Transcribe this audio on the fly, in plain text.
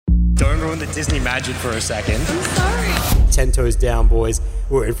ruin the Disney magic for a second. I'm sorry. 10 toes down, boys.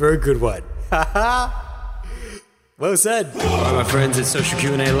 We're in for a good one. Well said. Alright, my friends, it's Social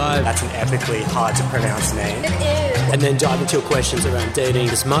QNA Live. That's an epically hard to pronounce name. It is. And then dive into your questions around dating.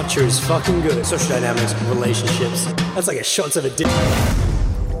 This matcha is fucking good. Social dynamics, relationships. That's like a shots of a dick.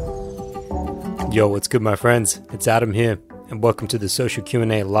 Yo, what's good, my friends? It's Adam here, and welcome to the Social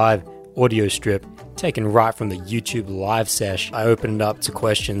Q&A Live audio strip, taken right from the YouTube live sesh. I opened it up to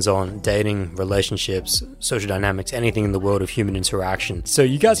questions on dating, relationships, social dynamics, anything in the world of human interaction. So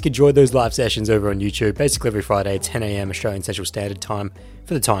you guys can join those live sessions over on YouTube, basically every Friday, 10 a.m. Australian Central Standard Time,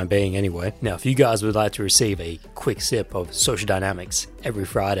 for the time being anyway. Now, if you guys would like to receive a quick sip of social dynamics every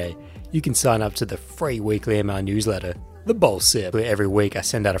Friday, you can sign up to the free weekly email newsletter, The Bowl Sip. Every week I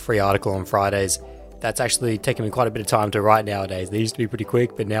send out a free article on Fridays. That's actually taken me quite a bit of time to write nowadays. They used to be pretty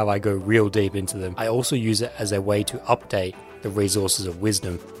quick, but now I go real deep into them. I also use it as a way to update the resources of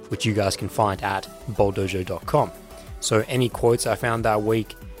wisdom, which you guys can find at bowldojo.com. So any quotes I found that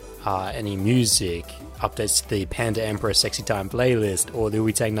week, any music, updates to the Panda Emperor Sexy Time playlist, or the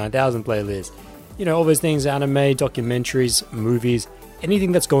Wu-Tang 9000 playlist, you know, all those things, anime, documentaries, movies,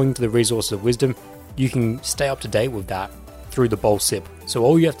 anything that's going to the resources of wisdom, you can stay up to date with that through the Bowl Sip. So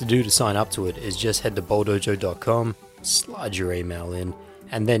all you have to do to sign up to it is just head to bowldojo.com, slide your email in,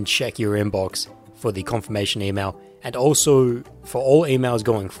 and then check your inbox for the confirmation email. And also, for all emails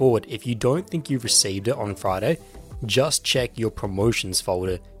going forward, if you don't think you've received it on Friday, just check your promotions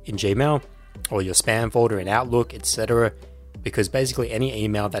folder in Gmail, or your spam folder in Outlook, etc. Because basically any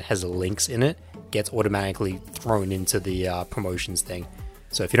email that has links in it gets automatically thrown into the promotions thing.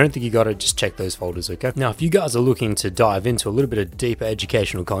 So if you don't think you got it, just check those folders, okay? Now, if you guys are looking to dive into a little bit of deeper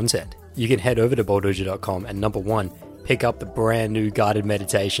educational content, you can head over to bowldojo.com and number one, pick up the brand new guided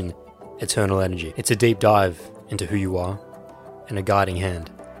meditation, Eternal Energy. It's a deep dive into who you are and a guiding hand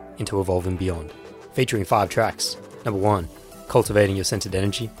into evolving beyond. Featuring 5 tracks. Number 1, cultivating your centered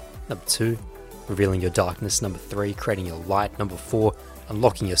energy. Number 2, revealing your darkness. Number 3, creating your light. Number 4,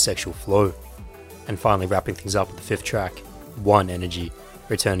 unlocking your sexual flow. And finally, wrapping things up with the 5th track, One Energy,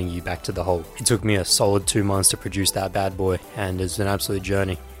 returning you back to the whole. It took me a solid 2 months to produce that bad boy, and it's an absolute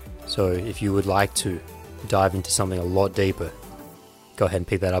journey. So if you would like to dive into something a lot deeper, go ahead and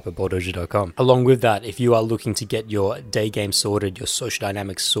pick that up at bowldojo.com. Along with that, if you are looking to get your day game sorted, your social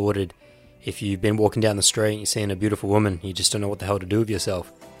dynamics sorted, if you've been walking down the street and you're seeing a beautiful woman, you just don't know what the hell to do with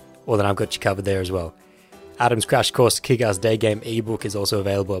yourself, well then I've got you covered there as well. Adam's Crash Course Kick-Ass Day Game ebook is also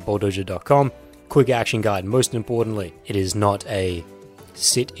available at bowldojo.com. Quick action guide, most importantly, it is not a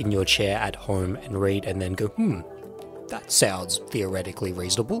sit in your chair at home and read and then go, that sounds theoretically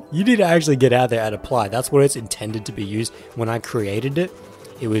reasonable. You need to actually get out there and apply. That's what it's intended to be used. When I created it,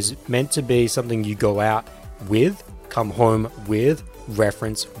 it was meant to be something you go out with, come home with,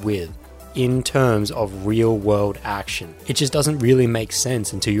 reference with, in terms of real world action. It just doesn't really make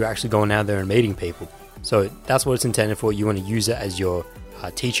sense until you're actually going out there and meeting people. So that's what it's intended for. You want to use it as your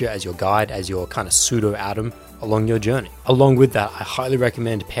teacher, as your guide, as your kind of pseudo Adam along your journey. Along with that, I highly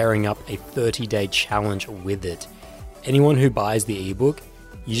recommend pairing up a 30-day challenge with it. Anyone who buys the ebook,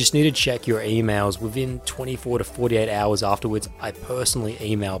 you just need to check your emails within 24 to 48 hours afterwards. I personally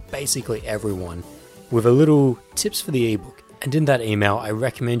email basically everyone with a little tips for the ebook. And in that email, I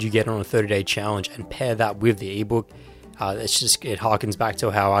recommend you get on a 30-day challenge and pair that with the ebook. It harkens back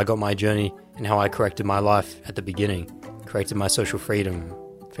to how I got my journey and how I corrected my life at the beginning. Corrected my social freedom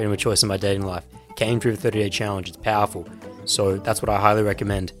of choice in my dating life. Came through the 30-day challenge. It's powerful. So that's what I highly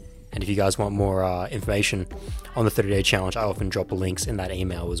recommend. And if you guys want more information on the 30-day challenge, I often drop links in that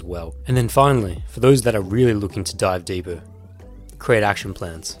email as well. And then finally, for those that are really looking to dive deeper, create action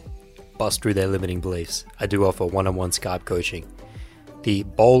plans, bust through their limiting beliefs. I do offer one-on-one Skype coaching. The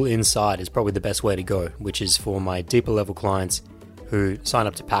Bowl Inside is probably the best way to go, which is for my deeper level clients who sign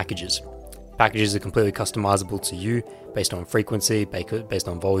up to packages. Packages are completely customizable to you based on frequency, based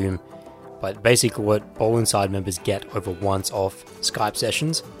on volume. But basically what Bowl Inside members get over once-off Skype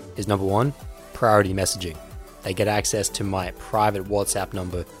sessions is number 1, priority messaging. They get access to my private WhatsApp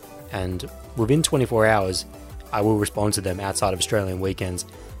number, and within 24 hours, I will respond to them outside of Australian weekends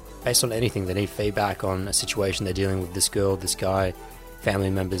based on anything. They need feedback on a situation they're dealing with, this girl, this guy, family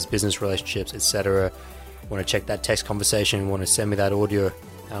members, business relationships, etc. Want to check that text conversation, want to send me that audio,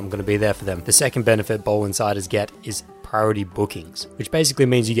 I'm going to be there for them. The second benefit Bowl Insiders get is priority bookings, which basically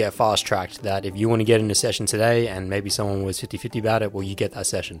means you get fast tracked, that if you want to get in a session today and maybe someone was 50-50 about it, well, you get that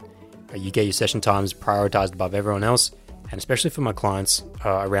session. You get your session times prioritized above everyone else, And especially for my clients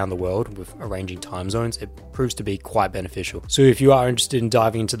around the world with arranging time zones, it proves to be quite beneficial. So if you are interested in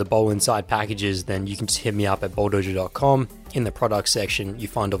diving into the Bowl Inside packages, then you can just hit me up at bowldojo.com. In the product section, you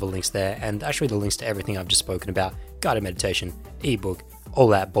find all the links there, and actually the links to everything I've just spoken about, guided meditation, ebook,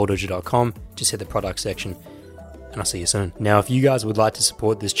 all at bowldojo.com. Just hit the product section, and I'll see you soon. Now, if you guys would like to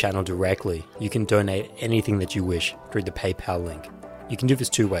support this channel directly, you can donate anything that you wish through the PayPal link. You can do this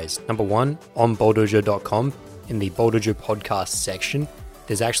two ways. Number one, on bowldojo.com, in the Bowl Dojo podcast section,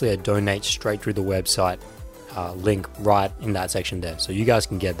 there's actually a donate straight through the website link right in that section there. So you guys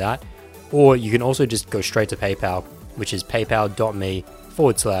can get that. Or you can also just go straight to PayPal, which is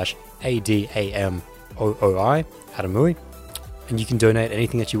paypal.me/ADAMOOI, Adamui, and you can donate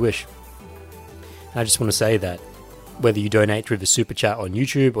anything that you wish. And I just want to say that whether you donate through the super chat on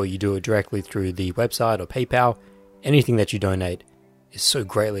YouTube or you do it directly through the website or PayPal, anything that you donate is so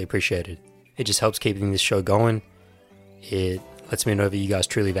greatly appreciated. It just helps keeping this show going. It lets me know that you guys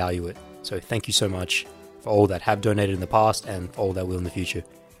truly value it. So thank you so much for all that have donated in the past and for all that will in the future.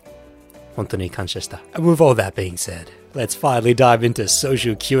 Hontoni kanshashita. And with all that being said, let's finally dive into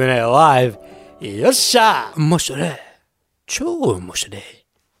Social Q&A Live. Yossha! Moshore. Chou moshore.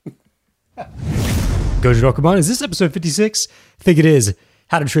 Gojo Rokuman, is this episode 56? I think it is.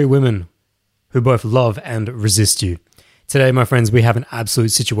 How to treat women who both love and resist you. Today, my friends, we have an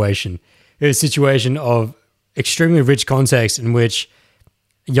absolute situation. It's a situation of extremely rich context in which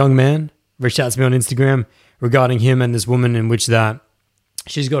a young man reached out to me on Instagram regarding him and this woman, in which that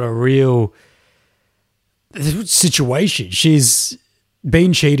she's got a real situation. She's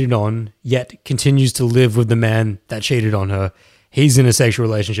been cheated on, yet continues to live with the man that cheated on her. He's in a sexual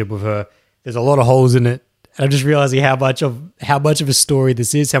relationship with her. There's a lot of holes in it. And I'm just realizing how much of a story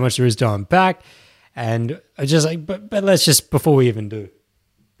this is, how much there is to unpack. And I just like, but let's just, before we even do,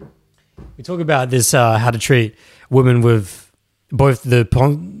 we talk about this, how to treat women with both the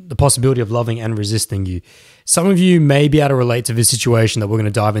possibility of loving and resisting you. Some of you may be able to relate to this situation that we're going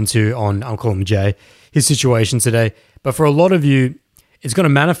to dive into on, I'll call him Jay, his situation today. But for a lot of you, it's going to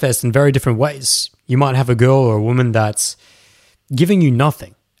manifest in very different ways. You might have a girl or a woman that's giving you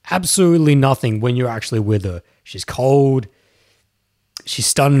nothing, absolutely nothing when you're actually with her. She's cold. She's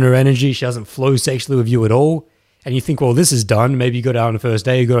stunned in her energy. She doesn't flow sexually with you at all. And you think, well, this is done. Maybe you go down on the first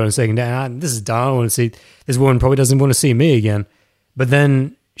day, you go down on the second day. This is done. I don't want to see, this woman probably doesn't want to see me again. But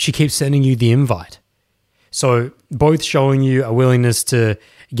then she keeps sending you the invite. So both showing you a willingness to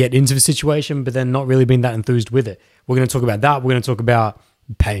get into the situation, but then not really being that enthused with it. We're going to talk about that. We're going to talk about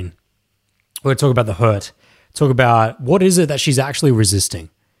pain. We're going to talk about the hurt. Talk about what is it that she's actually resisting.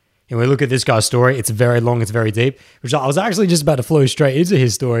 And we look at this guy's story. It's very long. It's very deep. Which I was actually just about to flow straight into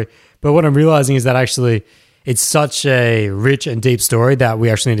his story. But what I'm realizing is that actually it's such a rich and deep story that we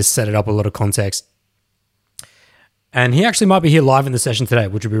actually need to set it up with a lot of context. And he actually might be here live in the session today,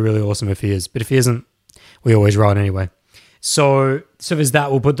 which would be really awesome if he is. But if he isn't, we always run anyway. So there's that.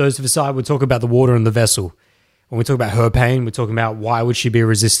 We'll put those to the side. We'll talk about the water in the vessel. When we talk about her pain, we're talking about why would she be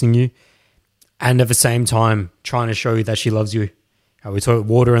resisting you? And at the same time, trying to show you that she loves you. We talk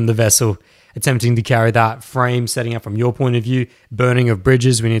water in the vessel, attempting to carry that frame, setting up from your point of view, burning of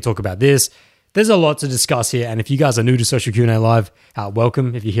bridges. We need to talk about this. There's a lot to discuss here. And if you guys are new to Social Q&A Live,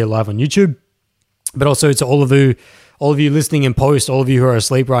 welcome if you're here live on YouTube. But also to all of you listening in post, all of you who are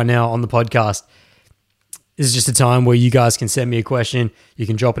asleep right now on the podcast, this is just a time where you guys can send me a question. You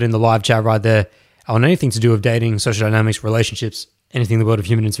can drop it in the live chat right there on anything to do with dating, social dynamics, relationships, anything in the world of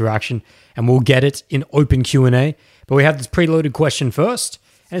human interaction, and we'll get it in open Q&A. But we have this preloaded question first,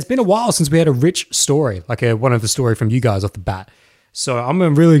 and it's been a while since we had a rich story, like one of the story from you guys off the bat. So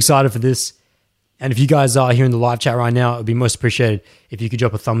I'm really excited for this. And if you guys are here in the live chat right now, it would be most appreciated if you could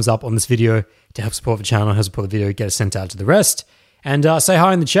drop a thumbs up on this video to help support the channel, help support the video, get it sent out to the rest, and say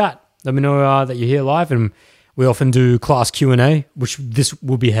hi in the chat. Let me know that you're here live, and we often do class Q&A, which this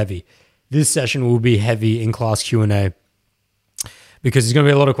will be heavy. This session will be heavy in class Q&A because there's going to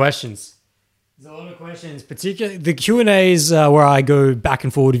be a lot of questions. There's a lot of questions, particularly the Q&As where I go back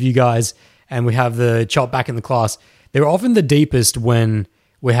and forward with you guys and we have the chop back in the class. They're often the deepest when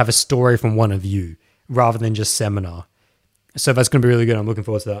we have a story from one of you rather than just seminar. So that's going to be really good. I'm looking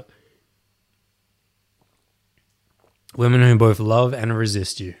forward to that. Women who both love and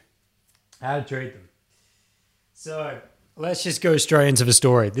resist you. How to treat them. So let's just go straight into the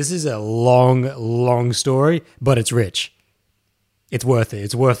story. This is a long, long story, but it's rich. It's worth it.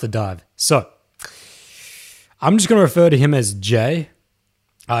 It's worth the dive. So I'm just going to refer to him as Jay.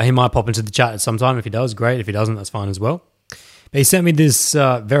 He might pop into the chat at some time. If he does, great. If he doesn't, that's fine as well. But he sent me this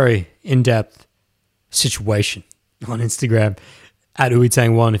very in-depth situation on Instagram at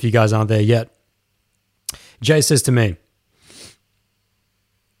uitang1 if you guys aren't there yet. Jay says to me,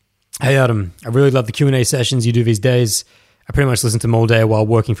 Hey Adam, I really love the Q&A sessions you do these days. I pretty much listen to them all day while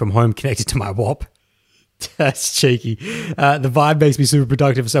working from home connected to my WAP. That's cheeky. The vibe makes me super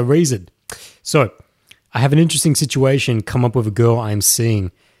productive for some reason. So, I have an interesting situation come up with a girl I'm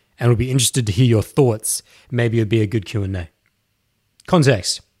seeing and would be interested to hear your thoughts. Maybe it'd be a good Q&A.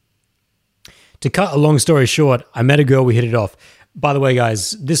 Context. To cut a long story short, I met a girl, we hit it off. By the way,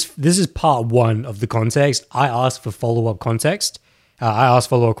 guys, this is part one of the context. I asked for follow-up context. I asked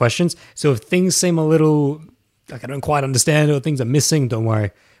follow-up questions. So if things seem a little like I don't quite understand or things are missing, don't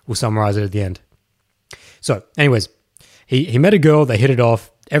worry. We'll summarize it at the end. So anyways, he met a girl. They hit it off.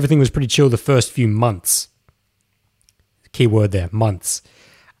 Everything was pretty chill the first few months. Key word there, months.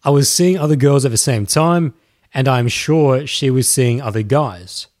 I was seeing other girls at the same time, and I'm sure she was seeing other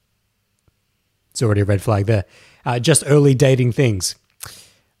guys. It's already a red flag there. Just early dating things.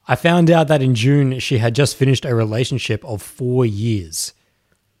 I found out that in June, she had just finished a relationship of 4 years.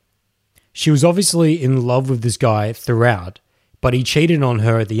 She was obviously in love with this guy throughout, but he cheated on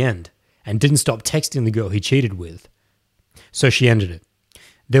her at the end and didn't stop texting the girl he cheated with. So she ended it.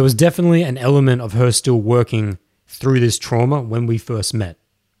 There was definitely an element of her still working through this trauma when we first met.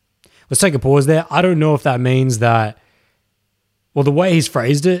 Let's take a pause there. I don't know if that means that, well, the way he's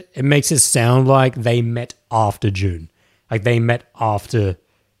phrased it, it makes it sound like they met after June. Like they met after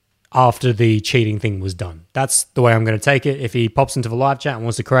the cheating thing was done. That's the way I'm going to take it. If he pops into the live chat and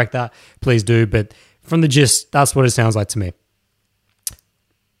wants to correct that, please do. But from the gist, that's what it sounds like to me.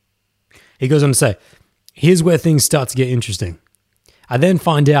 He goes on to say, here's where things start to get interesting. I then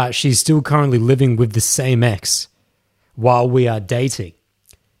find out she's still currently living with the same ex while we are dating,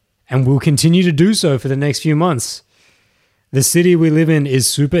 and will continue to do so for the next few months. The city we live in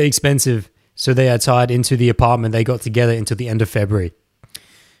is super expensive, so they are tied into the apartment they got together until the end of February.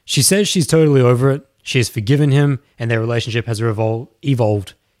 She says she's totally over it, she has forgiven him, and their relationship has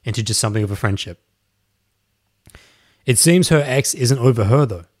evolved into just something of a friendship. It seems her ex isn't over her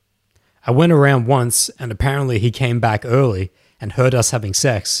though. I went around once, and apparently he came back early and heard us having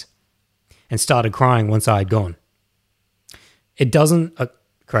sex, and started crying once I had gone. It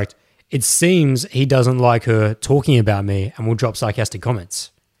seems he doesn't like her talking about me and will drop sarcastic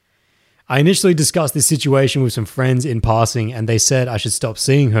comments. I initially discussed this situation with some friends in passing, and they said I should stop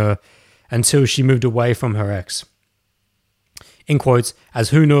seeing her until she moved away from her ex. In quotes,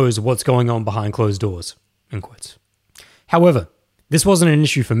 as who knows what's going on behind closed doors. In quotes. However, this wasn't an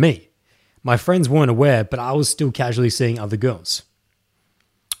issue for me. My friends weren't aware, but I was still casually seeing other girls.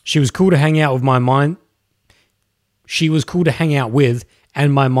 She was cool to hang out with,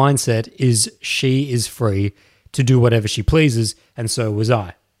 and my mindset is she is free to do whatever she pleases, and so was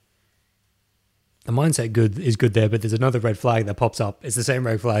I. The mindset is good there, but there's another red flag that pops up. It's the same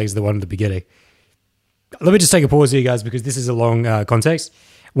red flag as the one at the beginning. Let me just take a pause here, guys, because this is a long context.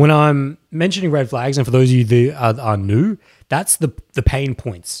 When I'm mentioning red flags, and for those of you that are new, that's the pain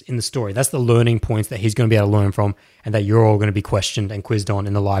points in the story. That's the learning points that he's going to be able to learn from, and that you're all going to be questioned and quizzed on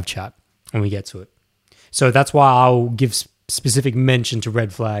in the live chat when we get to it. So that's why I'll give specific mention to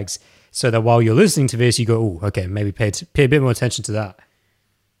red flags, so that while you're listening to this, you go, oh, okay, maybe pay a bit more attention to that.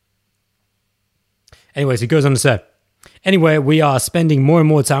 Anyways, he goes on to say, anyway, we are spending more and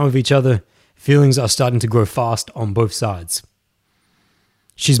more time with each other. Feelings are starting to grow fast on both sides.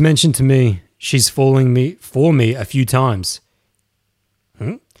 She's mentioned to me she's falling for me a few times.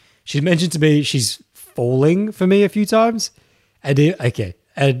 She's mentioned to me she's falling for me a few times.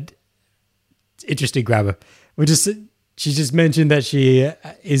 And interesting grammar. She just mentioned that she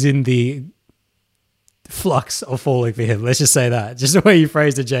is in the flux of falling for him. Let's just say that. Just the way you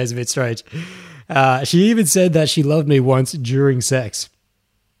phrased it, Jay, is a bit strange. She even said that she loved me once during sex.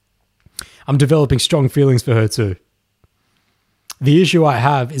 I'm developing strong feelings for her too. The issue I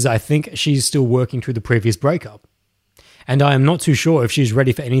have is I think she's still working through the previous breakup. And I am not too sure if she's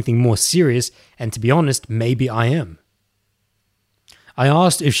ready for anything more serious, and to be honest, maybe I am. I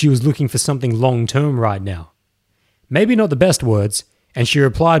asked if she was looking for something long-term right now. Maybe not the best words, and she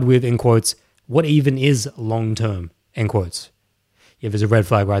replied with, in quotes, what even is long-term, end quotes. Yeah, there's a red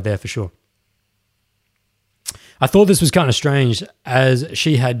flag right there for sure. I thought this was kind of strange, as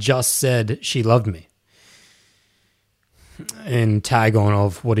she had just said she loved me. And tag on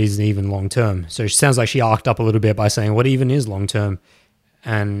of what isn't even long-term. So it sounds like she arced up a little bit by saying, what even is long-term?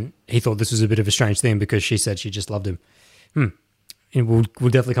 And he thought this was a bit of a strange thing because she said she just loved him. And we'll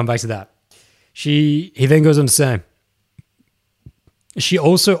definitely come back to that. He then goes on to say, she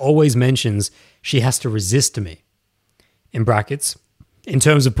also always mentions she has to resist to me, in brackets, in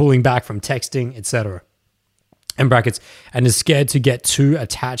terms of pulling back from texting, etc. In brackets, and is scared to get too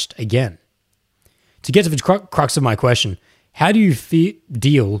attached again. To get to the crux of my question, How do you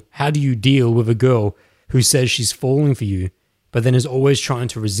deal with a girl who says she's falling for you, but then is always trying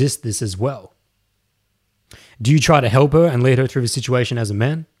to resist this as well? Do you try to help her and lead her through the situation as a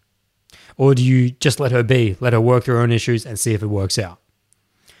man? Or do you just let her be, let her work through her own issues and see if it works out?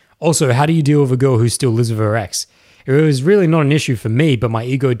 Also, how do you deal with a girl who still lives with her ex? It was really not an issue for me, but my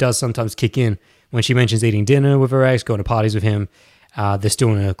ego does sometimes kick in when she mentions eating dinner with her ex, going to parties with him. They're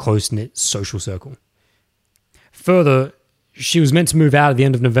still in a close-knit social circle. Further, she was meant to move out at the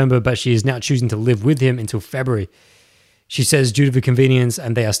end of November, but she is now choosing to live with him until February. She says due to the convenience,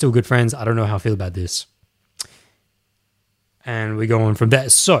 and they are still good friends. I don't know how I feel about this. And we go on from there.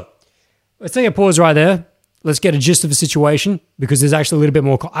 So, let's take a pause right there. Let's get a gist of the situation, because there's actually a little bit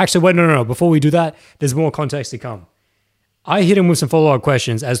more... Actually, wait, no. Before we do that, there's more context to come. I hit him with some follow-up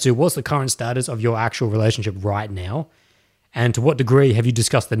questions as to what's the current status of your actual relationship right now, and to what degree have you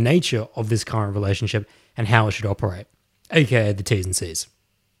discussed the nature of this current relationship and how it should operate, aka the T's and C's.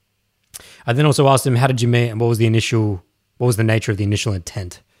 I then also asked him, how did you meet and what was the nature of the initial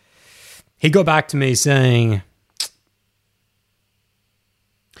intent? He got back to me saying,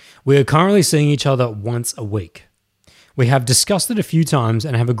 we are currently seeing each other once a week. We have discussed it a few times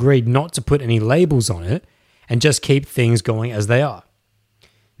and have agreed not to put any labels on it and just keep things going as they are.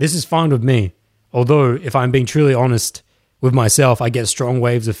 This is fine with me, although if I'm being truly honest with myself, I get strong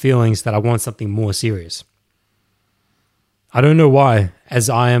waves of feelings that I want something more serious. I don't know why, as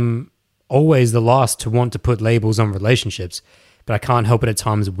I am always the last to want to put labels on relationships, but I can't help it at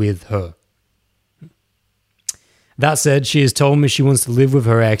times with her. That said, she has told me she wants to live with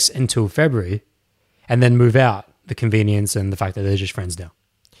her ex until February and then move out, the convenience and the fact that they're just friends now.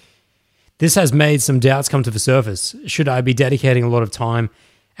 This has made some doubts come to the surface. Should I be dedicating a lot of time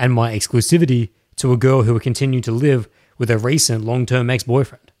and my exclusivity to a girl who will continue to live with a recent long-term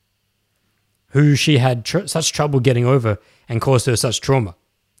ex-boyfriend, who she had such trouble getting over and caused her such trauma?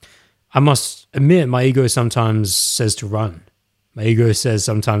 I must admit, my ego sometimes says to run. My ego says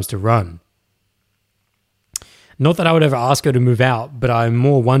sometimes to run. Not that I would ever ask her to move out, but I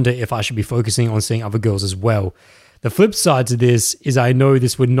more wonder if I should be focusing on seeing other girls as well. The flip side to this is I know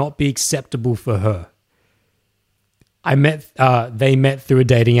this would not be acceptable for her. They met through a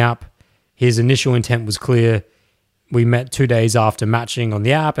dating app. His initial intent was clear. We met 2 days after matching on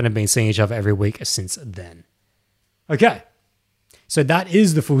the app and have been seeing each other every week since then. Okay, so that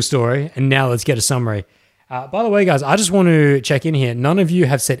is the full story, and now let's get a summary. By the way, guys, I just want to check in here. None of you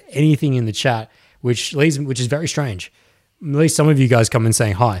have said anything in the chat, which is very strange. At least some of you guys come in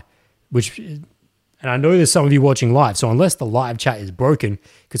saying hi, and I know there's some of you watching live, so unless the live chat is broken,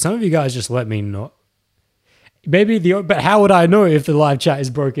 could some of you guys just let me know? But how would I know if the live chat is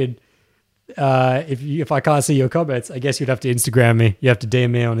broken? If I can't see your comments, I guess you'd have to Instagram me. You have to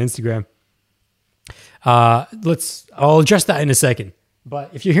DM me on Instagram. I'll address that in a second. But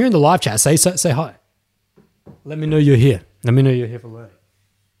if you're here in the live chat, say hi. Let me know you're here. Let me know you're here for learning.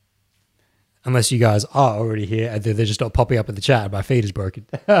 Unless you guys are already here and they're just not popping up in the chat. My feed is broken.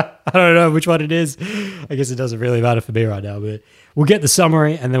 I don't know which one it is. I guess it doesn't really matter for me right now, but we'll get the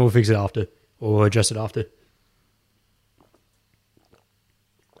summary and then we'll fix it after, or address it after.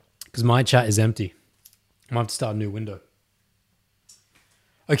 Because my chat is empty. I might have to start a new window.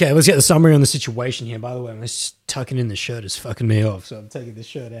 Okay, let's get the summary on the situation here. By the way, I'm just tucking in the shirt is fucking me off, so I'm taking the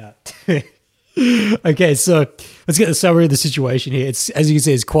shirt out. Okay, so let's get the summary of the situation here. It's, as you can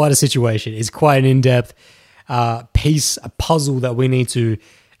see, it's quite a situation. It's quite an in-depth piece, a puzzle that we need to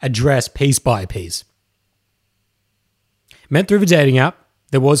address piece by piece. Met through the dating app.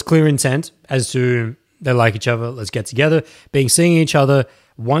 There was clear intent as to they like each other, let's get together, seeing each other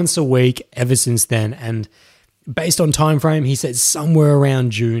once a week ever since then. And based on time frame, he said somewhere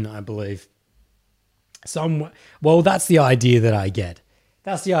around June, I believe. Well, that's the idea that I get.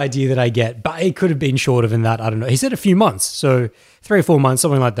 But it could have been shorter than that. I don't know. He said a few months, so 3 or 4 months,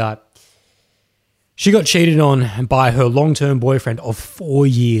 something like that. She got cheated on by her long-term boyfriend of 4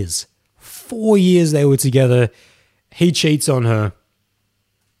 years. 4 years they were together. He cheats on her.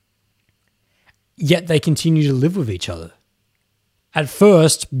 Yet they continue to live with each other. At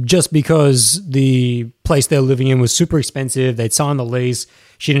first, just because the place they were living in was super expensive, they'd signed the lease.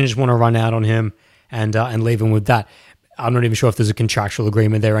 She didn't just want to run out on him and leave him with that. I'm not even sure if there's a contractual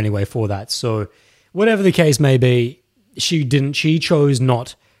agreement there anyway for that. So whatever the case may be, she chose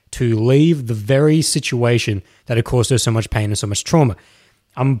not to leave the very situation that had caused her so much pain and so much trauma.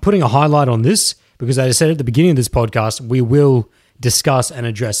 I'm putting a highlight on this because, as I said at the beginning of this podcast, we will discuss and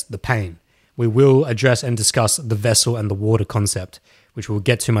address the pain. We will address and discuss the vessel and the water concept, which we'll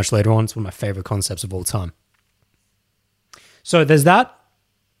get to much later on. It's one of my favorite concepts of all time. So there's that.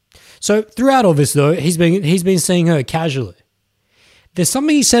 So throughout all this, though, he's been seeing her casually. There's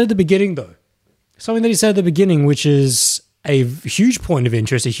something he said at the beginning, though. Something that he said at the beginning, which is a huge point of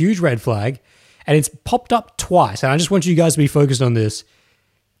interest, a huge red flag, and it's popped up twice. And I just want you guys to be focused on this.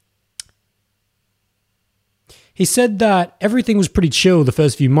 He said that everything was pretty chill the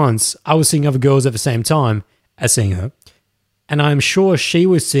first few months. I was seeing other girls at the same time as seeing her, and I'm sure she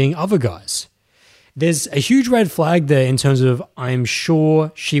was seeing other guys. There's a huge red flag there in terms of I'm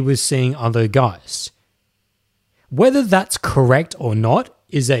sure she was seeing other guys. Whether that's correct or not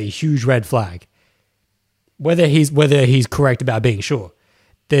is a huge red flag. Whether he's correct about being sure,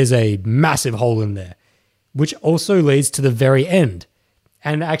 there's a massive hole in there, which also leads to the very end.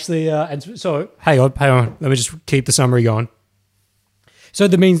 And actually, so hang on, let me just keep the summary going. So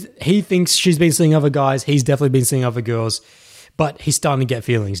that means he thinks she's been seeing other guys. He's definitely been seeing other girls, but he's starting to get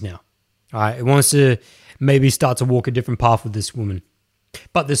feelings now. All right, he wants to maybe start to walk a different path with this woman.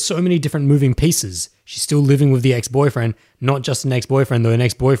 But there's so many different moving pieces. She's still living with the ex-boyfriend, not just an ex-boyfriend, though, an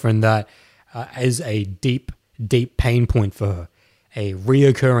ex-boyfriend that is a deep, deep pain point for her, a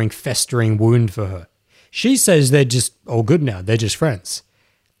reoccurring, festering wound for her. She says they're just all good now. They're just friends.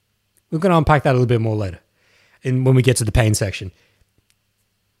 We're going to unpack that a little bit more later when we get to the pain section.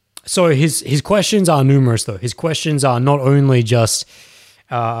 So his questions are numerous, though. His questions are not only just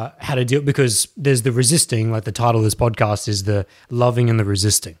how to deal, because there's the resisting, like the title of this podcast is the loving and the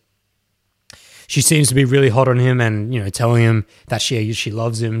resisting. She seems to be really hot on him and, telling him that she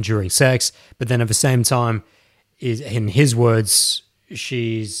loves him during sex, but then at the same time, in his words,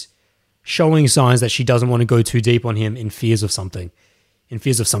 she's showing signs that she doesn't want to go too deep on him in fears of something,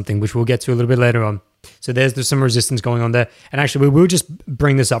 which we'll get to a little bit later on. So there's some resistance going on there. And actually, we will just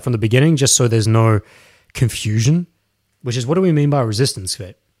bring this up from the beginning just so there's no confusion, which is, what do we mean by resistance,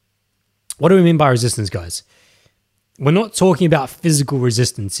 Fit? What do we mean by resistance, guys? We're not talking about physical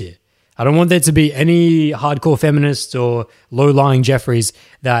resistance here. I don't want there to be any hardcore feminists or low-lying Jeffreys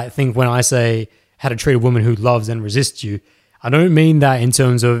that think when I say how to treat a woman who loves and resists you, I don't mean that in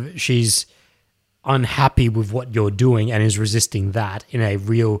terms of she's unhappy with what you're doing and is resisting that in a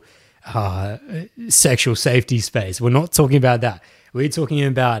real sexual safety space. We're not talking about that. We're talking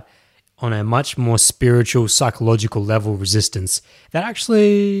about on a much more spiritual, psychological level resistance that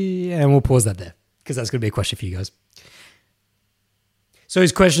actually, and we'll pause that there because that's going to be a question for you guys. So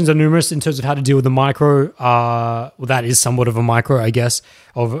his questions are numerous in terms of how to deal with the micro. Well, that is somewhat of a micro, I guess,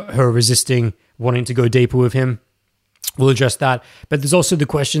 of her resisting, wanting to go deeper with him. We'll address that. But there's also the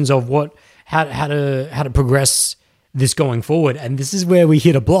questions of how to progress this going forward. And this is where we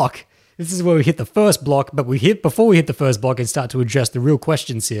hit a block. This is where we hit the first block. But before we hit the first block and start to address the real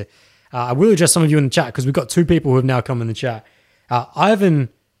questions here, I will address some of you in the chat because we've got two people who have now come in the chat. Ivan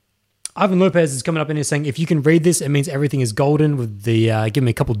Lopez is coming up in here saying, if you can read this, it means everything is golden with the, give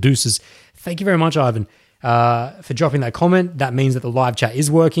me a couple deuces. Thank you very much, Ivan, for dropping that comment. That means that the live chat is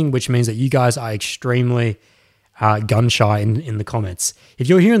working, which means that you guys are extremely gun shy in the comments. If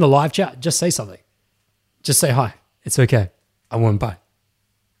you're here in the live chat, just say something. Just say hi. It's okay. I won't bite.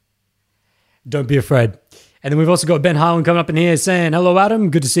 Don't be afraid. And then we've also got Ben Harlan coming up in here saying, hello, Adam.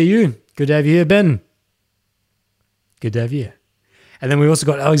 Good to see you. Good to have you here, Ben. Good to have you here. And then we also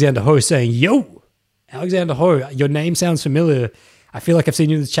got Alexander Ho saying, yo, Alexander Ho, your name sounds familiar. I feel like I've seen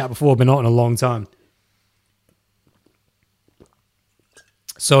you in this chat before, but not in a long time.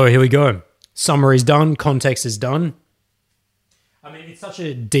 So here we go. Summary's done. Context is done. I mean, it's such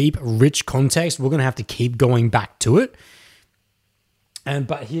a deep, rich context. We're going to have to keep going back to it.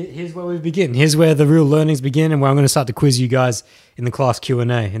 But here's where we begin. Here's where the real learnings begin and where I'm going to start to quiz you guys in the class Q&A,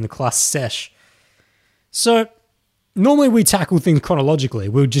 in the class sesh. So normally we tackle things chronologically.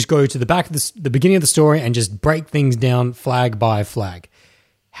 We'll just go to the beginning of the story and just break things down flag by flag.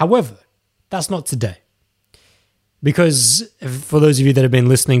 However, that's not today. Because for those of you that have been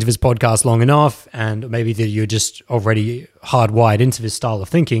listening to this podcast long enough, and maybe that you're just already hardwired into this style of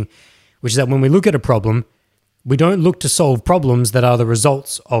thinking, which is that when we look at a problem, we don't look to solve problems that are the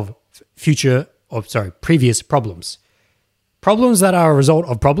results of previous problems. Problems that are a result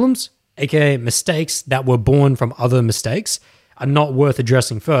of problems, aka mistakes that were born from other mistakes, are not worth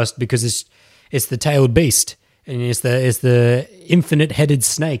addressing first because it's the tailed beast and it's the infinite-headed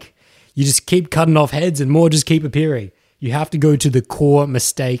snake. You just keep cutting off heads and more just keep appearing. You have to go to the core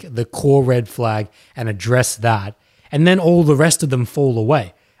mistake, the core red flag, and address that. And then all the rest of them fall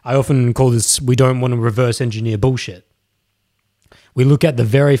away. I often call this, we don't want to reverse engineer bullshit. We look at the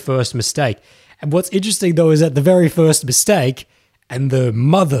very first mistake. And what's interesting, though, is that the very first mistake and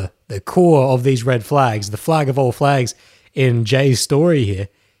the core of these red flags, the flag of all flags in Jay's story here,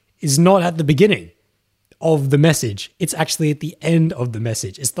 is not at the beginning of the message. It's actually at the end of the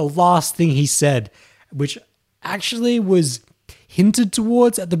message. It's the last thing he said, which actually was, hinted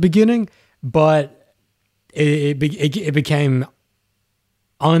towards at the beginning, but it became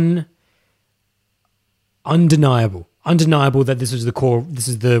undeniable that this was the core, this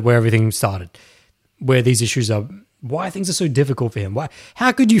is where everything started, where these issues are, why things are so difficult for him.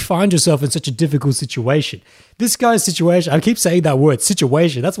 How could you find yourself in such a difficult situation? This guy's situation, I keep saying that word,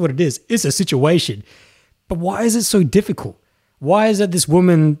 situation, that's what it is. It's a situation. But why is it so difficult? Why is it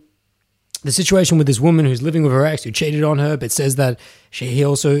the situation with this woman who's living with her ex who cheated on her, but says that she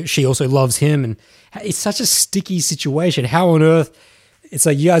also loves him, and it's such a sticky situation. How on earth? It's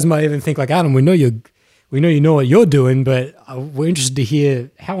like you guys might even think like, Adam, we know you know what you're doing, but we're interested to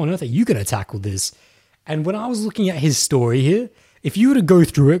hear how on earth are you going to tackle this? And when I was looking at his story here, if you were to go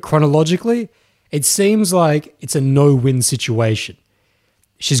through it chronologically, it seems like it's a no-win situation.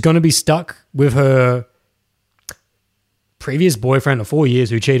 She's going to be stuck with her previous boyfriend of 4 years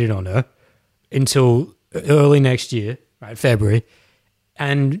who cheated on her until early next year, right, February.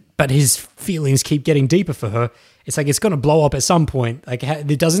 But his feelings keep getting deeper for her. It's like it's going to blow up at some point. Like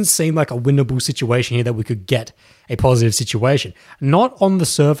it doesn't seem like a winnable situation here that we could get a positive situation. Not on the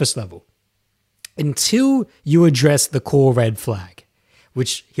surface level. Until you address the core red flag,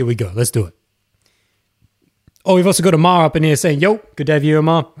 which, here we go, let's do it. Oh, we've also got Amar up in here saying, yo, good to have you,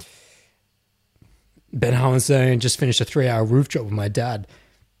 Amar. Ben Holland saying, just finished a 3-hour roof job with my dad.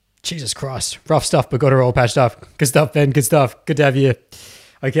 Jesus Christ. Rough stuff, but got her all patched up. Good stuff, Ben. Good stuff. Good to have you.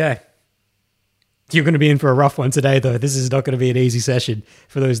 Okay. You're going to be in for a rough one today, though. This is not going to be an easy session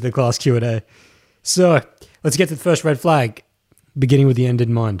for those in the class Q&A. So, let's get to the first red flag, beginning with the end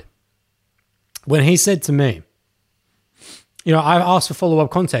in mind. When he said to me, I asked for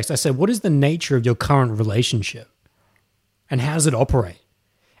follow-up context. I said, what is the nature of your current relationship? And how does it operate?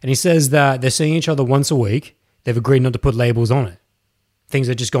 And he says that they're seeing each other once a week. They've agreed not to put labels on it. Things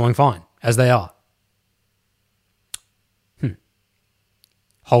are just going fine, as they are.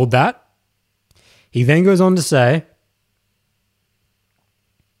 Hold that. He then goes on to say,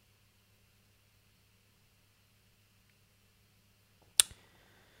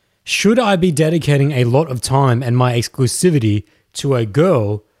 should I be dedicating a lot of time and my exclusivity to a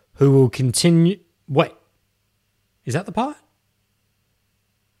girl who will continue... Wait, is that the part?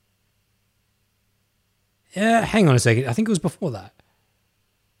 Yeah, hang on a second. I think it was before that.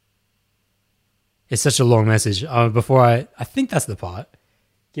 It's such a long message. I think that's the part.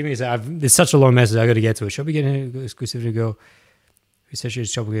 Give me a second. It's such a long message. I got to get to it. Should we get an exclusivity to go? Who said she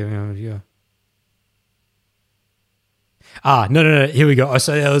was trouble giving out? Yeah. No. Here we go. Oh,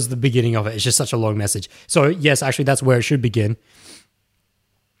 so that was the beginning of it. It's just such a long message. So yes, actually, that's where it should begin.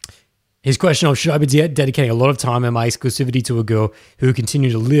 His question of, should I be dedicating a lot of time and my exclusivity to a girl who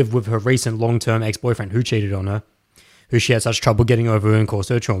continued to live with her recent long-term ex-boyfriend who cheated on her, who she had such trouble getting over and caused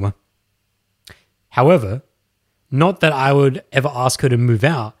her trauma? However, not that I would ever ask her to move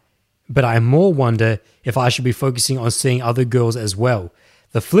out, but I more wonder if I should be focusing on seeing other girls as well.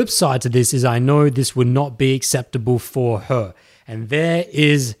 The flip side to this is I know this would not be acceptable for her. And there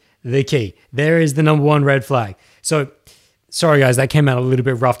is the key. There is the number one red flag. So, sorry guys, that came out a little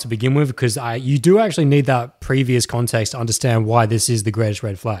bit rough to begin with because you do actually need that previous context to understand why this is the greatest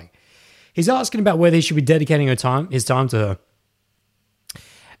red flag. He's asking about whether he should be dedicating his time to her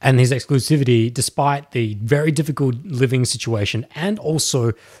and his exclusivity despite the very difficult living situation and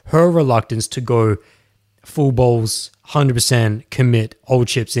also her reluctance to go full balls, 100% commit, all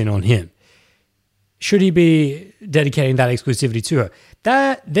chips in on him. Should he be dedicating that exclusivity to her?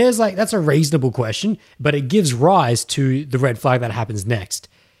 That's a reasonable question, but it gives rise to the red flag that happens next.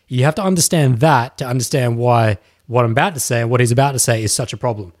 You have to understand that to understand why what I'm about to say and what he's about to say is such a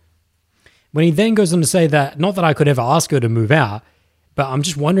problem. When he then goes on to say that, not that I could ever ask her to move out, but I'm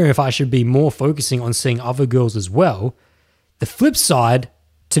just wondering if I should be more focusing on seeing other girls as well. The flip side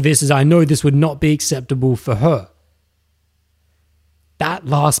to this is I know this would not be acceptable for her. That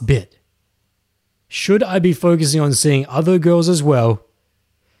last bit. Should I be focusing on seeing other girls as well?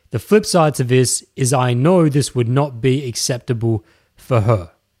 The flip side to this is I know this would not be acceptable for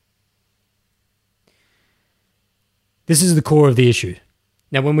her. This is the core of the issue.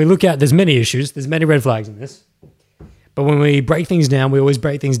 Now, when we look at, there's many issues, there's many red flags in this. But when we break things down, we always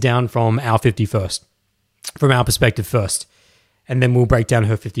break things down from our 50 first, from our perspective first. And then we'll break down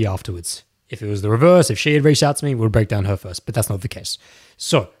her 50 afterwards. If it was the reverse, if she had reached out to me, we'll break down her first. But that's not the case.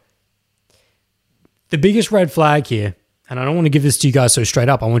 So, the biggest red flag here, and I don't want to give this to you guys so straight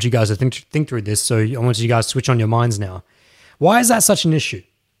up. I want you guys to think through this. So I want you guys to switch on your minds now. Why is that such an issue?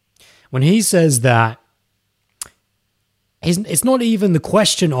 When he says that, it's not even the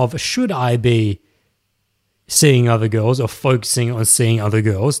question of should I be seeing other girls or focusing on seeing other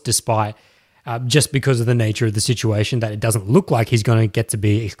girls despite just because of the nature of the situation, that it doesn't look like he's going to get to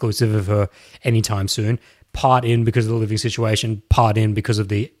be exclusive of her anytime soon. Part in because of the living situation, part in because of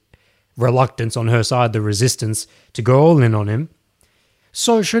the reluctance on her side, the resistance to go all in on him.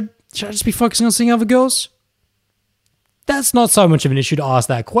 So should I just be focusing on seeing other girls? That's not so much of an issue to ask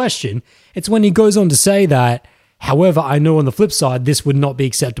that question. It's when he goes on to say that, however, I know on the flip side, this would not be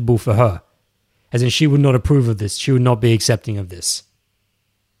acceptable for her. As in, she would not approve of this. She would not be accepting of this.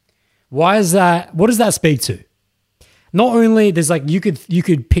 Why is that? What does that speak to? Not only, there's like, you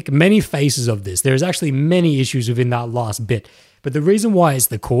could pick many faces of this. There's actually many issues within that last bit. But the reason why it's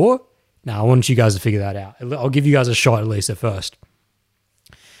the core, now I want you guys to figure that out. I'll give you guys a shot at least at first.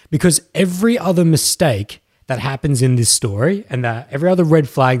 Because every other mistake that happens in this story and that every other red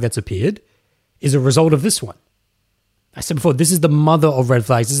flag that's appeared is a result of this one. I said before, this is the mother of red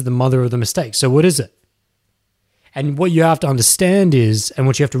flags. This is the mother of the mistake. So what is it? And what you have to understand is, and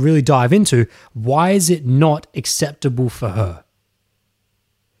what you have to really dive into, why is it not acceptable for her?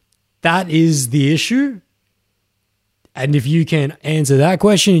 That is the issue. And if you can answer that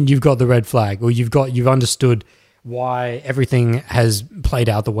question, you've got the red flag, or you've understood why everything has played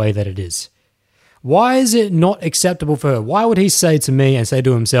out the way that it is. Why is it not acceptable for her? Why would he say to me and say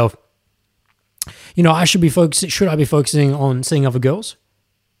to himself, should I be focusing on seeing other girls?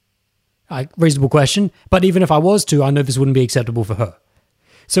 Reasonable question. But even if I was to, I know this wouldn't be acceptable for her.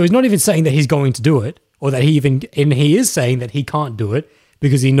 So he's not even saying that he's going to do it, or that he is saying that he can't do it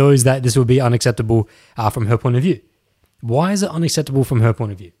because he knows that this would be unacceptable from her point of view. Why is it unacceptable from her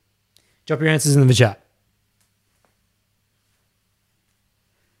point of view? Drop your answers in the chat.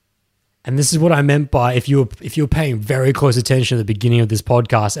 And this is what I meant by if you're paying very close attention at the beginning of this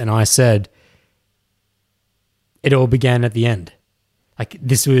podcast, and I said it all began at the end. Like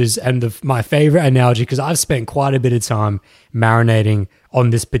this was, and my favorite analogy, because I've spent quite a bit of time marinating on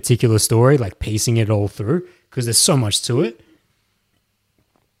this particular story, like piecing it all through, because there's so much to it.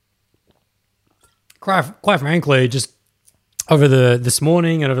 Quite frankly, just over this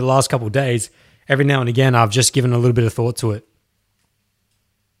morning and over the last couple of days, every now and again, I've just given a little bit of thought to it.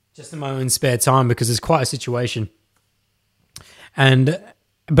 Just in my own spare time, because it's quite a situation.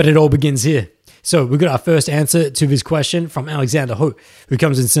 But it all begins here. So we've got our first answer to this question from Alexander Ho, who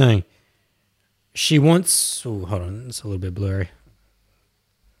comes in saying, she wants... Oh, hold on. It's a little bit blurry.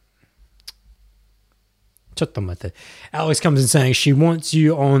 Alex comes in saying, she wants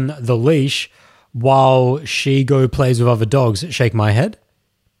you on the leash while she plays with other dogs. Shake my head.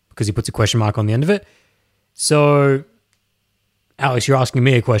 Because he puts a question mark on the end of it. So... Alex, you're asking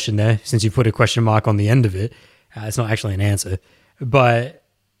me a question there, since you put a question mark on the end of it. It's not actually an answer. But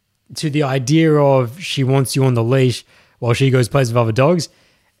to the idea of she wants you on the leash while she plays with other dogs,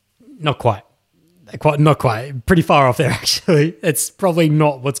 not quite. Not quite. Pretty far off there, actually. It's probably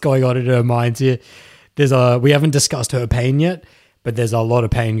not what's going on in her mind here. We haven't discussed her pain yet, but there's a lot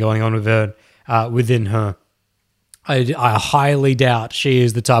of pain going on with her, within her. I highly doubt she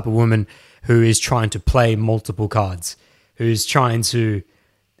is the type of woman who is trying to play multiple cards, who's trying to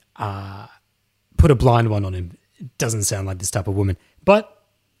put a blind one on him. It doesn't sound like this type of woman. But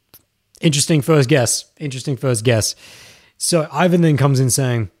interesting first guess. So Ivan then comes in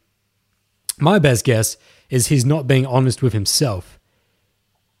saying, my best guess is he's not being honest with himself.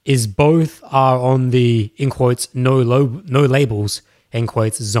 Is both are on the, in quotes, no labels, in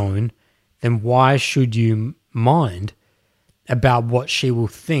quotes, zone, then why should you mind about what she will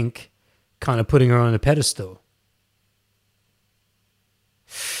think, kind of putting her on a pedestal?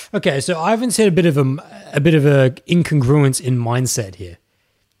 Okay, so Ivan said a bit of a incongruence in mindset here.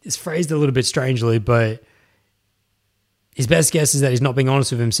 It's phrased a little bit strangely, but his best guess is that he's not being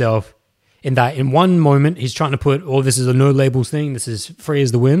honest with himself, in that in one moment he's trying to put, this is a no labels thing, this is free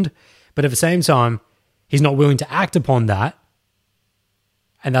as the wind, but at the same time he's not willing to act upon that.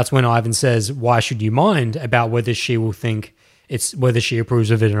 And that's when Ivan says, why should you mind about whether she will think whether she approves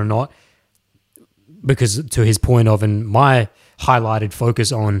of it or not? Because to his point of, and my highlighted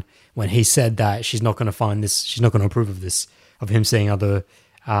focus on when he said that she's not going to find this, she's not going to approve of this, of him seeing other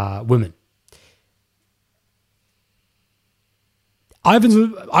women.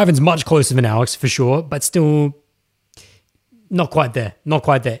 Ivan's much closer than Alex for sure, but still not quite there.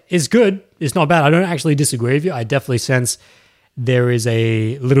 It's good. It's not bad. I don't actually disagree with you. I definitely sense there is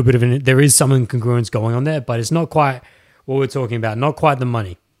a little bit of there is some incongruence going on there, but it's not quite what we're talking about. Not quite the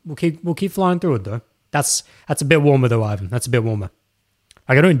money. We'll keep flying through it though. That's a bit warmer though, Ivan. That's a bit warmer.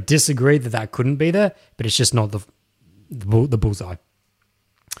 Like, I don't disagree that couldn't be there, but it's just not the bullseye.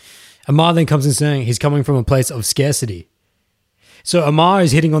 Amar then comes in saying he's coming from a place of scarcity. So Amar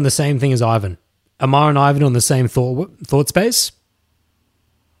is hitting on the same thing as Ivan. Amar and Ivan on the same thought space.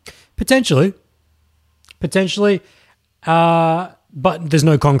 Potentially. But there's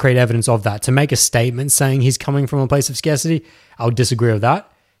no concrete evidence of that. To make a statement saying he's coming from a place of scarcity, I'll disagree with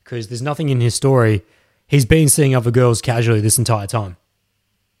that because there's nothing in his story. He's been seeing other girls casually this entire time.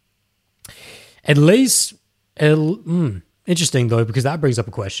 At least, interesting though, because that brings up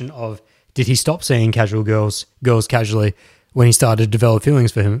a question of, did he stop seeing girls casually when he started to develop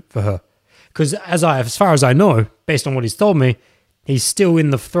feelings for her? Because as far as I know, based on what he's told me, he's still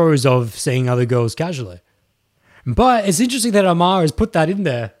in the throes of seeing other girls casually. But it's interesting that Amar has put that in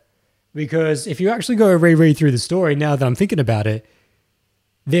there, because if you actually go reread through the story, now that I'm thinking about it,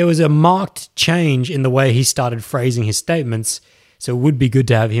 there was a marked change in the way he started phrasing his statements. So it would be good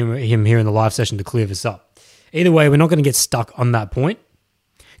to have him here in the live session to clear this up. Either way, we're not going to get stuck on that point,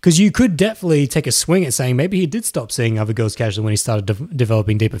 because you could definitely take a swing at saying maybe he did stop seeing other girls casually when he started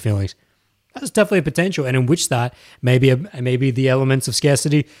developing deeper feelings. That's definitely a potential, and in which that maybe the elements of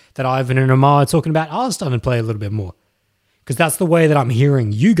scarcity that Ivan and Amar are talking about are starting to play a little bit more, because that's the way that I'm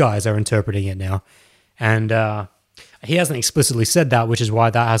hearing you guys are interpreting it now. And he hasn't explicitly said that, which is why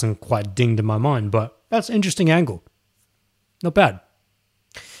that hasn't quite dinged in my mind, but that's an interesting angle. Not bad.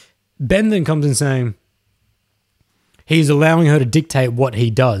 Ben then comes in saying he's allowing her to dictate what he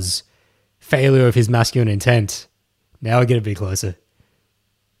does. Failure of his masculine intent. Now we're getting a bit closer.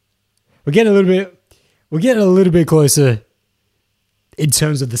 We're getting a little bit closer in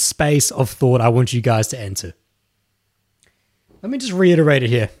terms of the space of thought I want you guys to enter. Let me just reiterate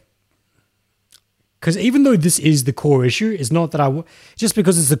it here. Because even though this is the core issue, it's not that just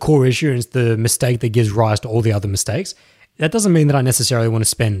because it's the core issue and it's the mistake that gives rise to all the other mistakes, that doesn't mean that I necessarily want to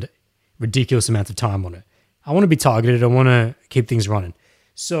spend ridiculous amounts of time on it. I want to be targeted. I want to keep things running.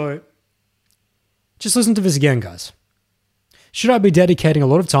 So just listen to this again, guys. Should I be dedicating a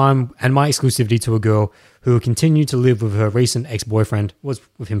lot of time and my exclusivity to a girl who will continue to live with her recent ex-boyfriend, was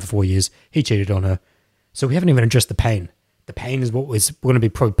with him for 4 years, he cheated on her. So we haven't even addressed the pain. The pain is what we're going to be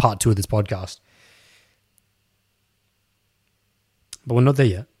probably part 2 of this podcast. But we're not there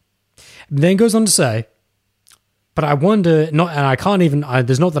yet. Then goes on to say, but I wonder, there's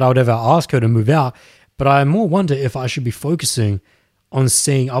not that I would ever ask her to move out, but I more wonder if I should be focusing on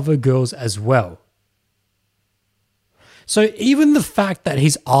seeing other girls as well. So even the fact that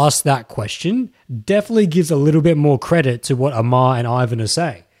he's asked that question definitely gives a little bit more credit to what Amar and Ivan are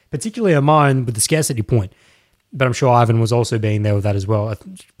saying, particularly Amar with the scarcity point. But I'm sure Ivan was also being there with that as well,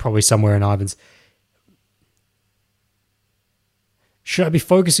 probably somewhere in Ivan's. Should I be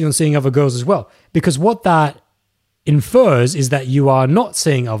focusing on seeing other girls as well? Because what that infers is that you are not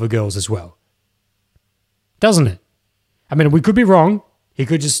seeing other girls as well. Doesn't it? I mean, we could be wrong. He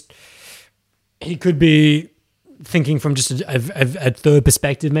could be thinking from just a third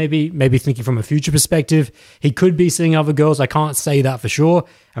perspective, maybe thinking from a future perspective. He could be seeing other girls. I can't say that for sure.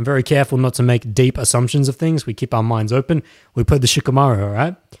 I'm very careful not to make deep assumptions of things. We keep our minds open. We play the Shikamaru, all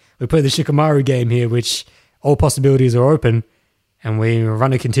right? We play the Shikamaru game here, which all possibilities are open, and we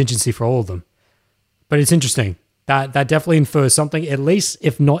run a contingency for all of them. But it's interesting. That definitely infers something, at least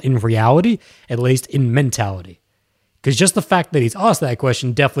if not in reality, at least in mentality. Because just the fact that he's asked that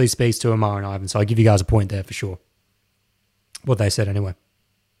question definitely speaks to Amar and Ivan. So I'll give you guys a point there for sure. What they said anyway.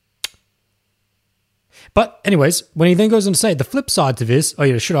 But anyways, when he then goes on to say, the flip side to this,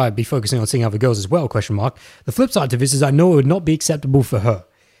 should I be focusing on seeing other girls as well, ? The flip side to this is I know it would not be acceptable for her.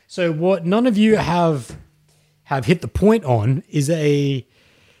 So what none of you have hit the point on is the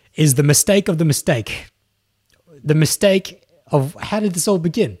mistake of the mistake. The mistake of how did this all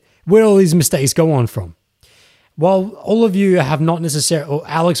begin? Where all these mistakes go on from? Well, all of you have not necessarily...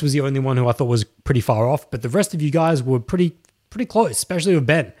 Alex was the only one who I thought was pretty far off, but the rest of you guys were pretty close, especially with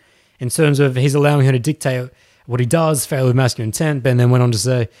Ben, in terms of he's allowing her to dictate what he does, fail with masculine intent. Ben then went on to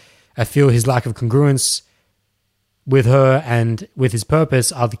say, I feel his lack of congruence with her and with his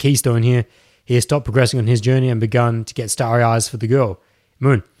purpose are the keystone here. He has stopped progressing on his journey and begun to get starry eyes for the girl,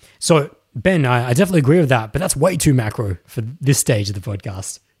 Moon. So, Ben, I definitely agree with that, but that's way too macro for this stage of the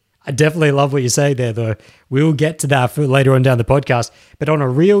podcast. I definitely love what you say there, though. We'll get to that for later on down the podcast. But on a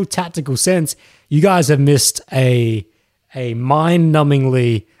real tactical sense, you guys have missed a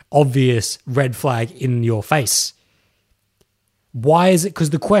mind-numbingly obvious red flag in your face. Why is it?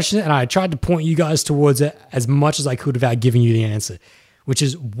 Because the question, and I tried to point you guys towards it as much as I could without giving you the answer, which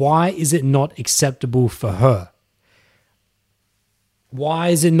is, why is it not acceptable for her? Why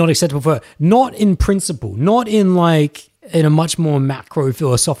is it not acceptable for her? Not in principle, not in a much more macro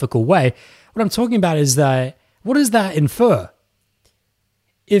philosophical way. What I'm talking about is that, what does that infer?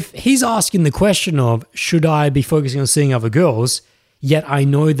 If he's asking the question of, should I be focusing on seeing other girls, yet I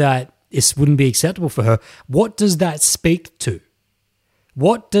know that this wouldn't be acceptable for her, what does that speak to?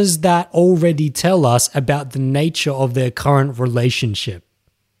 What does that already tell us about the nature of their current relationship?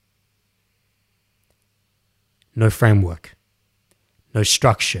 No framework, no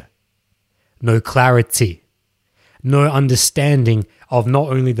structure, no clarity, no understanding of not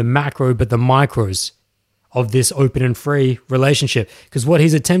only the macro but the micros of this open and free relationship. Because what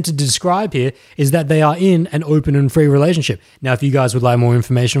he's attempted to describe here is that they are in an open and free relationship. Now, if you guys would like more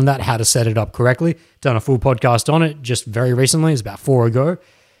information on that, how to set it up correctly, done a full podcast on it just very recently. It's about 4 ago.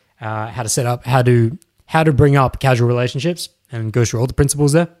 How to set up, how to bring up casual relationships, and go through all the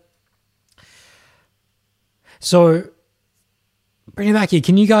principles there. So, bring it back here.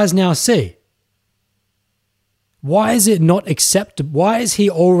 Can you guys now see? Why is it not acceptable? Why is he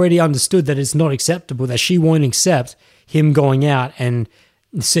already understood that it's not acceptable, that she won't accept him going out and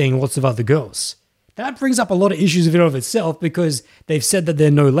seeing lots of other girls? That brings up a lot of issues of it of itself, because they've said that there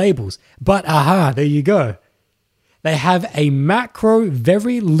are no labels. But there you go. They have a macro,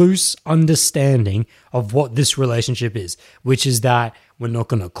 very loose understanding of what this relationship is, which is that we're not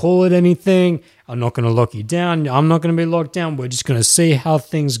going to call it anything. I'm not going to lock you down. I'm not going to be locked down. We're just going to see how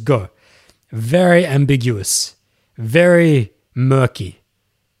things go. Very ambiguous. Very murky.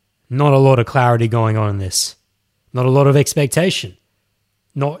 Not a lot of clarity going on in this. Not a lot of expectation.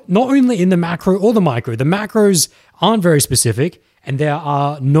 Not only in the macro or the micro. The macros aren't very specific, and there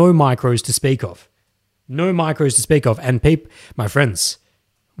are no micros to speak of. No micros to speak of. And my friends,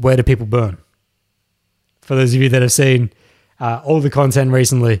 where do people burn? For those of you that have seen all the content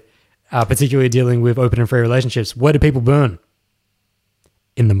recently, particularly dealing with open and free relationships, where do people burn?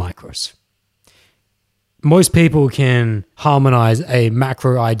 In the micros. Most people can harmonize a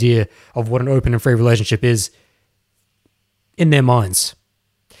macro idea of what an open and free relationship is in their minds.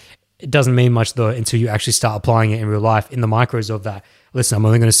 It doesn't mean much, though, until you actually start applying it in real life, in the micros of that. Listen, I'm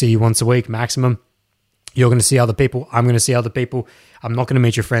only going to see you once a week maximum. You're going to see other people. I'm going to see other people. I'm not going to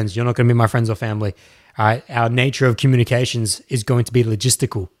meet your friends. You're not going to be my friends or family. All right? Our nature of communications is going to be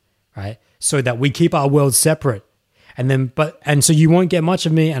logistical, right? So that we keep our worlds separate. And so you won't get much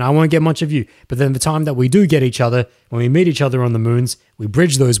of me and I won't get much of you. But then the time that we do get each other, when we meet each other on the moons, we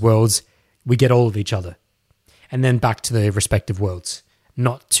bridge those worlds, we get all of each other. And then back to the respective worlds,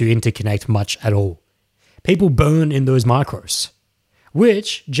 not to interconnect much at all. People burn in those micros,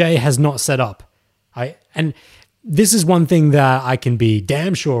 which Jay has not set up. And this is one thing that I can be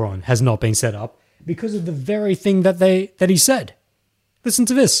damn sure on has not been set up because of the very thing that he said. Listen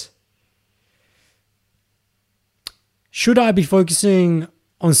to this. Should I be focusing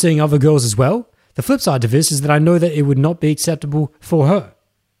on seeing other girls as well? The flip side to this is that I know that it would not be acceptable for her.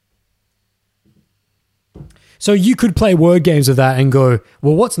 So you could play word games with that and go,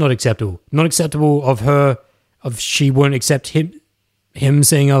 well, what's not acceptable? Not acceptable of she won't accept him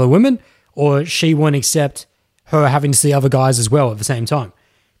seeing other women, or she won't accept her having to see other guys as well at the same time.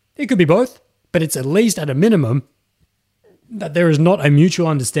 It could be both, but it's at least at a minimum that there is not a mutual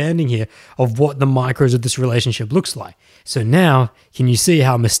understanding here of what the micros of this relationship looks like. So now, can you see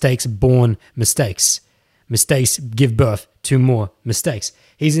how mistakes born mistakes? Mistakes give birth to more mistakes.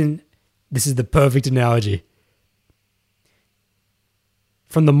 This is the perfect analogy.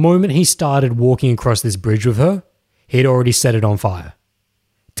 From the moment he started walking across this bridge with her, he'd already set it on fire.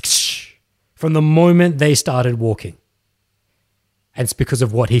 From the moment they started walking. And it's because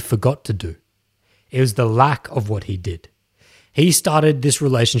of what he forgot to do. It was the lack of what he did. He started this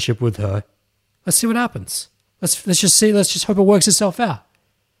relationship with her. Let's see what happens. Let's just see. Let's just hope it works itself out.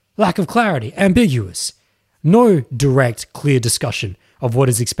 Lack of clarity, ambiguous. No direct, clear discussion of what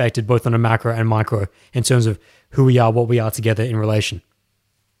is expected both on a macro and micro in terms of who we are, what we are together in relation.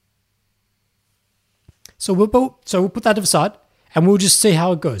 So we'll put that to the side and we'll just see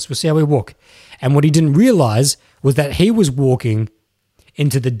how it goes. We'll see how we walk. And what he didn't realize was that he was walking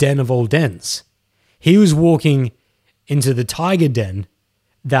into the den of all dens. He was walking into the tiger den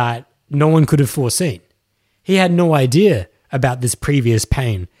that no one could have foreseen. He had no idea about this previous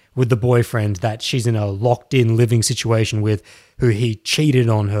pain with the boyfriend that she's in a locked-in living situation with, who he cheated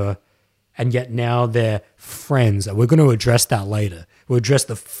on her, and yet now they're friends. We're going to address that later. We'll address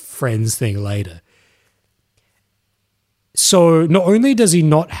the friends thing later. So not only does he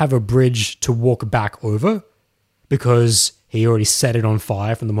not have a bridge to walk back over, because he already set it on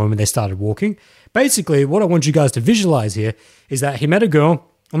fire from the moment they started walking. Basically, what I want you guys to visualize here is that he met a girl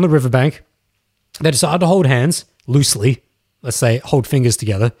on the riverbank. They decided to hold hands loosely, let's say hold fingers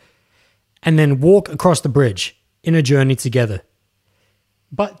together, and then walk across the bridge in a journey together.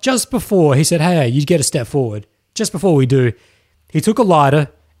 But just before he said, hey, you get a step forward, just before we do, he took a lighter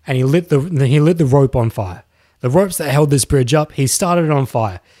and he lit the rope on fire. The ropes that held this bridge up, he started it on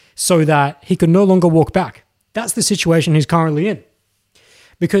fire so that he could no longer walk back. That's the situation he's currently in.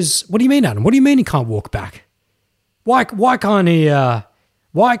 Because what do you mean, Adam? What do you mean he can't walk back? Why can't he?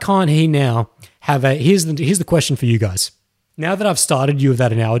 Why can't he now have a? Here's the question for you guys. Now that I've started you with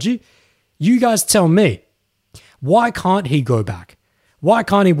that analogy, you guys tell me, why can't he go back? Why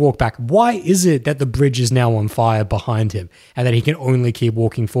can't he walk back? Why is it that the bridge is now on fire behind him and that he can only keep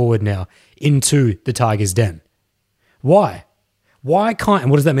walking forward now into the tiger's den? Why? Why can't, and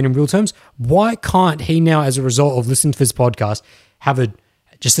what does that mean in real terms? Why can't he now, as a result of listening to this podcast, have a,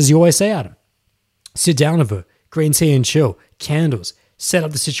 just as you always say, Adam, sit down with her, green tea and chill, candles, set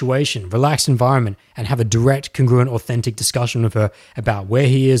up the situation, relaxed environment, and have a direct, congruent, authentic discussion with her about where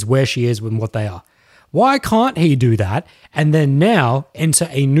he is, where she is, and what they are? Why can't he do that and then now enter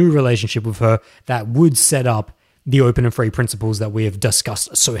a new relationship with her that would set up the open and free principles that we have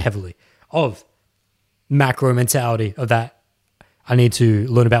discussed so heavily of macro mentality, of that I need to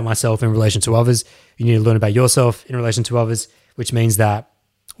learn about myself in relation to others. You need to learn about yourself in relation to others, which means that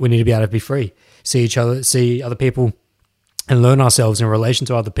we need to be able to be free, see each other, see other people, and learn ourselves in relation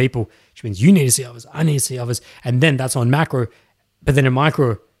to other people, which means you need to see others, I need to see others. And then that's on macro. But then in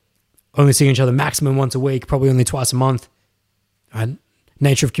micro, only seeing each other maximum once a week, probably only twice a month. Right?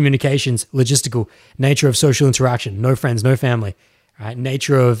 Nature of communications, logistical, nature of social interaction, no friends, no family. Right?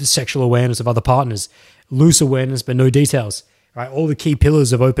 Nature of sexual awareness of other partners, loose awareness but no details. Right? All the key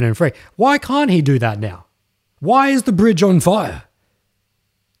pillars of open and free. Why can't he do that now? Why is the bridge on fire?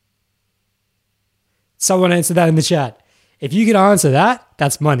 Someone answer that in the chat. If you can answer that,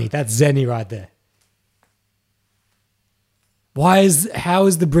 that's money. That's Zenny right there. How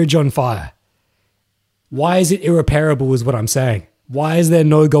is the bridge on fire? Why is it irreparable is what I'm saying. Why is there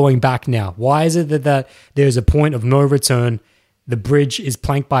no going back now? Why is it that there's a point of no return? The bridge is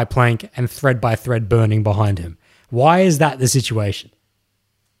plank by plank and thread by thread burning behind him. Why is that the situation?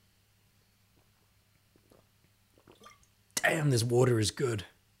 Damn, this water is good.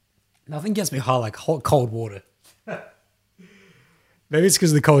 Nothing gets me high like hot, cold water. Maybe it's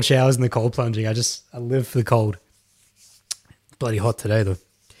because of the cold showers and the cold plunging. I live for the cold. Bloody hot today, though.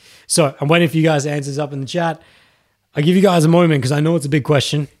 So I'm waiting for you guys' answers up in the chat. I'll give you guys a moment because I know it's a big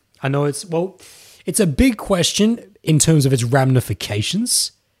question. I know it's a big question in terms of its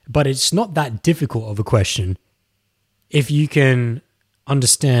ramifications, but it's not that difficult of a question if you can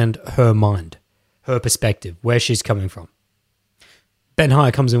understand her mind, her perspective, where she's coming from. Ben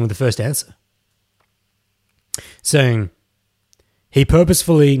High comes in with the first answer, saying, he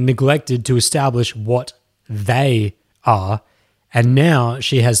purposefully neglected to establish what they are, and now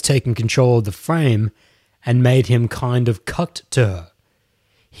she has taken control of the frame and made him kind of cucked to her.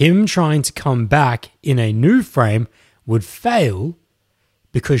 Him trying to come back in a new frame would fail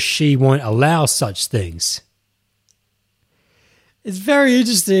because she won't allow such things. It's very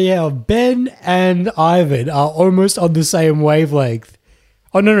interesting how Ben and Ivan are almost on the same wavelength.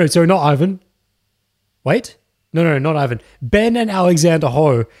 Oh, no, sorry, not Ivan. Wait. No, not Ivan. Ben and Alexander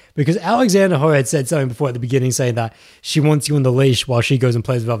Ho, because Alexander Ho had said something before at the beginning saying that she wants you on the leash while she goes and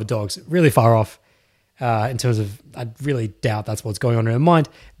plays with other dogs. Really far off in terms of, I really doubt that's what's going on in her mind.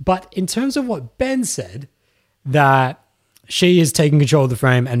 But in terms of what Ben said, that she is taking control of the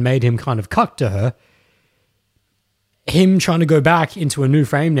frame and made him kind of cuck to her, him trying to go back into a new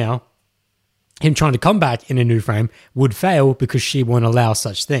frame now, him trying to come back in a new frame would fail because she won't allow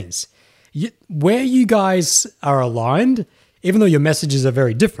such things. Where you guys are aligned, even though your messages are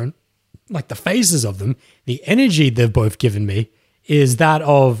very different, like the phases of them, the energy they've both given me is that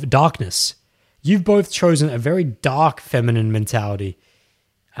of darkness. You've both chosen a very dark feminine mentality,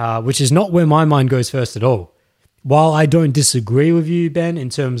 which is not where my mind goes first at all. While I don't disagree with you, Ben, in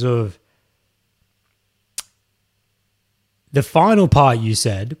terms of the final part you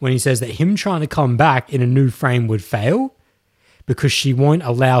said, when he says that him trying to come back in a new frame would fail because she won't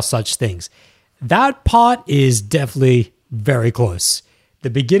allow such things. That part is definitely very close. The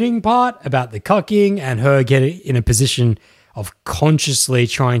beginning part about the cucking and her getting in a position of consciously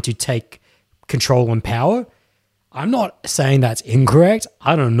trying to take control and power, I'm not saying that's incorrect.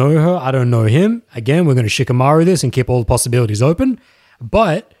 I don't know her. I don't know him. Again, we're going to shikamaru this and keep all the possibilities open.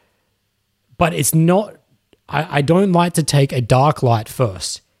 But it's not... I don't like to take a dark light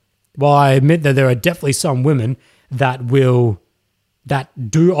first. While I admit that there are definitely some women that do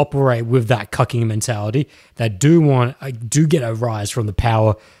operate with that cucking mentality, that do get a rise from the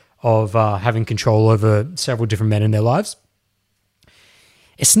power of having control over several different men in their lives.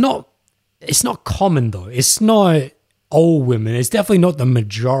 It's not common though. It's not all women. It's definitely not the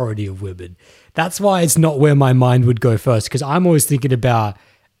majority of women. That's why it's not where my mind would go first, because I'm always thinking about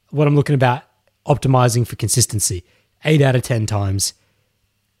what I'm looking about optimizing for consistency. 8 out of 10 times.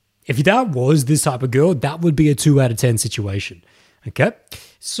 If that was this type of girl, that would be a 2 out of 10 situation. Okay?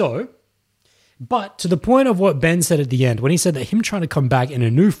 So, but to the point of what Ben said at the end, when he said that him trying to come back in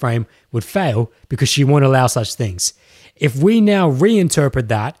a new frame would fail because she won't allow such things. If we now reinterpret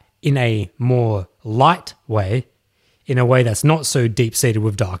that in a more light way, in a way that's not so deep-seated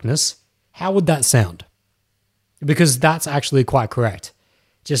with darkness, how would that sound? Because that's actually quite correct.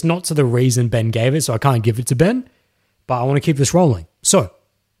 Just not to the reason Ben gave it, so I can't give it to Ben, but I want to keep this rolling. So,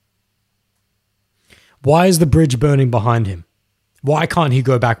 why is the bridge burning behind him? Why can't he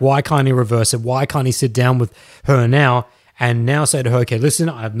go back? Why can't he reverse it? Why can't he sit down with her now and now say to her, okay, listen,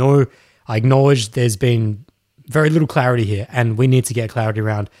 I acknowledge there's been very little clarity here and we need to get clarity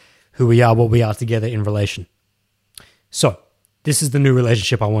around who we are, what we are together in relation. So, this is the new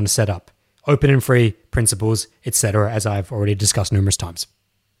relationship I want to set up. Open and free principles, etc., as I've already discussed numerous times.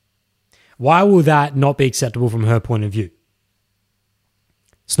 Why will that not be acceptable from her point of view?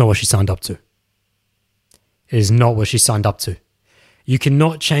 It's not what she signed up to. It is not what she signed up to. You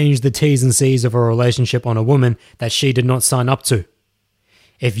cannot change the T's and C's of a relationship on a woman that she did not sign up to.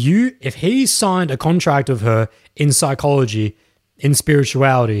 If he signed a contract with her in psychology, in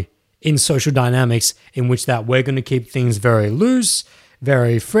spirituality, in social dynamics, in which that we're going to keep things very loose,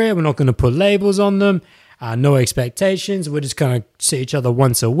 very free, we're not going to put labels on them, no expectations, we're just going to see each other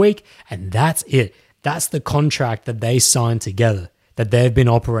once a week, and that's it. That's the contract that they signed together, that they've been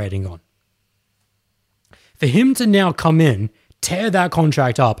operating on. For him to now come in, tear that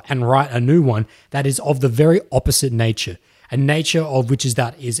contract up and write a new one that is of the very opposite nature, a nature of which is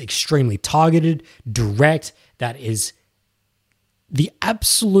that is extremely targeted, direct, that is the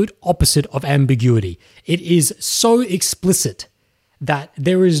absolute opposite of ambiguity. It is so explicit that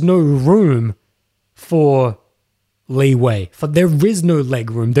there is no room for leeway, for there is no leg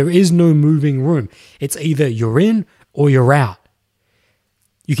room, there is no moving room. It's either you're in or you're out.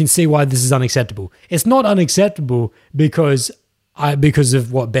 You can see why this is unacceptable. It's not unacceptable because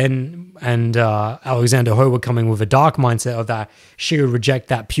of what Ben and Alexander Ho were coming with a dark mindset of that she would reject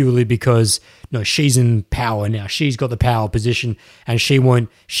that purely because no, she's in power now. She's got the power position and she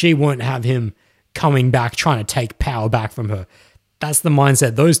won't have him coming back trying to take power back from her. That's the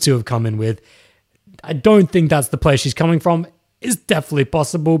mindset those two have come in with. I don't think that's the place she's coming from. It's definitely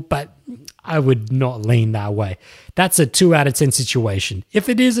possible, but I would not lean that way. That's a 2 out of 10 situation. If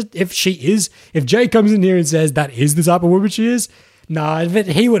Jay comes in here and says that is the type of woman she is,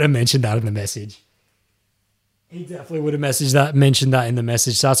 he would have mentioned that in the message. He definitely would have mentioned that in the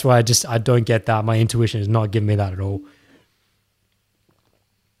message. So that's why I don't get that. My intuition is not giving me that at all.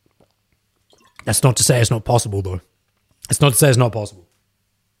 That's not to say it's not possible, though. It's not to say it's not possible.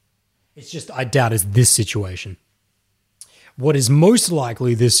 It's just I doubt it's this situation. What is most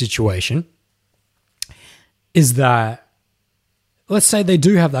likely this situation is that, let's say they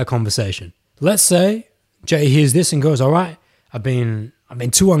do have that conversation. Let's say Jay hears this and goes, all right, I've been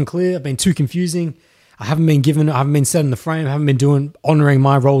too unclear, I've been too confusing, I haven't been set in the frame, I haven't been honoring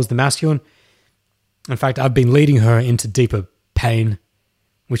my role as the masculine. In fact, I've been leading her into deeper pain,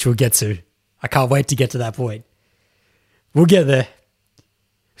 which we'll get to. I can't wait to get to that point. We'll get there.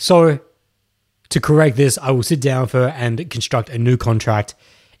 So, to correct this, I will sit down with her and construct a new contract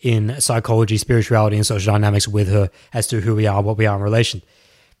in psychology, spirituality, and social dynamics with her as to who we are, what we are in relation.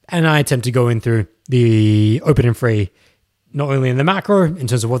 And I attempt to go in through the open and free, not only in the macro, in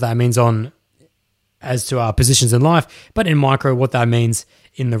terms of what that means as to our positions in life, but in micro, what that means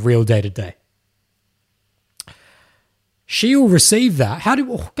in the real day-to-day. She will receive that.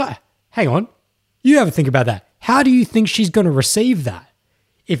 Hang on. You have to think about that. How do you think she's going to receive that?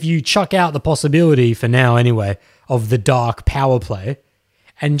 If you chuck out the possibility, for now anyway, of the dark power play,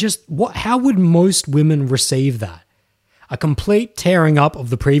 and how would most women receive that? A complete tearing up of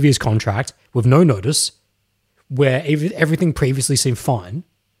the previous contract with no notice, where everything previously seemed fine,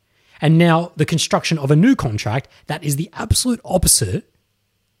 and now the construction of a new contract that is the absolute opposite,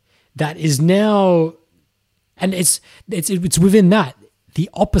 that is now, and it's within that, the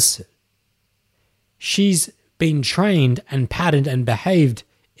opposite. She's been trained and patterned and behaved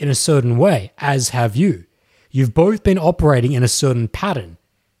in a certain way, as have you. You've both been operating in a certain pattern.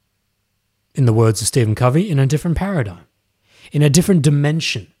 In the words of Stephen Covey, in a different paradigm, in a different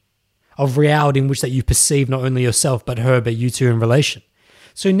dimension of reality in which that you perceive not only yourself, but her, but you two in relation.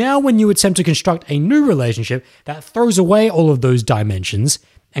 So now when you attempt to construct a new relationship that throws away all of those dimensions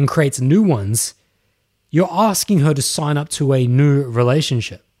and creates new ones, you're asking her to sign up to a new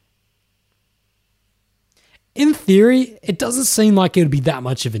relationship. In theory, it doesn't seem like it would be that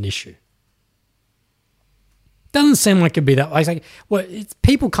much of an issue. Doesn't seem like it'd be that.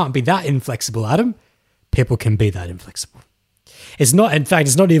 People can't be that inflexible, Adam. People can be that inflexible. It's not. In fact,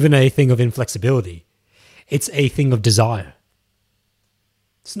 it's not even a thing of inflexibility. It's a thing of desire.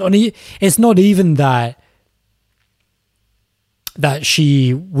 It's not even that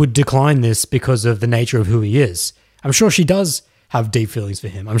she would decline this because of the nature of who he is. I'm sure she does have deep feelings for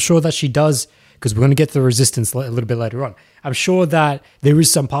him. I'm sure that she does, because we're going to get to the resistance a little bit later on. I'm sure that there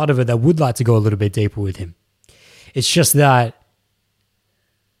is some part of her that would like to go a little bit deeper with him. It's just that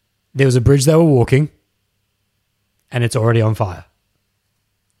there was a bridge they were walking and it's already on fire.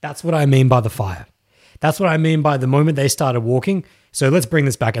 That's what I mean by the fire. That's what I mean by the moment they started walking. So let's bring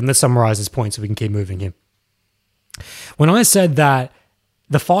this back and let's summarize this point so we can keep moving here. When I said that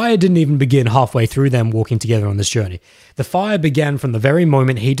the fire didn't even begin halfway through them walking together on this journey, the fire began from the very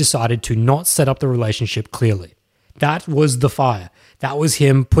moment he decided to not set up the relationship clearly. That was the fire. That was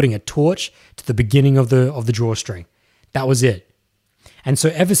him putting a torch to the beginning of the drawstring. That was it. And so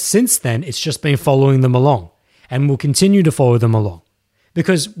ever since then, it's just been following them along and will continue to follow them along.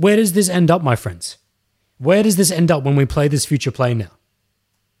 Because where does this end up, my friends? Where does this end up when we play this future play now?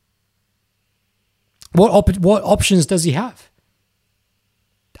 What options does he have?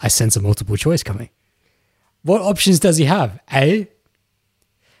 I sense a multiple choice coming. What options does he have? A,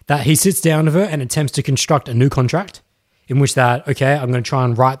 that he sits down with her and attempts to construct a new contract in which that, okay, I'm going to try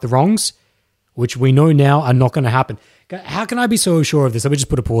and right the wrongs, which we know now are not going to happen. How can I be so sure of this? Let me just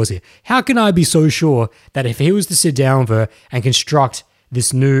put a pause here. How can I be so sure that if he was to sit down with her and construct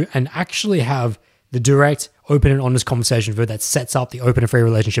this new and actually have the direct, open and honest conversation with her that sets up the open and free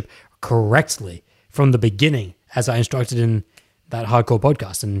relationship correctly from the beginning, as I instructed in that hardcore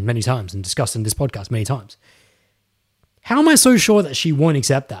podcast and many times and discussed in this podcast many times? How am I so sure that she won't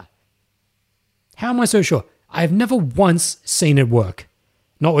accept that? How am I so sure? I've never once seen it work.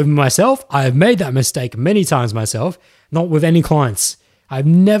 Not with myself. I have made that mistake many times myself. Not with any clients. I've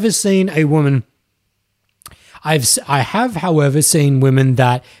never seen a woman. I have, however, seen women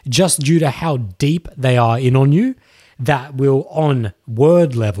that just due to how deep they are in on you, that will on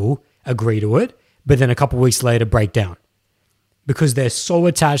word level agree to it, but then a couple of weeks later break down. Because they're so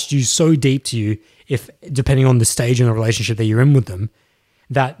attached to you, so deep to you, if depending on the stage in the relationship that you're in with them,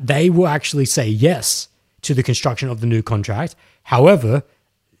 that they will actually say yes to the construction of the new contract. However,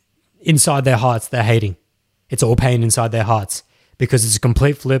 inside their hearts, they're hating. It's all pain inside their hearts because it's a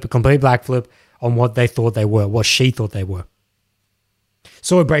complete flip, a complete backflip on what they thought they were, what she thought they were.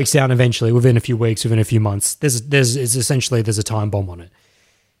 So it breaks down eventually within a few weeks, within a few months. There's a time bomb on it.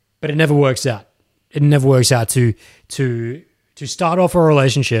 But it never works out. It never works out to start off a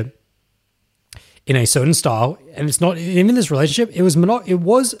relationship in a certain style, and it's not even this relationship. It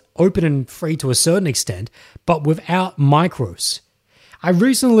was open and free to a certain extent, but without micros. I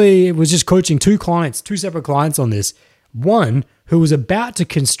recently was just coaching two separate clients on this. One who was about to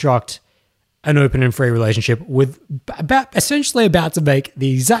construct an open and free relationship with essentially about to make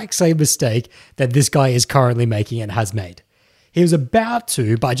the exact same mistake that this guy is currently making and has made. He was about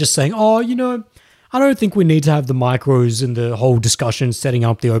to by just saying, I don't think we need to have the micros and the whole discussion setting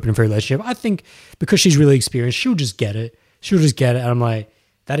up the open and free relationship. I think because she's really experienced, she'll just get it. And I'm like,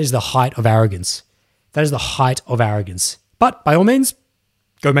 that is the height of arrogance. That is the height of arrogance. But by all means,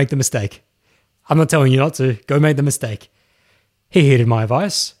 go make the mistake. I'm not telling you not to. Go make the mistake. He heeded my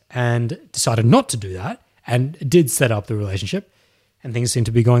advice and decided not to do that and did set up the relationship, and things seem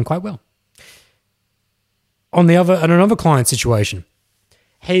to be going quite well. On another client situation,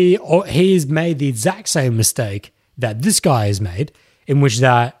 he's made the exact same mistake that this guy has made,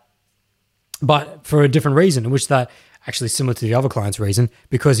 but for a different reason, in which that actually similar to the other client's reason,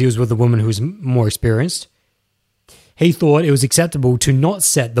 because he was with a woman who's more experienced. He thought it was acceptable to not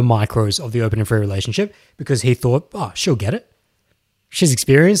set the micros of the open and free relationship because he thought, she'll get it. She's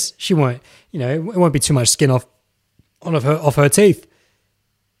experienced. She won't, it won't be too much skin off her teeth.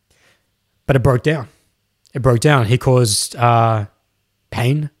 But it broke down. He caused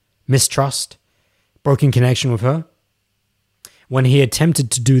pain, mistrust, broken connection with her. When he attempted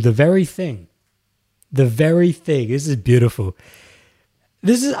to do the very thing. This is beautiful.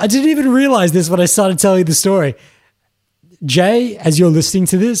 I didn't even realize this when I started telling the story. Jay, as you're listening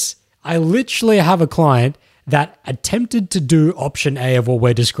to this, I literally have a client that attempted to do option A of what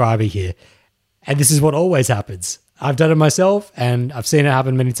we're describing here. And this is what always happens. I've done it myself and I've seen it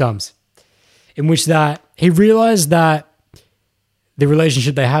happen many times. In which that he realized that the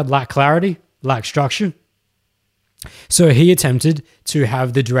relationship they had lacked clarity, lacked structure. So he attempted to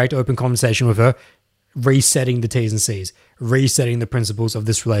have the direct open conversation with her, resetting the T's and C's, resetting the principles of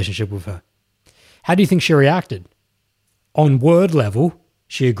this relationship with her. How do you think she reacted? On word level,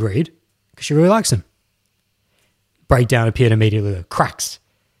 she agreed because she really likes him. Breakdown appeared immediately. Cracks.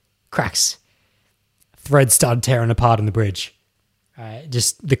 Threads started tearing apart on the bridge.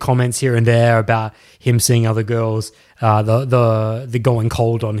 Just the comments here and there about him seeing other girls, the going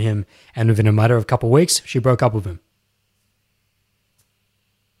cold on him, and within a matter of a couple of weeks, she broke up with him.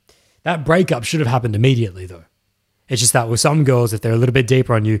 That breakup should have happened immediately, though. It's just that with some girls, if they're a little bit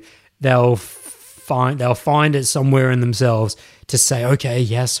deeper on you, they'll find it somewhere in themselves to say, okay,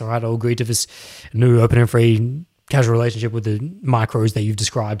 yes, all right, I'll agree to this new open and free casual relationship with the micros that you've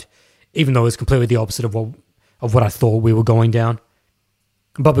described, even though it's completely the opposite of what I thought we were going down.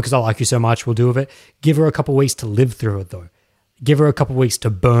 But because I like you so much, we'll do with it. Give her a couple of weeks to live through it, though. Give her a couple of weeks to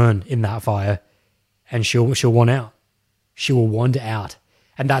burn in that fire, and she'll want out. She will want out.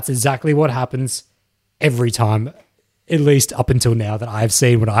 And that's exactly what happens every time, at least up until now, that I've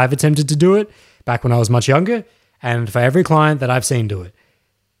seen when I've attempted to do it, back when I was much younger, and for every client that I've seen do it.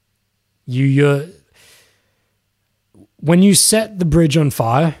 When you set the bridge on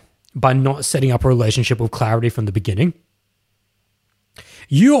fire by not setting up a relationship with clarity from the beginning,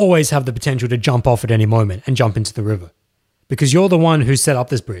 you always have the potential to jump off at any moment and jump into the river, because you're the one who set up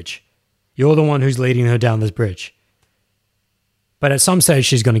this bridge. You're the one who's leading her down this bridge. But at some stage,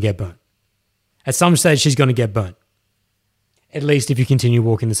 she's going to get burnt. At some stage, she's going to get burnt. At least if you continue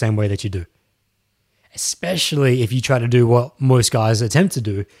walking the same way that you do. Especially if you try to do what most guys attempt to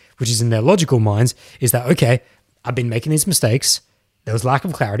do, which is in their logical minds, is that, okay, I've been making these mistakes. There was lack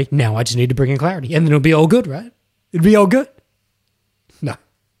of clarity. Now I just need to bring in clarity. And then it'll be all good, right? It'll be all good. No.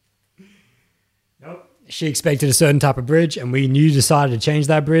 Nope. She expected a certain type of bridge, and when you decided to change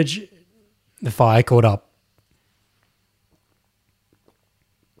that bridge, the fire caught up.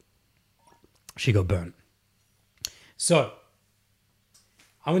 She got burnt. So,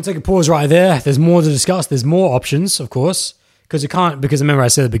 I'm going to take a pause right there. There's more to discuss. There's more options, of course, because remember I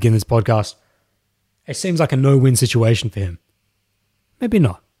said at the beginning of this podcast, it seems like a no-win situation for him. Maybe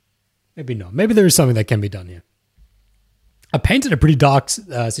not. Maybe not. Maybe there is something that can be done here. I painted a pretty dark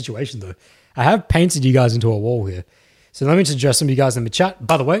situation, though. I have painted you guys into a wall here. So let me just address some of you guys in the chat.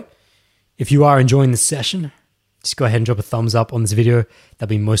 By the way, if you are enjoying this session, just go ahead and drop a thumbs up on this video. That'd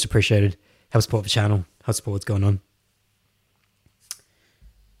be most appreciated. Help support the channel. Help support what's going on.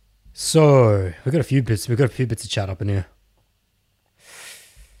 So we've got a few bits of chat up in here.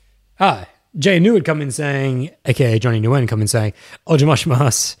 Jay New would come in saying, aka Johnny Nguyen, come in saying,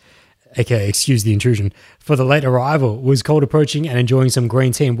 Ojamashmas, aka excuse the intrusion, for the late arrival, was cold approaching and enjoying some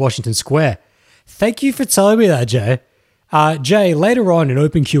green tea in Washington Square. Thank you for telling me that, Jay. Jay, later on in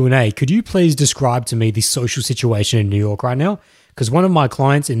open Q&A, could you please describe to me the social situation in New York right now? Because one of my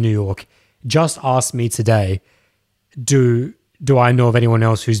clients in New York just asked me today, do I know of anyone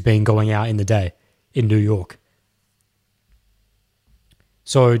else who's been going out in the day in New York?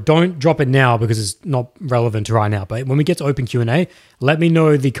 So don't drop it now because it's not relevant to right now. But when we get to open Q&A, let me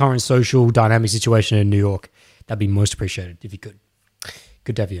know the current social dynamic situation in New York. That'd be most appreciated if you could.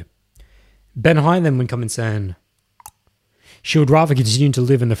 Good to have you. Ben Hine then would come in saying, she would rather continue to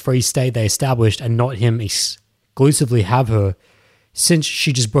live in the free state they established and not him exclusively have her, since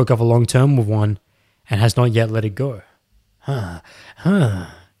she just broke up a long term with one and has not yet let it go.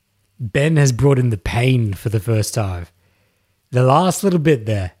 Ben has brought in the pain for the first time. The last little bit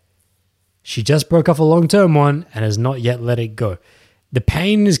there. She just broke off a long-term one and has not yet let it go. The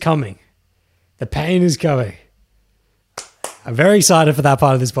pain is coming. The pain is coming. I'm very excited for that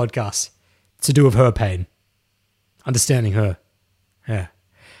part of this podcast to do with her pain. Understanding her. Yeah.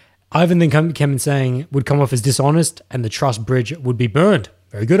 Ivan then came in saying would come off as dishonest and the trust bridge would be burned.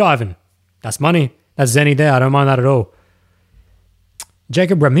 Very good, Ivan. That's money. That's Zenny there. I don't mind that at all.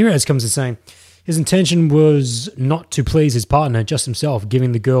 Jacob Ramirez comes in saying his intention was not to please his partner, just himself,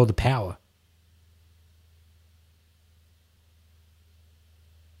 giving the girl the power.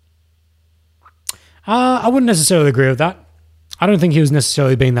 I wouldn't necessarily agree with that. I don't think he was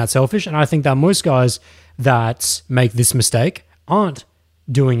necessarily being that selfish, and I think that most guys that make this mistake aren't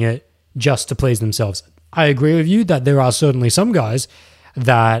doing it just to please themselves. I agree with you that there are certainly some guys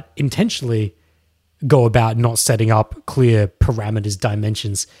that intentionally go about not setting up clear parameters,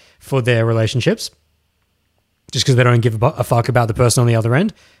 dimensions for their relationships just because they don't give a fuck about the person on the other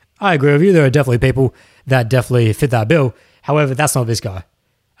end. I agree with you. There are definitely people that definitely fit that bill. However, that's not this guy.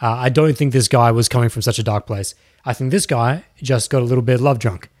 I don't think this guy was coming from such a dark place. I think this guy just got a little bit love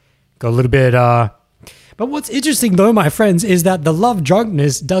drunk. Got a little bit... But what's interesting though, my friends, is that the love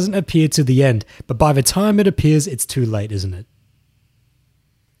drunkenness doesn't appear to the end. But by the time it appears, it's too late, isn't it?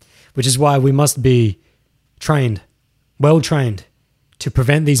 Which is why we must be trained, well trained, to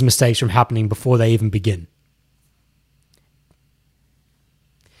prevent these mistakes from happening before they even begin.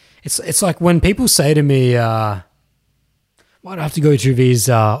 It's like when people say to me, why do I have to go through these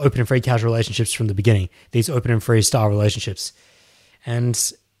open and free casual relationships from the beginning? These open and free style relationships. And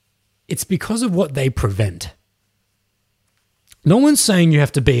it's because of what they prevent. No one's saying you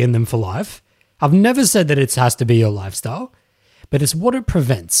have to be in them for life. I've never said that it has to be your lifestyle, but it's what it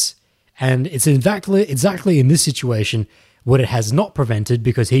prevents. And it's exactly in this situation what it has not prevented,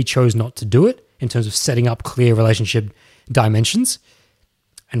 because he chose not to do it in terms of setting up clear relationship dimensions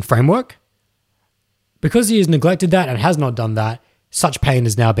and framework. Because he has neglected that and has not done that, such pain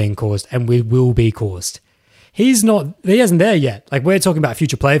is now being caused and will be caused. He isn't there yet. Like, we're talking about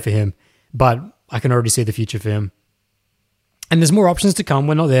future play for him, but I can already see the future for him. And there's more options to come.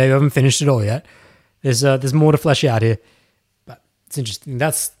 We're not there. We haven't finished it all yet. There's more to flesh out here. But it's interesting.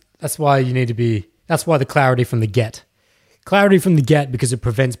 That's why you need to be. That's why the clarity from the get. Clarity from the get, because it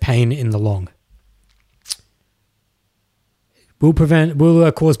prevents pain in the long.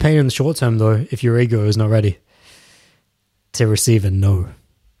 Will cause pain in the short term, though, if your ego is not ready to receive a no.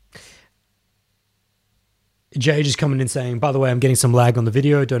 Jay just coming in saying, by the way, I'm getting some lag on the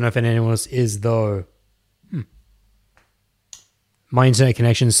video. Don't know if anyone else is, though. My internet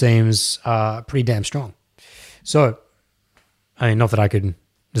connection seems pretty damn strong. So, I mean,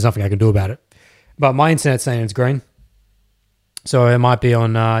 there's nothing I can do about it. But my internet's saying it's green. So it might be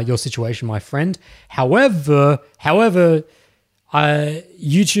on your situation, my friend. However, the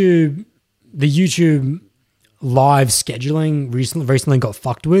YouTube live scheduling recently got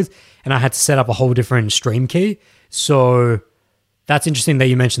fucked with, and I had to set up a whole different stream key. So that's interesting that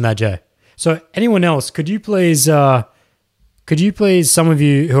you mentioned that, Jay. So anyone else, could you please, some of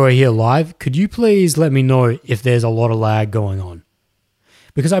you who are here live, could you please let me know if there's a lot of lag going on?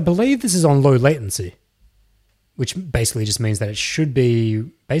 Because I believe this is on low latency, which basically just means that it should be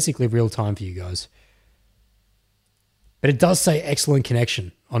basically real time for you guys. But it does say excellent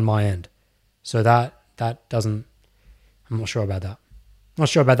connection on my end. So that doesn't, I'm not sure about that.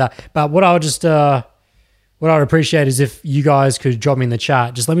 But what I would appreciate is if you guys could drop me in the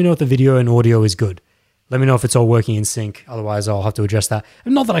chat, just let me know if the video and audio is good. Let me know if it's all working in sync. Otherwise, I'll have to address that.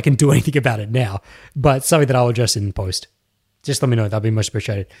 And not that I can do anything about it now, but something that I'll address in post. Just let me know. That'd be much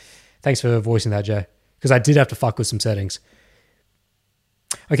appreciated. Thanks for voicing that, Jay. Because I did have to fuck with some settings.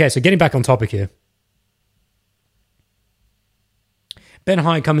 Okay, so getting back on topic here. Ben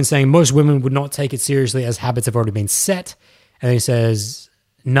High coming saying most women would not take it seriously as habits have already been set. And he says,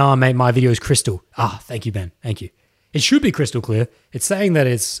 nah, mate, my video is crystal. Thank you, Ben. Thank you. It should be crystal clear. It's saying that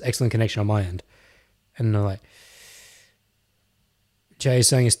it's excellent connection on my end. And like, Jay is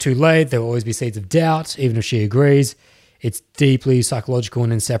saying it's too late. There will always be seeds of doubt, even if she agrees. It's deeply psychological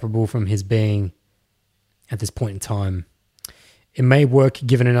and inseparable from his being at this point in time. It may work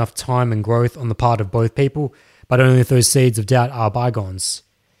given enough time and growth on the part of both people, but only if those seeds of doubt are bygones.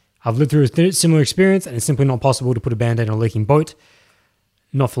 I've lived through a similar experience, and it's simply not possible to put a band-aid on a leaking boat.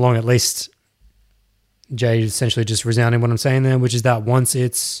 Not for long, at least. Jay is essentially just resounding what I'm saying there, which is that once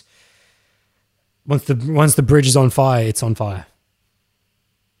the bridge is on fire, it's on fire.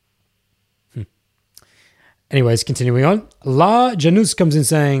 Anyways, continuing on. La Janus comes in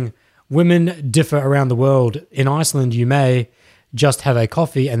saying, women differ around the world. In Iceland, you may just have a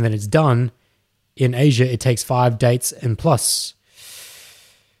coffee and then it's done. In Asia, it takes 5 dates and plus.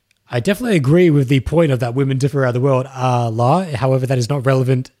 I definitely agree with the point of that women differ around the world, La. However, that is not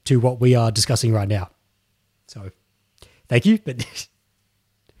relevant to what we are discussing right now. So, thank you, but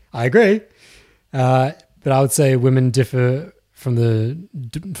I agree. But I would say women differ from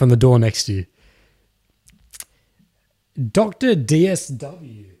the door next to you. Dr.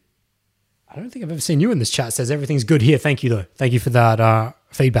 DSW. I don't think I've ever seen you in this chat. Says everything's good here. Thank you, though. Thank you for that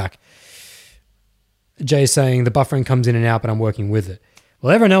feedback. Jay is saying the buffering comes in and out, but I'm working with it.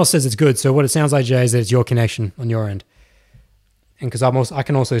 Well, everyone else says it's good. So what it sounds like, Jay, is that it's your connection on your end. And because I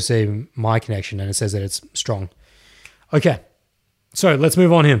can also see my connection, and it says that it's strong. Okay. So let's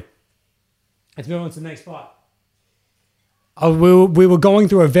move on here. Let's move on to the next part. We were going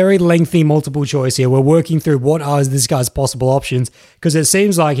through a very lengthy multiple choice here. We're working through what are this guy's possible options, because it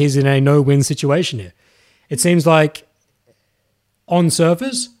seems like he's in a no-win situation here. It seems like on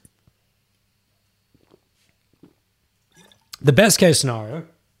surface, the best case scenario,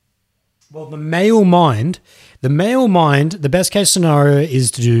 well, the best case scenario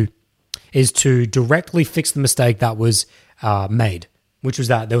is to directly fix the mistake that was made, which was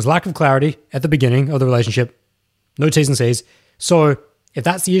that there was lack of clarity at the beginning of the relationship. No T's and C's. So if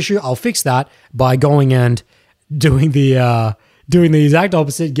that's the issue, I'll fix that by going and doing the exact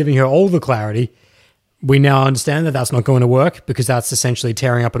opposite, giving her all the clarity. We now understand that that's not going to work, because that's essentially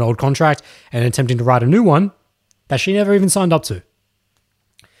tearing up an old contract and attempting to write a new one that she never even signed up to.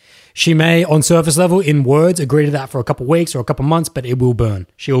 She may, on surface level, in words, agree to that for a couple of weeks or a couple of months, but it will burn.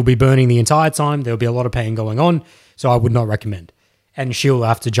 She will be burning the entire time. There will be a lot of pain going on, so I would not recommend. and she'll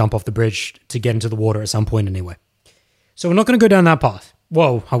have to jump off the bridge to get into the water at some point anyway. So we're not going to go down that path.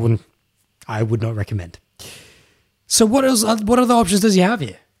 Well, I would not recommend. So what other options does he have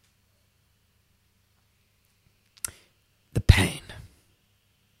here? The pain.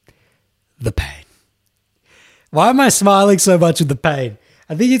 The pain. Why am I smiling so much with the pain?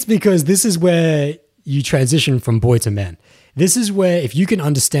 I think it's because this is where you transition from boy to man. This is where if you can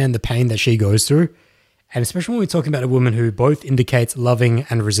understand the pain that she goes through, and especially when we're talking about a woman who both indicates loving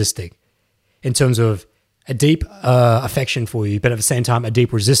and resisting in terms of a deep affection for you, but at the same time, a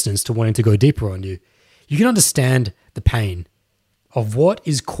deep resistance to wanting to go deeper on you, you can understand the pain of what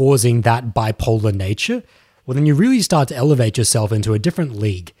is causing that bipolar nature. Well, then you really start to elevate yourself into a different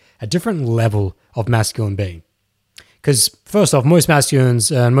league, a different level of masculine being. Because first off, most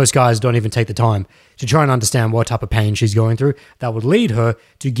masculines and most guys don't even take the time to try and understand what type of pain she's going through that would lead her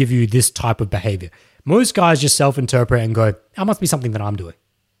to give you this type of behavior. Most guys just self-interpret and go, that must be something that I'm doing.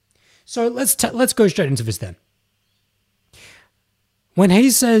 So let's go straight into this then. When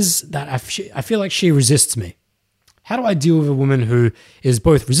he says that I feel like she resists me, how do I deal with a woman who is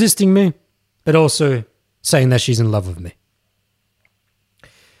both resisting me, but also saying that she's in love with me?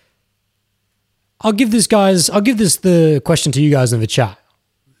 I'll give this the question to you guys in the chat.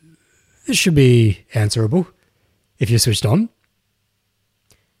 This should be answerable if you're switched on.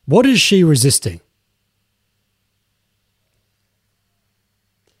 What is she resisting?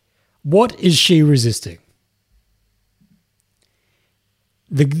 What is she resisting?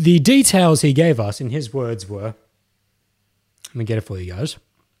 The details he gave us in his words were, let me get it for you guys.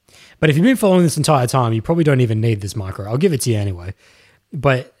 But if you've been following this entire time, you probably don't even need this micro. I'll give it to you anyway.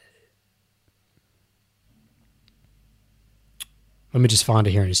 But let me just find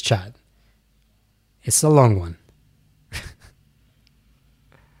it here in his chat. It's a long one.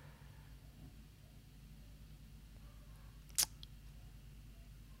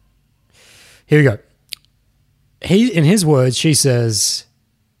 Here we go. In his words, she says,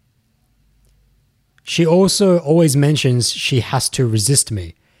 she also always mentions she has to resist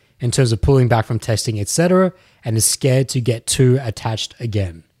me in terms of pulling back from testing, etc., and is scared to get too attached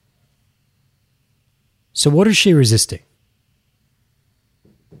again. So what is she resisting?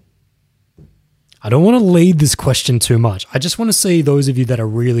 I don't want to lead this question too much. I just want to see those of you that are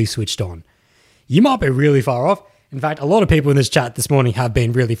really switched on. You might be really far off. In fact, a lot of people in this chat this morning have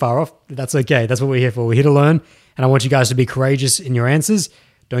been really far off. That's okay. That's what we're here for. We're here to learn, and I want you guys to be courageous in your answers.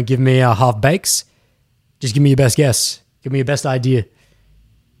 Don't give me half bakes. Just give me your best guess. Give me your best idea.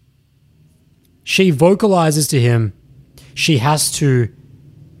 She vocalizes to him she has to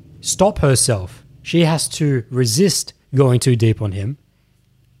stop herself. She has to resist going too deep on him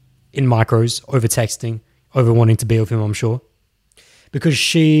in micros, over texting, over wanting to be with him, I'm sure. Because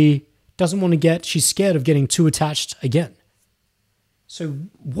she doesn't want to she's scared of getting too attached again. So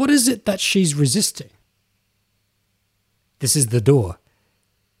what is it that she's resisting? This is the door.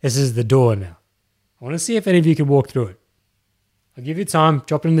 This is the door now. I want to see if any of you can walk through it. I'll give you time.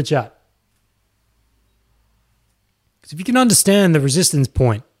 Drop it in the chat. Because if you can understand the resistance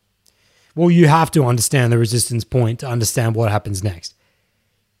point, well, you have to understand the resistance point to understand what happens next.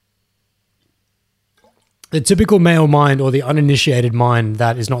 The typical male mind or the uninitiated mind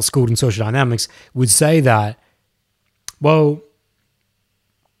that is not schooled in social dynamics would say that, well,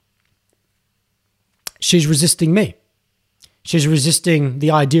 she's resisting me. She's resisting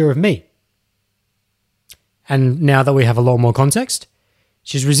the idea of me. And now that we have a lot more context,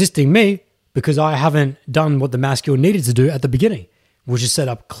 she's resisting me because I haven't done what the masculine needed to do at the beginning, which is set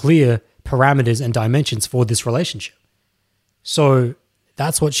up clear parameters and dimensions for this relationship. So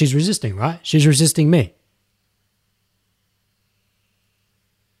that's what she's resisting, right? She's resisting me.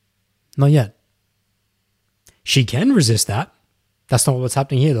 Not yet. She can resist that. That's not what's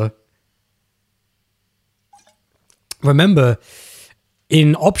happening here, though. Remember,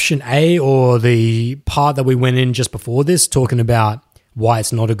 in option A, or the part that we went in just before this, talking about why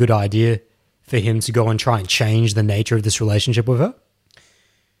it's not a good idea for him to go and try and change the nature of this relationship with her,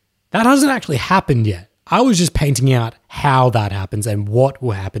 that hasn't actually happened yet. I was just painting out how that happens and what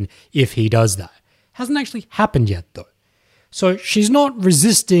will happen if he does that. Hasn't actually happened yet, though. So she's not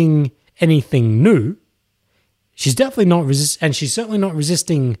resisting anything new. She's definitely not and she's certainly not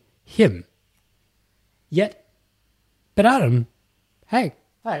resisting him yet. But Adam, hey,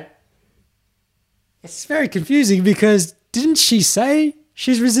 it's very confusing because didn't she say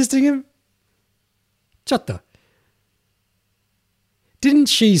she's resisting him? Chatta. Didn't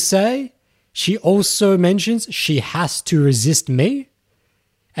she say she also mentions she has to resist me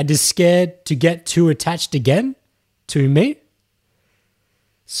and is scared to get too attached again to me?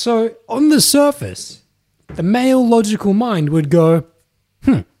 So on the surface, the male logical mind would go,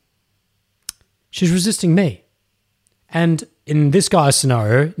 she's resisting me. And in this guy's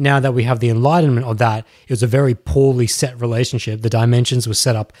scenario, now that we have the enlightenment of that, it was a very poorly set relationship. The dimensions were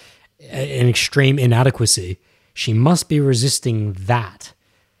set up in extreme inadequacy. She must be resisting that.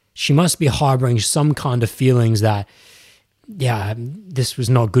 She must be harboring some kind of feelings that, yeah, this was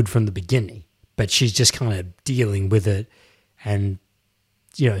not good from the beginning, but she's just kind of dealing with it. And,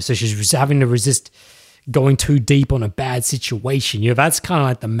 so she's having to resist going too deep on a bad situation. That's kind of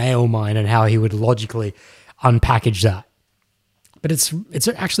like the male mind and how he would logically unpackage that. But it's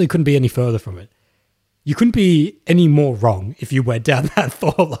actually couldn't be any further from it. You couldn't be any more wrong if you went down that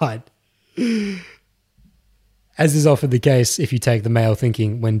thought line. As is often the case if you take the male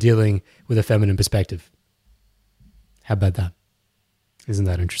thinking when dealing with a feminine perspective. How about that? Isn't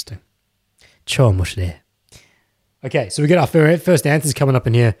that interesting? 초무시래. Okay, so we get our first answers coming up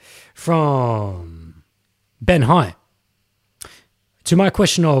in here from Ben High. To my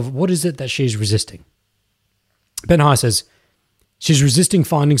question of what is it that she's resisting? Ben High says, she's resisting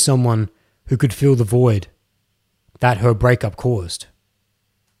finding someone who could fill the void that her breakup caused.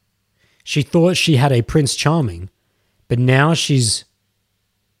 She thought she had a Prince Charming, but now she's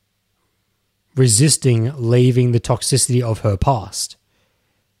resisting leaving the toxicity of her past.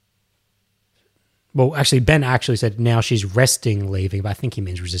 Well, actually, Ben actually said now she's resting leaving, but I think he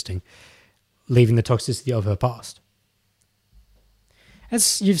means resisting leaving the toxicity of her past.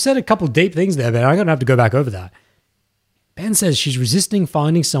 You've said a couple deep things there, but I'm going to have to go back over that. Ben says she's resisting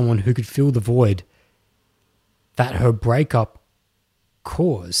finding someone who could fill the void that her breakup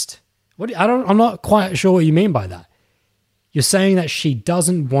caused. I'm not quite sure what you mean by that. You're saying that she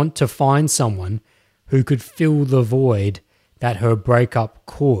doesn't want to find someone who could fill the void that her breakup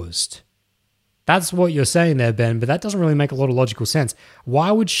caused. That's what you're saying there, Ben, but that doesn't really make a lot of logical sense.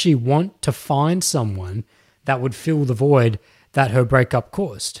 Why would she want to find someone that would fill the void that her breakup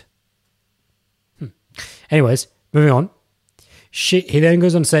caused? Anyways, moving on. He then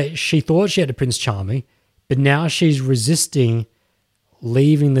goes on to say she thought she had a Prince Charming, but now she's resisting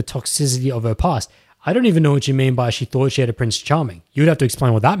leaving the toxicity of her past. I don't even know what you mean by she thought she had a Prince Charming. You'd have to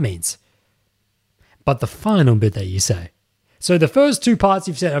explain what that means. But the final bit that you say. So the first two parts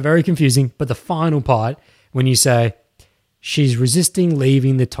you've said are very confusing, but the final part, when you say she's resisting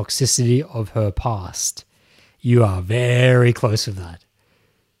leaving the toxicity of her past, you are very close with that.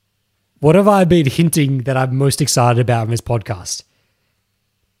 What have I been hinting that I'm most excited about in this podcast?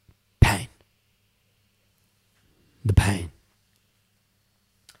 Pain. The pain.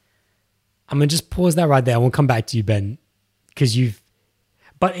 I'm going to just pause that right there. We'll come back to you, Ben, because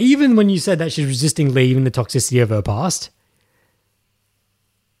but even when you said that she's resisting leaving the toxicity of her past,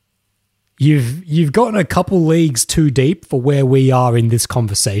 you've gotten a couple leagues too deep for where we are in this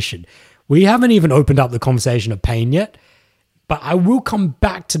conversation. We haven't even opened up the conversation of pain yet, but I will come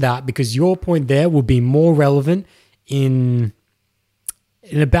back to that because your point there will be more relevant in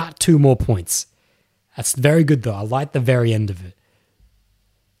about 2 more points. That's very good though. I like the very end of it.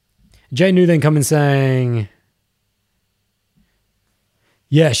 Jay New then coming saying,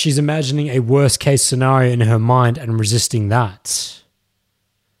 yeah, she's imagining a worst case scenario in her mind and resisting that.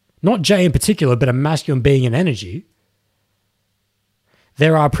 Not Jay in particular, but a masculine being and energy.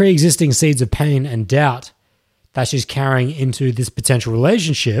 There are pre-existing seeds of pain and doubt that she's carrying into this potential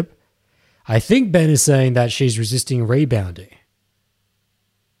relationship. I think Ben is saying that she's resisting rebounding.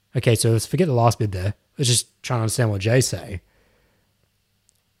 Okay, so let's forget the last bit there. Let's just try to understand what Jay's saying.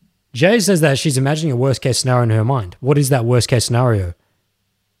 Jay says that she's imagining a worst case scenario in her mind. What is that worst case scenario?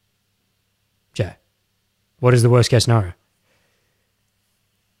 Jay, what is the worst case scenario?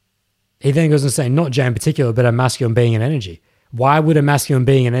 He then goes on to say, not Jay in particular, but a masculine being and energy. Why would a masculine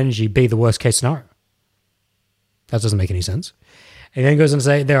being and energy be the worst case scenario? That doesn't make any sense. He then goes on to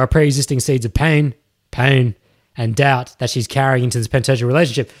say, there are pre-existing seeds of pain, and doubt that she's carrying into this potential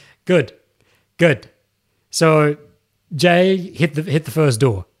relationship. Good. So Jay hit the first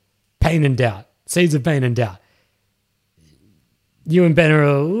door. Pain and doubt. Seeds of pain and doubt. You and Ben are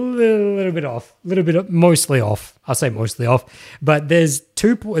a little bit off. Mostly off. I'll say mostly off. But there's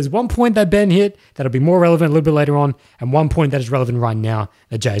one point that Ben hit that'll be more relevant a little bit later on, and one point that is relevant right now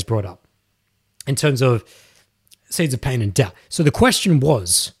that Jay's brought up in terms of seeds of pain and doubt. So the question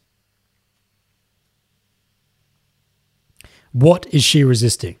was, what is she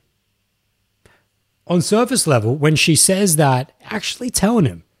resisting? On surface level, when she says that, actually telling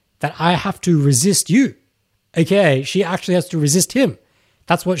him that I have to resist you. Okay, she actually has to resist him.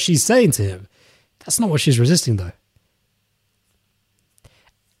 That's what she's saying to him. That's not what she's resisting, though.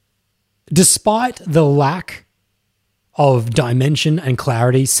 Despite the lack of dimension and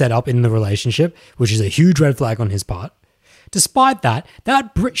clarity set up in the relationship, which is a huge red flag on his part. Despite that,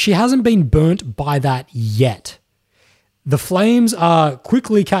 she hasn't been burnt by that yet. The flames are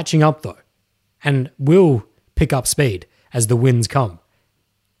quickly catching up though, and will pick up speed as the winds come.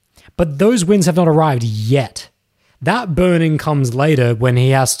 But those winds have not arrived yet. That burning comes later when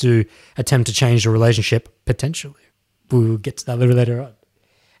he has to attempt to change the relationship, potentially. We'll get to that a little later on.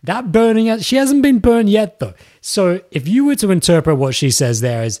 That burning, she hasn't been burned yet though. So if you were to interpret what she says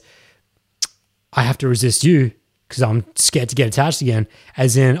there as, I have to resist you because I'm scared to get attached again,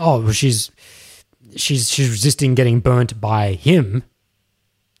 as in, oh, well, she's resisting getting burnt by him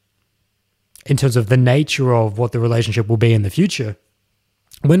in terms of the nature of what the relationship will be in the future.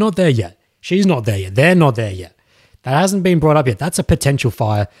 We're not there yet. She's not there yet. They're not there yet. That hasn't been brought up yet. That's a potential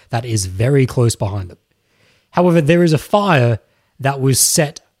fire that is very close behind them. However, there is a fire that was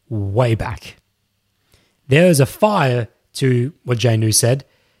set way back. There is a fire to what Janu said,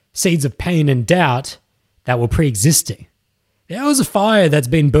 seeds of pain and doubt that were pre-existing. There was a fire that's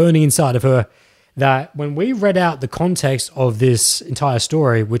been burning inside of her that when we read out the context of this entire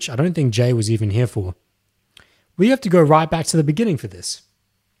story, which I don't think Jay was even here for, we have to go right back to the beginning for this.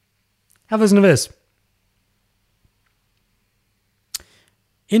 Have a listen to this.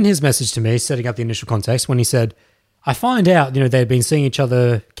 In his message to me, setting up the initial context, when he said, I find out, they'd been seeing each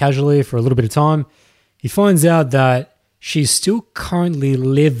other casually for a little bit of time. He finds out that she's still currently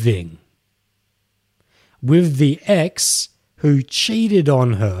living with the ex who cheated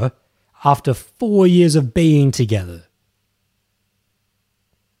on her after 4 years of being together.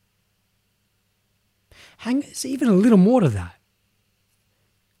 There's even a little more to that.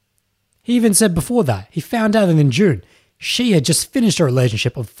 He even said before that, he found out that in June, she had just finished a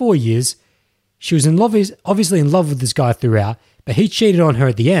relationship of 4 years. She was obviously in love with this guy throughout, but he cheated on her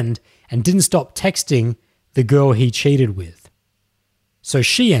at the end and didn't stop texting the girl he cheated with. So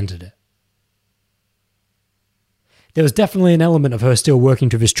she ended it. There was definitely an element of her still working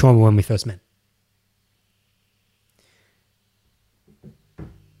through this trauma when we first met.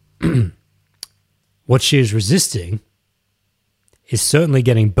 What she is resisting is certainly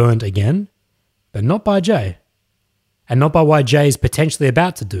getting burnt again, but not by Jay. And not by what Jay is potentially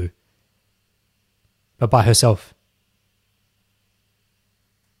about to do, but by herself.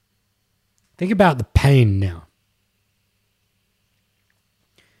 Think about the pain now.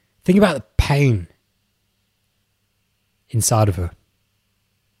 Think about the pain inside of her.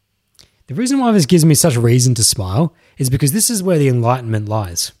 The reason why this gives me such reason to smile is because this is where the enlightenment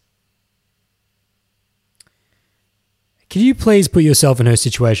lies. Can you please put yourself in her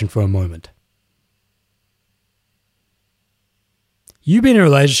situation for a moment? You've been in a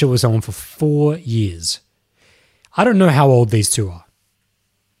relationship with someone for 4 years. I don't know how old these two are,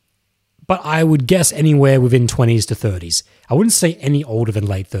 but I would guess anywhere within 20s to 30s. I wouldn't say any older than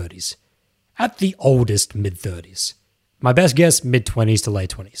late 30s. At the oldest, mid-30s. My best guess, mid-20s to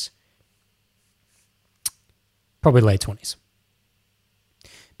late 20s. Probably late 20s.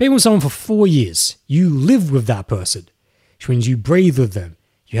 Being with someone for 4 years, you live with that person, which means you breathe with them,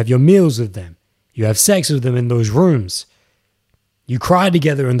 you have your meals with them, you have sex with them in those rooms. You cry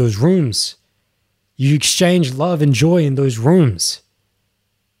together in those rooms. You exchange love and joy in those rooms.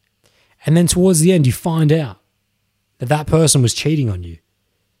 And then towards the end, you find out that that person was cheating on you.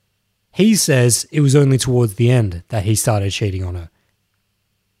 He says it was only towards the end that he started cheating on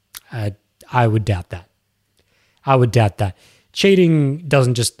her. I would doubt that. I would doubt that. Cheating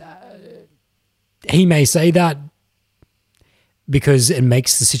doesn't just... he may say that because it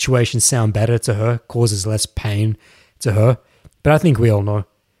makes the situation sound better to her, causes less pain to her. But I think we all know.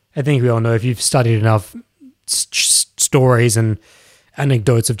 I think we all know if you've studied enough stories and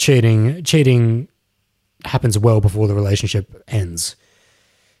anecdotes of cheating happens well before the relationship ends.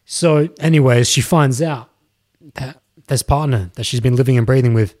 So anyways, she finds out that this partner that she's been living and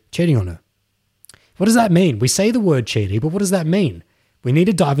breathing with cheating on her. What does that mean? We say the word cheating, but what does that mean? We need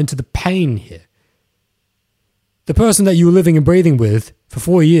to dive into the pain here. The person that you were living and breathing with for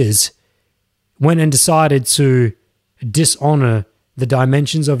 4 years went and decided to dishonor the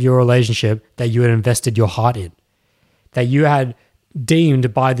dimensions of your relationship that you had invested your heart in, that you had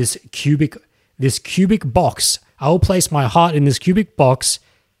deemed by this cubic box. I will place my heart in this cubic box,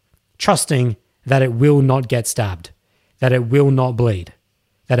 trusting that it will not get stabbed, that it will not bleed,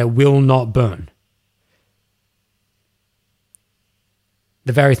 that it will not burn.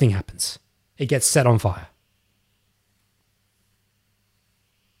 The very thing happens. It gets set on fire.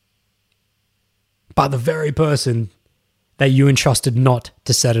 By the very person that you entrusted not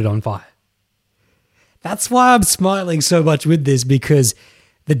to set it on fire. That's why I'm smiling so much with this, because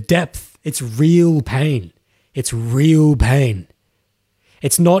the depth, it's real pain. It's real pain.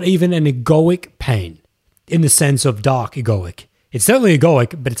 It's not even an egoic pain in the sense of dark egoic. It's certainly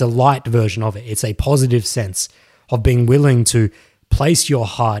egoic, but it's a light version of it. It's a positive sense of being willing to place your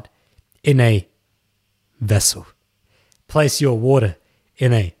heart in a vessel. Place your water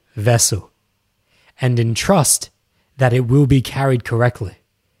in a vessel. And entrust that it will be carried correctly.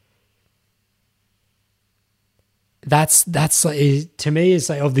 That's like, to me, it's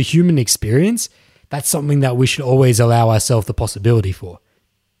like of the human experience, that's something that we should always allow ourselves the possibility for.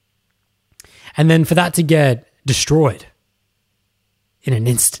 And then for that to get destroyed in an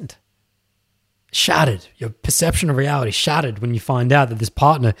instant, shattered, your perception of reality shattered when you find out that this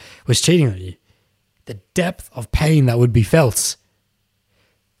partner was cheating on you, the depth of pain that would be felt.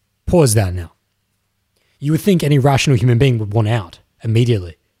 Pause that now. You would think any rational human being would want out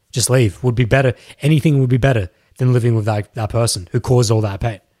immediately. Just leave. Would be better. Anything would be better than living with that person who caused all that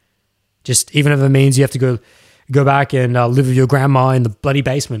pain. Just even if it means you have to go back and live with your grandma in the bloody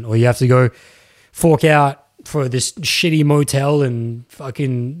basement, or you have to go fork out for this shitty motel in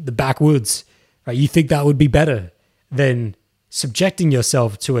fucking the backwoods, right? You think that would be better than subjecting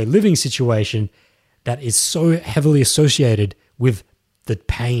yourself to a living situation that is so heavily associated with the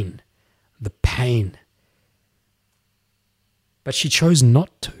pain. The pain. But she chose not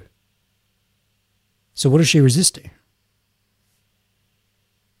to. So what is she resisting?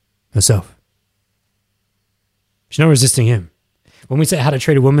 Herself. She's not resisting him. When we say how to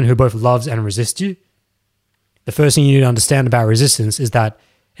treat a woman who both loves and resists you, the first thing you need to understand about resistance is that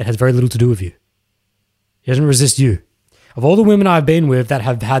it has very little to do with you. He doesn't resist you. Of all the women I've been with that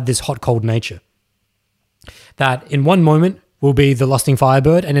have had this hot, cold nature, that in one moment will be the lusting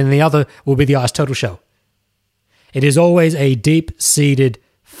firebird and in the other will be the ice turtle shell. It is always a deep-seated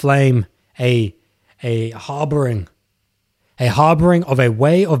flame, a harboring of a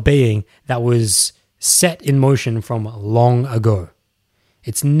way of being that was set in motion from long ago.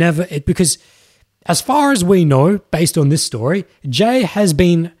 It's never, because as far as we know, based on this story, Jay has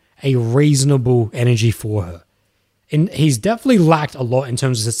been a reasonable energy for her. And he's definitely lacked a lot in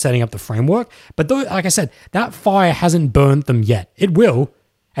terms of setting up the framework. But though, like I said, that fire hasn't burnt them yet. It will.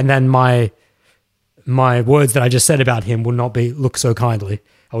 And then my words that I just said about him will not look so kindly.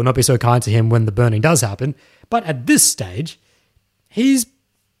 I will not be so kind to him when the burning does happen. But at this stage, he's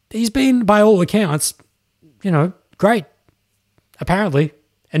been, by all accounts, great. Apparently,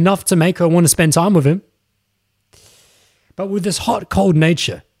 enough to make her want to spend time with him. But with this hot, cold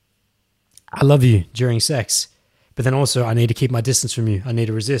nature, I love you during sex, but then also I need to keep my distance from you. I need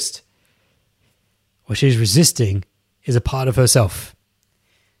to resist. What she's resisting is a part of herself.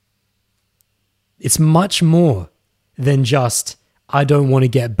 It's much more than just, I don't want to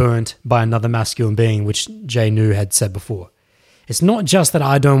get burnt by another masculine being, which Jay New had said before. It's not just that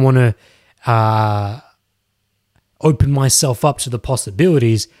I don't want to open myself up to the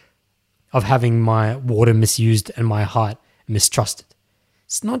possibilities of having my water misused and my heart mistrusted.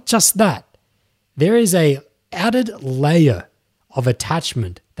 It's not just that. There is a added layer of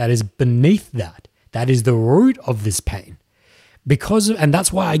attachment that is beneath that. That is the root of this pain. And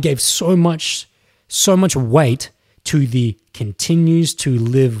that's why I gave so much weight to the continues to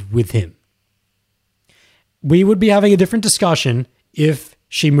live with him. We would be having a different discussion if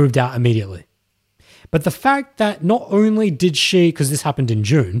she moved out immediately. But the fact that not only did she, because this happened in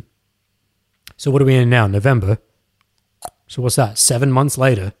June, so what are we in now? November. So what's that? 7 months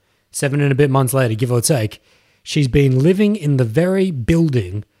later, 7 and a bit months later, give or take, she's been living in the very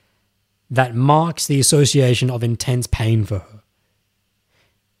building that marks the association of intense pain for her.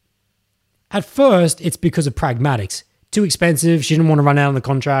 At first, it's because of pragmatics. Too expensive, she didn't want to run out on the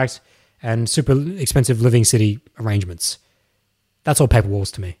contract, and super expensive living city arrangements. That's all paper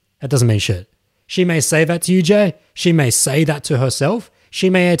walls to me. That doesn't mean shit. She may say that to you, Jay. She may say that to herself.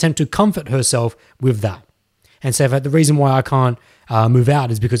 She may attempt to comfort herself with that and say that the reason why I can't move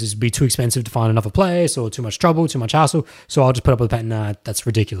out is because it'd be too expensive to find another place or too much trouble, too much hassle, so I'll just put up with the pain. Nah, that's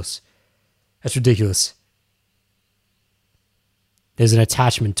ridiculous. That's ridiculous. There's an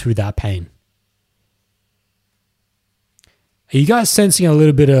attachment to that pain. Are you guys sensing a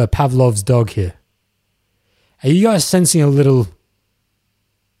little bit of Pavlov's dog here? Are you guys sensing a little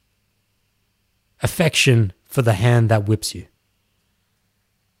affection for the hand that whips you?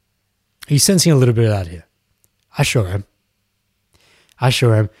 Are you sensing a little bit of that here? I sure am.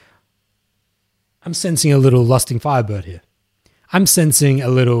 I'm sensing a little lusting firebird here. I'm sensing a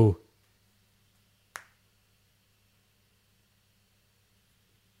little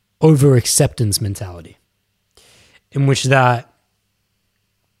over-acceptance mentality, in which that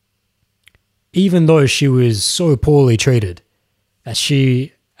even though she was so poorly treated, that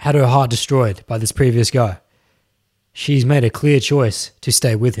she had her heart destroyed by this previous guy, she's made a clear choice to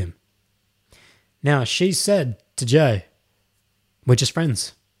stay with him. Now, she said to Jay, we're just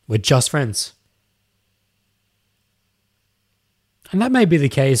friends. We're just friends. And that may be the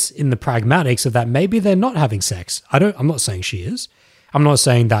case in the pragmatics of that. Maybe they're not having sex. I'm not saying she is. I'm not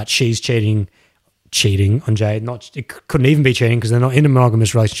saying that she's cheating on Jay. It couldn't even be cheating because they're not in a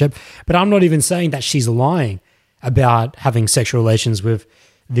monogamous relationship. But I'm not even saying that she's lying about having sexual relations with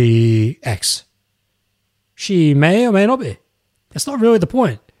the ex. She may or may not be. That's not really the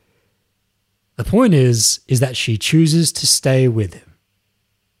point. The point is that she chooses to stay with him.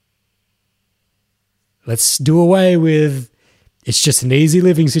 Let's do away with it's just an easy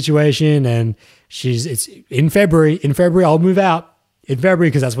living situation and it's in February. In February, I'll move out. In February,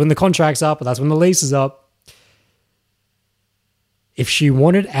 because that's when the contract's up or that's when the lease is up. If she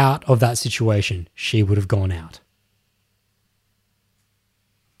wanted out of that situation, she would have gone out.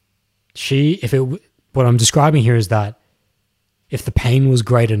 What I'm describing here is that if the pain was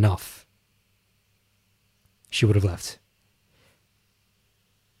great enough, she would have left.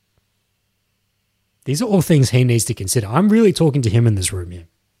 These are all things he needs to consider. I'm really talking to him in this room here.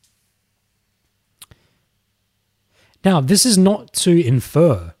 Now, this is not to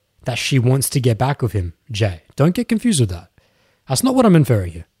infer that she wants to get back with him, Jay. Don't get confused with that. That's not what I'm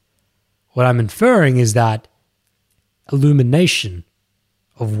inferring here. What I'm inferring is that illumination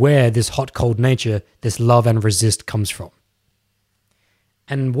of where this hot, cold nature, this love and resist comes from.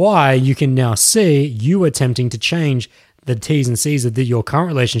 And why you can now see you attempting to change the T's and C's of your current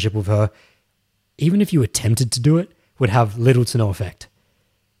relationship with her, even if you attempted to do it, would have little to no effect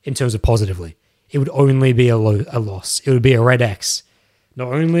in terms of positively. It would only be a loss. It would be a red X.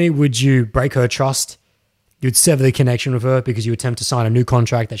 Not only would you break her trust, you'd sever the connection with her because you attempt to sign a new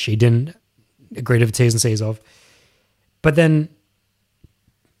contract that she didn't agree to the T's and C's of. But then,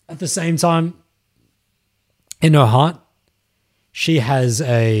 at the same time, in her heart, she has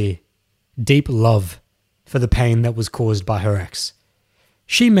a deep love for the pain that was caused by her ex.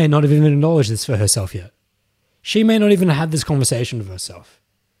 She may not have even acknowledged this for herself yet. She may not even have had this conversation with herself.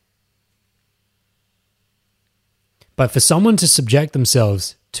 But for someone to subject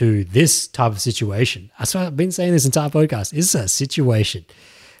themselves to this type of situation, that's why I've been saying this entire podcast, it's a situation.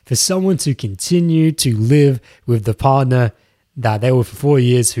 For someone to continue to live with the partner that they were for 4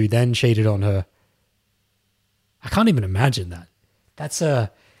 years who then cheated on her, I can't even imagine that. That's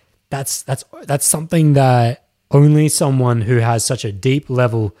something that only someone who has such a deep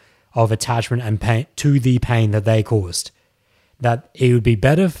level of attachment and pain to the pain that they caused, that it would be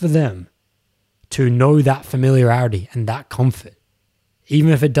better for them to know that familiarity and that comfort, even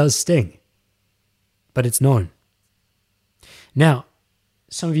if it does sting, but it's known. Now,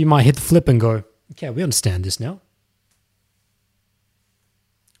 some of you might hit the flip and go, okay, we understand this now.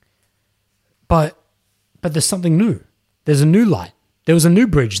 But there's something new. There's a new light. There was a new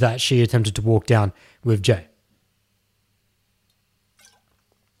bridge that she attempted to walk down with Jay.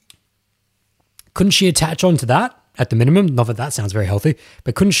 Couldn't she attach onto that at the minimum? Not that sounds very healthy,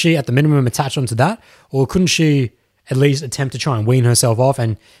 but couldn't she at the minimum attach onto that? Or couldn't she at least attempt to try and wean herself off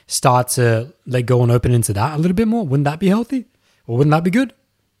and start to let go and open into that a little bit more? Wouldn't that be healthy? Or wouldn't that be good?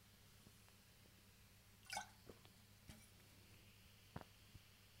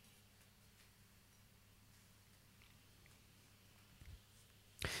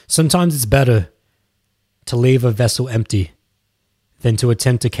 Sometimes it's better to leave a vessel empty than to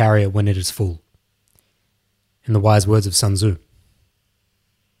attempt to carry it when it is full. In the wise words of Sun Tzu.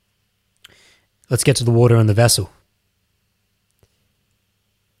 Let's get to the water and the vessel.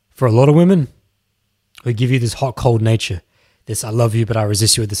 For a lot of women, we give you this hot, cold nature. This I love you, but I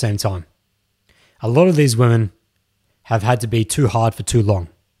resist you at the same time. A lot of these women have had to be too hard for too long.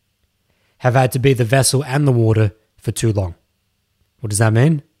 Have had to be the vessel and the water for too long. What does that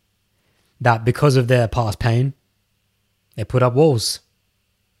mean? That because of their past pain, they put up walls.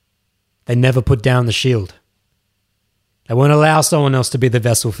 They never put down the shield. They won't allow someone else to be the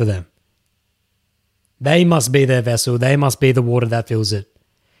vessel for them. They must be their vessel. They must be the water that fills it.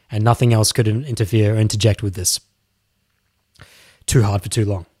 And nothing else could interfere or interject with this. Too hard for too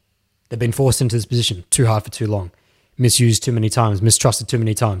long. They've been forced into this position. Too hard for too long. Misused too many times. Mistrusted too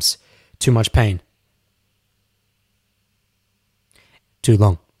many times. Too much pain. Too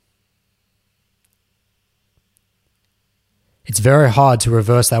long. It's very hard to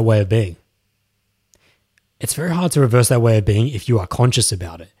reverse that way of being. It's very hard to reverse that way of being if you are conscious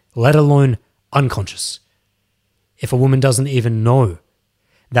about it, let alone unconscious. If a woman doesn't even know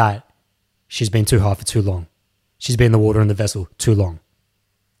that she's been too hard for too long, she's been the water in the vessel too long.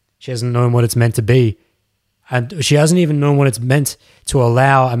 She hasn't known what it's meant to be, and she hasn't even known what it's meant to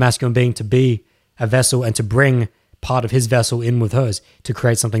allow a masculine being to be a vessel and to bring part of his vessel in with hers to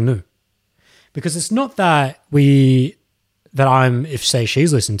create something new. Because it's not that if say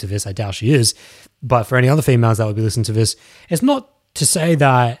she's listening to this, I doubt she is, but for any other females that would be listening to this, it's not to say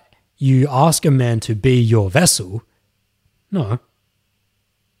that you ask a man to be your vessel. No.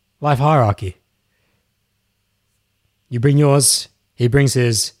 Life hierarchy. You bring yours, he brings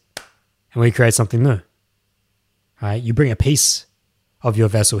his, and we create something new. Right? You bring a piece of your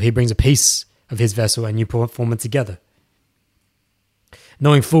vessel, he brings a piece of his vessel, and you form it together.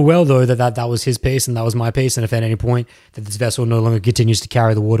 Knowing full well, though, that was his piece and that was my piece, and if at any point that this vessel no longer continues to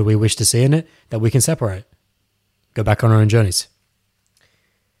carry the water we wish to see in it, that we can separate. Go back on our own journeys.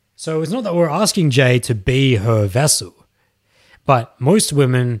 So it's not that we're asking Jay to be her vessel, but most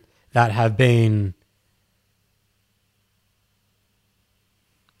women that have been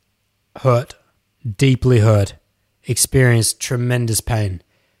hurt, deeply hurt, experienced tremendous pain.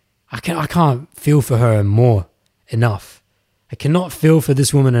 I can't feel for her enough. I cannot feel for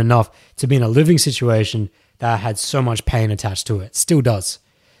this woman enough to be in a living situation that had so much pain attached to it. Still does.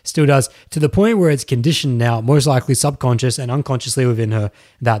 To the point where it's conditioned now, most likely subconscious and unconsciously within her,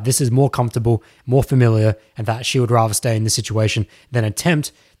 that this is more comfortable, more familiar, and that she would rather stay in this situation than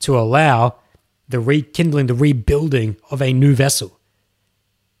attempt to allow the rekindling, the rebuilding of a new vessel.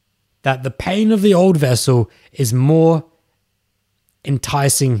 That the pain of the old vessel is more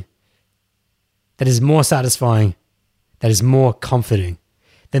enticing, that is more satisfying, that is more comforting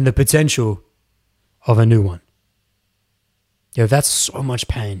than the potential of a new one. That's so much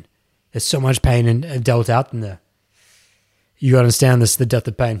pain. There's so much pain dealt out in there. You got to understand this, the depth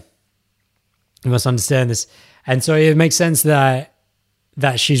of pain. You must understand this. And so it makes sense that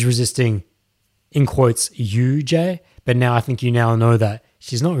she's resisting, in quotes, you, Jay. But now I think you now know that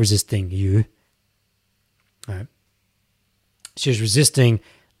she's not resisting you. All right. She's resisting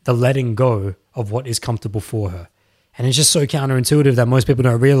the letting go of what is comfortable for her. And it's just so counterintuitive that most people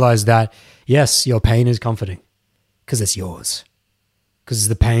don't realize that, yes, your pain is comforting because it's yours. Because it's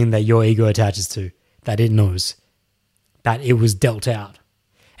the pain that your ego attaches to, that it knows, that it was dealt out.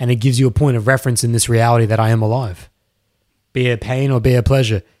 And it gives you a point of reference in this reality that I am alive. Be it pain or be it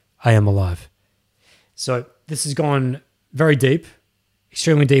pleasure, I am alive. So this has gone very deep,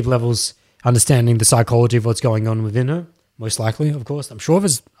 extremely deep levels, understanding the psychology of what's going on within her. Most likely, of course. I'm sure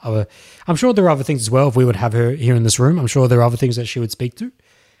there are other things as well. If we would have her here in this room, I'm sure there are other things that she would speak to.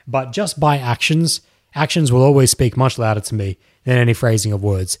 But just by actions will always speak much louder to me than any phrasing of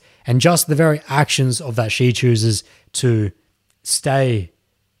words. And just the very actions of that she chooses to stay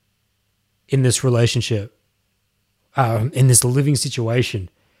in this relationship, in this living situation,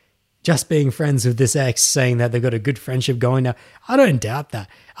 just being friends with this ex, saying that they've got a good friendship going now. I don't doubt that.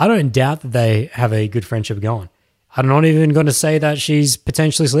 I don't doubt that they have a good friendship going. I'm not even going to say that she's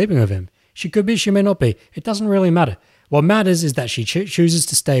potentially sleeping with him. She could be, she may not be. It doesn't really matter. What matters is that she chooses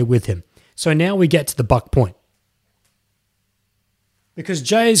to stay with him. So now we get to the buck point. Because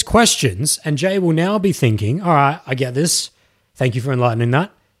Jay's questions, and Jay will now be thinking, all right, I get this. Thank you for enlightening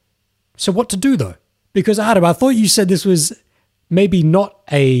that. So what to do though? Because Adam, I thought you said this was maybe not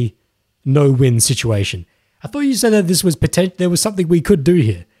a no-win situation. I thought you said that this was there was something we could do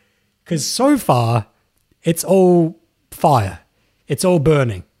here. Because so far, it's all fire. It's all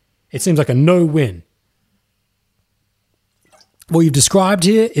burning. It seems like a no-win. What you've described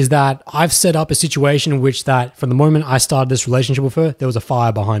here is that I've set up a situation in which that from the moment I started this relationship with her, there was a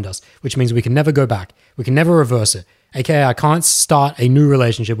fire behind us, which means we can never go back. We can never reverse it. AKA, I can't start a new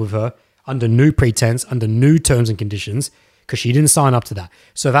relationship with her under new pretense, under new terms and conditions, because she didn't sign up to that.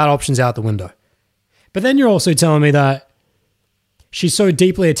 So that option's out the window. But then you're also telling me that she's so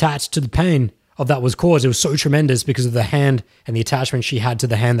deeply attached to the pain of that was caused. It was so tremendous because of the hand and the attachment she had to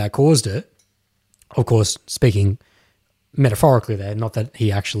the hand that caused it. Of course, speaking metaphorically there, not that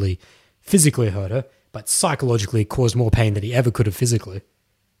he actually physically hurt her, but psychologically caused more pain than he ever could have physically.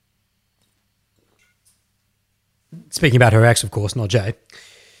 Speaking about her ex, of course, not Jay.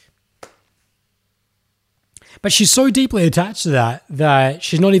 But she's so deeply attached to that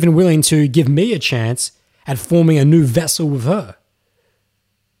she's not even willing to give me a chance at forming a new vessel with her.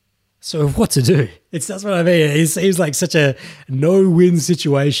 So what to do? That's what I mean. It seems like such a no-win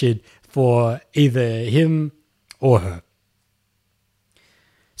situation for either him or her.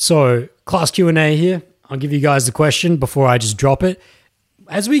 So class Q&A here. I'll give you guys the question before I just drop it.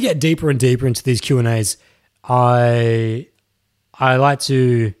 As we get deeper and deeper into these Q&As, I don't like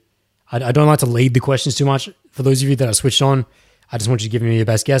to lead the questions too much. For those of you that are switched on, I just want you to give me your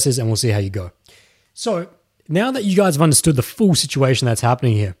best guesses and we'll see how you go. So now that you guys have understood the full situation that's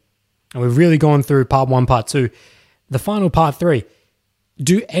happening here, and we've really gone through part 1, part 2, the final part 3,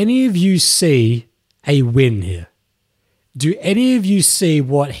 do any of you see a win here? Do any of you see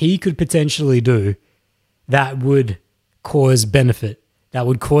what he could potentially do that would cause benefit, that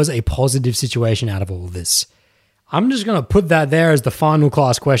would cause a positive situation out of all of this? I'm just going to put that there as the final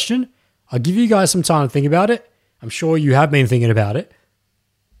class question. I'll give you guys some time to think about it. I'm sure you have been thinking about it.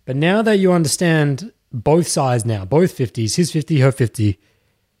 But now that you understand both sides now, both 50s, his 50, her 50,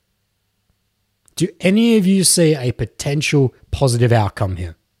 do any of you see a potential positive outcome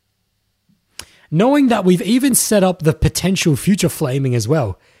here? Knowing that we've even set up the potential future flaming as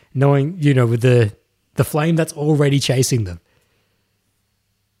well. Knowing, with the flame that's already chasing them.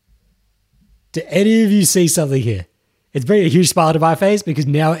 Do any of you see something here? It's bringing a huge smile to my face because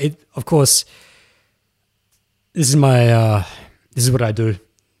now of course, this is what I do.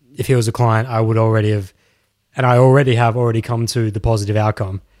 If he was a client, I would already have, and I already have come to the positive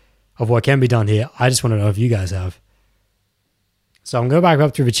outcome of what can be done here. I just want to know if you guys have. So I'm going back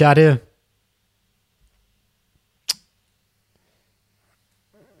up through the chat here.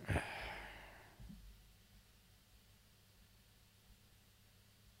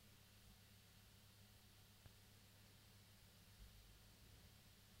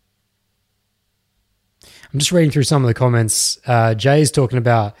 I'm just reading through some of the comments. Jay is talking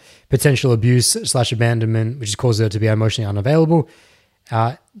about potential abuse/abandonment, which causes her to be emotionally unavailable.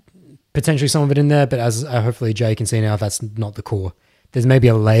 Potentially some of it in there, but as hopefully Jay can see now, that's not the core. There's maybe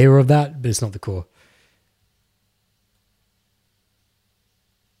a layer of that, but it's not the core.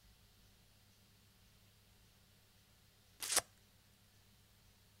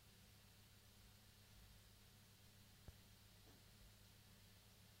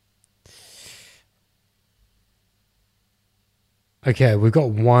 Okay, we've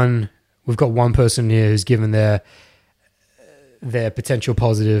got one person here who's given their potential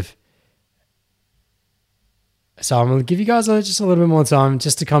positive. So I'm going to give you guys just a little bit more time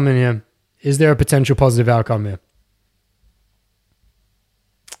just to come in here. Is there a potential positive outcome here?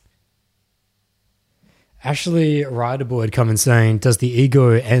 Ashley Riderboy had come in saying, does the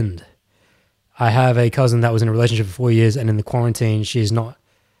ego end? I have a cousin that was in a relationship for 4 years and in the quarantine, she is not.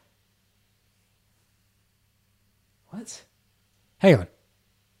 What? Hang on.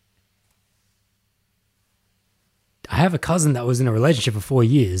 I have a cousin that was in a relationship for 4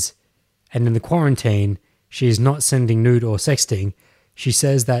 years, and in the quarantine, she is not sending nude or sexting. She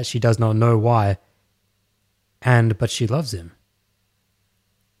says that she does not know why, but she loves him.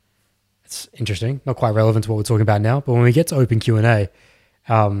 It's interesting, not quite relevant to what we're talking about now, but when we get to open Q&A,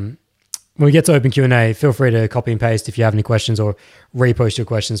 feel free to copy and paste if you have any questions or repost your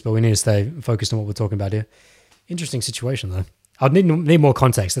questions, but we need to stay focused on what we're talking about here. Interesting situation, though. I'd need more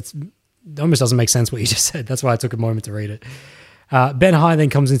context. It almost doesn't make sense what you just said. That's why I took a moment to read it. Ben High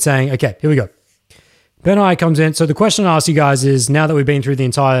then comes in saying, okay, here we go. Ben High comes in. So the question I ask you guys is, now that we've been through the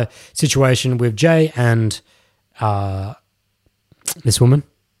entire situation with Jay and this woman,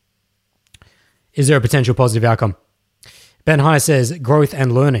 is there a potential positive outcome? Ben High says, growth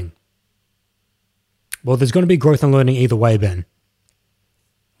and learning. Well, there's going to be growth and learning either way, Ben.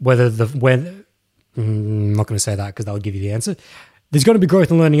 I'm not going to say that because that'll give you the answer. There's going to be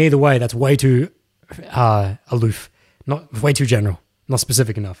growth and learning either way. That's way too aloof, not way too general, not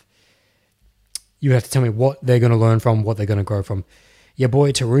specific enough. You have to tell me what they're going to learn from, what they're going to grow from. Your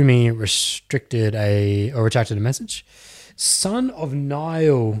boy Tarumi retracted a message. Son of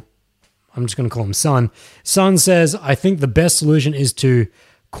Nile, I'm just going to call him Son. Son says, I think the best solution is to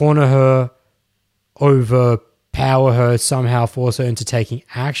corner her, overpower her, somehow force her into taking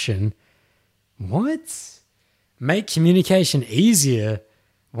action. What? Make communication easier?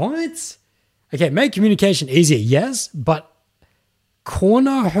 What? Okay, make communication easier, yes, but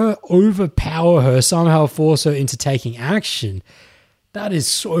corner her, overpower her, somehow force her into taking action. That is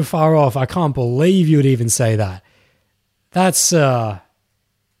so far off. I can't believe you would even say that. That's, no,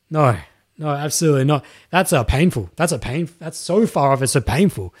 absolutely not. That's painful. That's so far off, it's so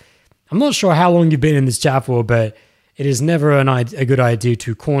painful. I'm not sure how long you've been in this chat for, but it is never a good idea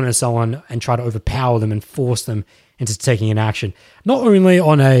to corner someone and try to overpower them and force them into taking an action. Not only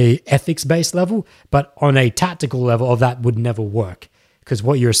on a ethics-based level, but on a tactical level, that would never work. Because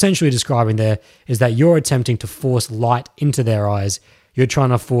what you're essentially describing there is that you're attempting to force light into their eyes. You're trying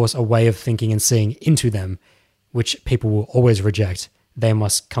to force a way of thinking and seeing into them, which people will always reject. They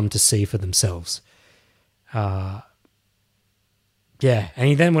must come to see for themselves. Yeah,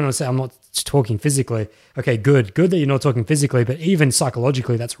 and then when I say I'm not talking physically, okay, good that you're not talking physically, but even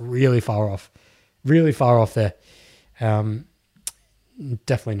psychologically, that's really far off there.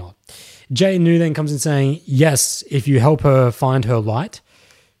 Definitely not. Jay New then comes in saying, yes, if you help her find her light,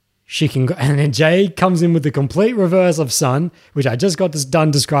 she can go, and then Jay comes in with the complete reverse of Sun, which I just got this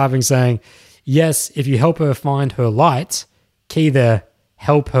done describing, saying, yes, if you help her find her light, key there,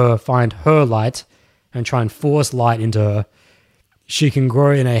 help her find her light and try and force light into her, she can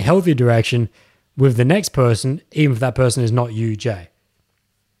grow in a healthy direction with the next person, even if that person is not you, Jay.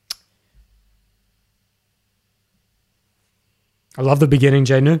 I love the beginning,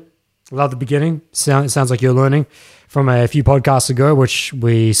 Jay Nu. I love the beginning. Sounds like you're learning from a few podcasts ago, which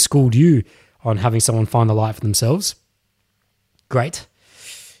we schooled you on having someone find the light for themselves. Great.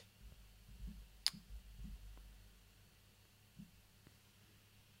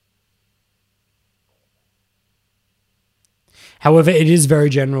 However, it is very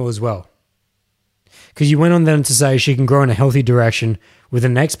general as well. Because you went on then to say she can grow in a healthy direction with the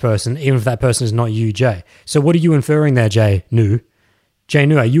next person, even if that person is not you, Jay. So what are you inferring there, Jay Nu? Jay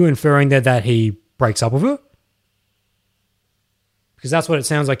Nu, are you inferring there that he breaks up with her? Because that's what it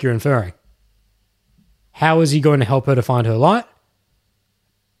sounds like you're inferring. How is he going to help her to find her light?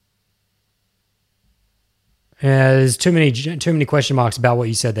 There's too many question marks about what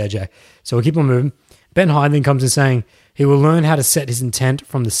you said there, Jay. So we'll keep on moving. Ben Hyde then comes in saying he will learn how to set his intent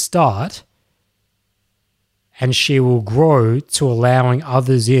from the start, and she will grow to allowing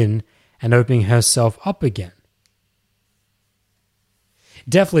others in and opening herself up again.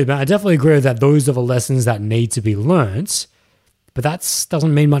 Definitely, but I definitely agree that those are the lessons that need to be learnt, but that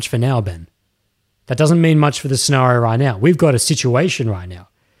doesn't mean much for now, Ben. That doesn't mean much for the scenario right now. We've got a situation right now.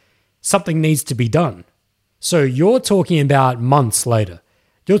 Something needs to be done. So you're talking about months later.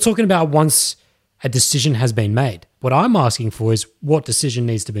 You're talking about once a decision has been made. What I'm asking for is what decision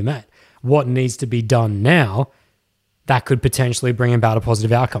needs to be made. What needs to be done now that could potentially bring about a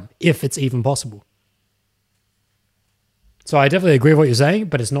positive outcome, if it's even possible. So I definitely agree with what you're saying,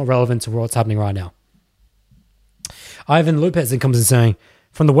 but it's not relevant to what's happening right now. Ivan Lopez then comes in saying,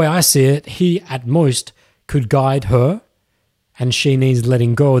 from the way I see it, he at most could guide her, and she needs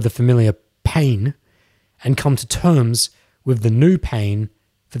letting go of the familiar pain and come to terms with the new pain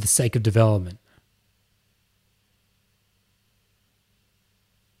for the sake of development.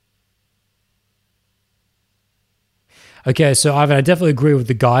 Okay, so Ivan, I definitely agree with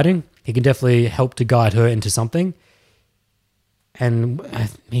the guiding. He can definitely help to guide her into something. And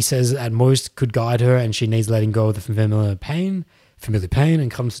he says at most could guide her, and she needs letting go of the familiar pain,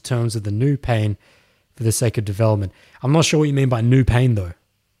 and comes to terms with the new pain for the sake of development. I'm not sure what you mean by new pain, though.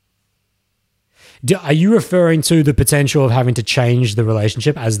 Are you referring to the potential of having to change the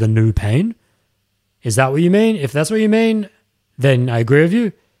relationship as the new pain? Is that what you mean? If that's what you mean, then I agree with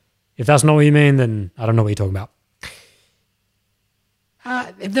you. If that's not what you mean, then I don't know what you're talking about.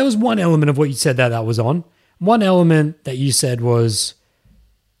 If there was one element of what you said that was on, one element that you said was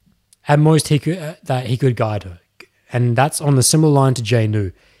at most he could guide her. And that's on the similar line to Jay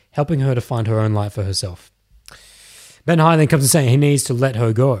Nu, helping her to find her own light for herself. Ben High then comes and saying he needs to let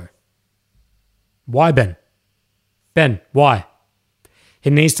her go. Why, Ben? Ben, why?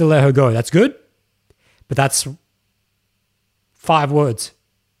 He needs to let her go. That's good, but that's 5 words.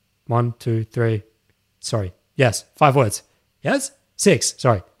 1, 2, 3. Sorry. Yes, 5 words. Yes? 6.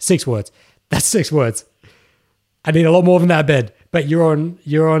 Sorry, 6 words. That's 6 words. I need a lot more than that, Ben. But everyone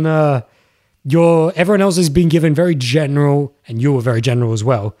else has been given very general, and you were very general as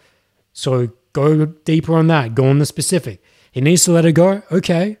well. So go deeper on that. Go on the specific. He needs to let her go.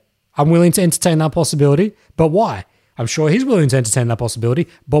 Okay. I'm willing to entertain that possibility, but why? I'm sure he's willing to entertain that possibility,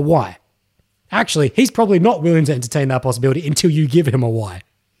 but why? Actually, he's probably not willing to entertain that possibility until you give him a why.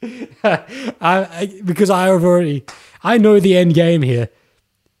 Because I know the end game here.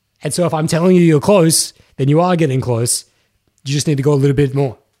 And so if I'm telling you you're close, then you are getting close. You just need to go a little bit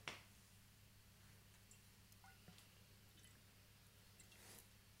more.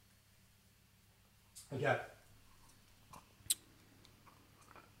 Okay.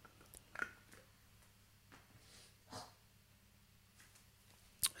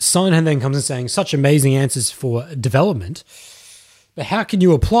 Simon then comes in saying, such amazing answers for development, but how can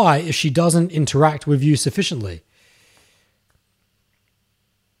you apply if she doesn't interact with you sufficiently?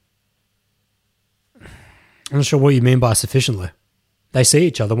 I'm not sure what you mean by sufficiently. They see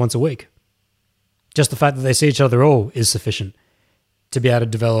each other once a week. Just the fact that they see each other all is sufficient to be able to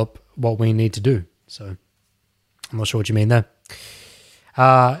develop what we need to do. So I'm not sure what you mean there.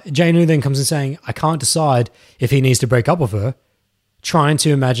 Janu then comes in saying, I can't decide if he needs to break up with her, trying to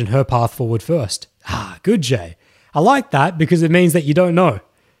imagine her path forward first. Good, Jay. I like that because it means that you don't know.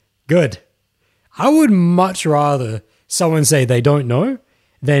 Good. I would much rather someone say they don't know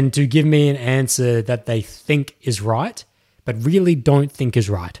than to give me an answer that they think is right, but really don't think is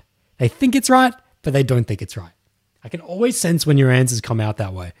right. They think it's right, but they don't think it's right. I can always sense when your answers come out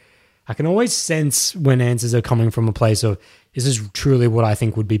that way. I can always sense when answers are coming from a place of, is this truly what I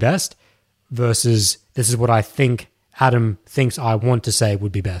think would be best? Versus, this is what I think Adam thinks I want to say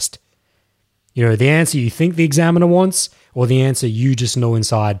would be best. You know, the answer you think the examiner wants, or the answer you just know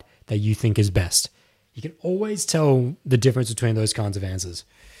inside that you think is best. You can always tell the difference between those kinds of answers.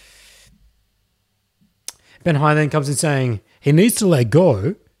 Ben High then comes in saying he needs to let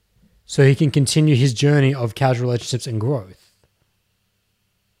go so he can continue his journey of casual relationships and growth.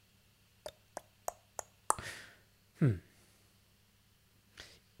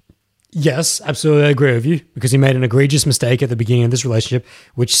 Yes, absolutely, I agree with you, because he made an egregious mistake at the beginning of this relationship,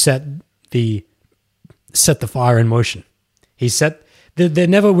 which set the fire in motion. There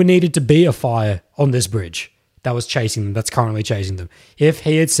never needed to be a fire on this bridge that was chasing them, that's currently chasing them, if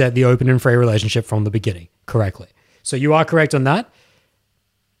he had set the open and free relationship from the beginning correctly. So you are correct on that.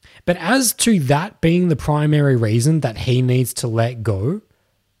 But as to that being the primary reason that he needs to let go,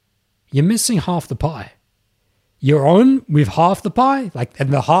 you're missing half the pie. You're on with half the pie,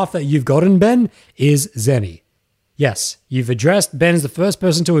 and the half that you've gotten, Ben, is Zenny. Yes, you've addressed, Ben's the first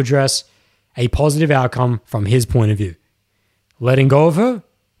person to address a positive outcome from his point of view. Letting go of her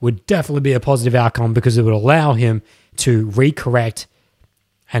would definitely be a positive outcome because it would allow him to recorrect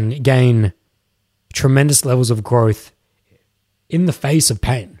and gain tremendous levels of growth in the face of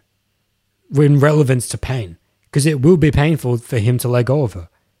pain, in relevance to pain, because it will be painful for him to let go of her,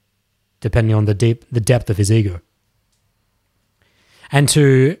 depending on the depth of his ego. And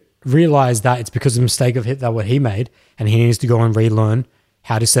to realize that it's because of the mistake of what he made, and he needs to go and relearn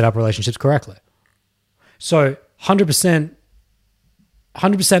how to set up relationships correctly. So 100%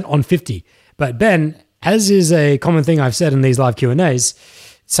 on 50. But Ben, as is a common thing I've said in these live Q&As,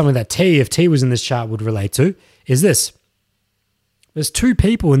 something that if T was in this chat, would relate to, is this. There's two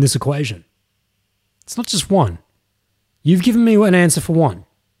people in this equation. It's not just one. You've given me an answer for one,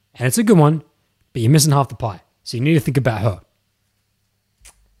 and it's a good one, but you're missing half the pie. So you need to think about her.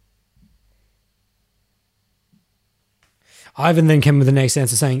 Ivan then came with the next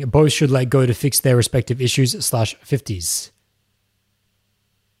answer saying both should let go to fix their respective issues /50s.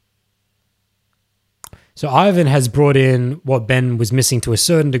 So Ivan has brought in what Ben was missing to a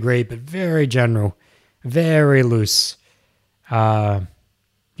certain degree, but very general, very loose. You'd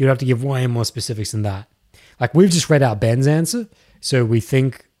have to give way more specifics than that. Like, we've just read out Ben's answer, so we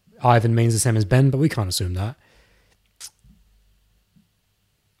think Ivan means the same as Ben, but we can't assume that.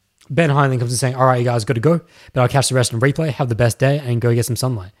 Ben Heinlein comes in saying, all right, you guys got to go, but I'll catch the rest on replay. Have the best day and go get some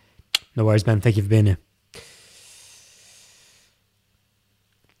sunlight. No worries, Ben. Thank you for being here.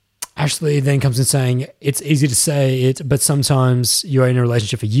 Ashley then comes in saying, it's easy to say it, but sometimes you're in a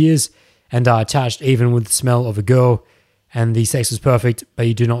relationship for years and are attached even with the smell of a girl and the sex is perfect, but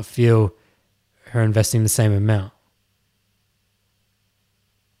you do not feel her investing the same amount.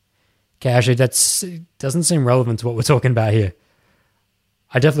 Okay, Ashley, that doesn't seem relevant to what we're talking about here.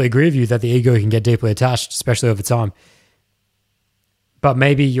 I definitely agree with you that the ego can get deeply attached, especially over time. But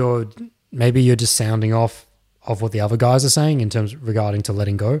maybe you're just sounding off of what the other guys are saying in terms regarding to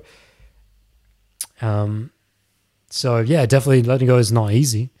letting go. So yeah, definitely letting go is not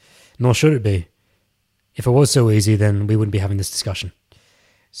easy, nor should it be. If it was so easy, then we wouldn't be having this discussion.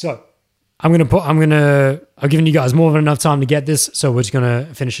 So I've given you guys more than enough time to get this, so we're just gonna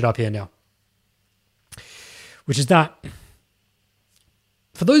finish it up here now. Which is that.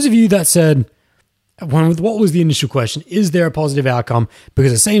 For those of you that said, what was the initial question? Is there a positive outcome?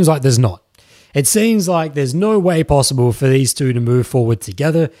 Because it seems like there's not. It seems like there's no way possible for these two to move forward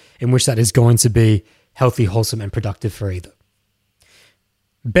together in which that is going to be healthy, wholesome, and productive for either.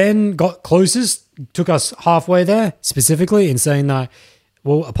 Ben got closest, took us halfway there, specifically in saying that,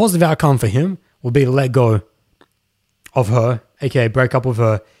 well, a positive outcome for him will be to let go of her, aka break up with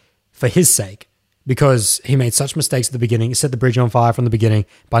her, for his sake. Because he made such mistakes at the beginning, set the bridge on fire from the beginning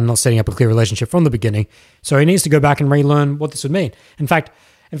by not setting up a clear relationship from the beginning. So he needs to go back and relearn what this would mean. In fact,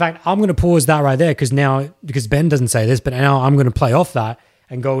 I'm going to pause that right there because Ben doesn't say this, but now I'm going to play off that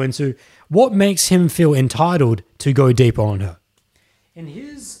and go into what makes him feel entitled to go deeper on her. In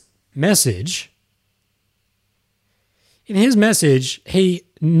his message, he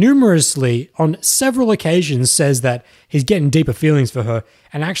numerously, on several occasions, says that he's getting deeper feelings for her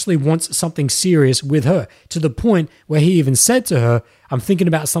and actually wants something serious with her, to the point where he even said to her, I'm thinking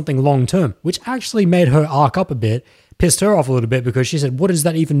about something long term, which actually made her arc up a bit, pissed her off a little bit, because she said, what does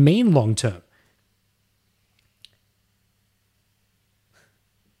that even mean long term?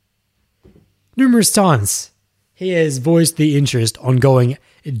 Numerous times he has voiced the interest on going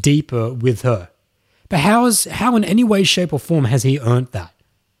deeper with her. But how in any way, shape, or form has he earned that?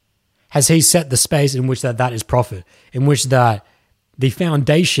 Has he set the space in which that is profit, in which that the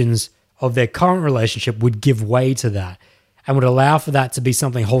foundations of their current relationship would give way to that and would allow for that to be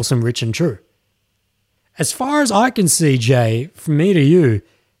something wholesome, rich, and true. As far as I can see, Jay, from me to you,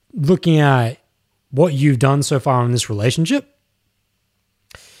 looking at what you've done so far in this relationship,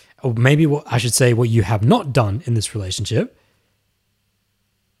 or maybe what I should say, what you have not done in this relationship,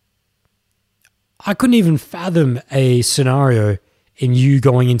 I couldn't even fathom a scenario in you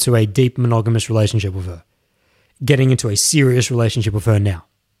going into a deep monogamous relationship with her, getting into a serious relationship with her now.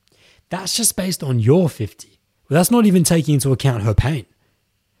 That's just based on your 50. Well, that's not even taking into account her pain.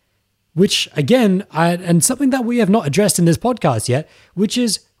 Which, again, and something that we have not addressed in this podcast yet, which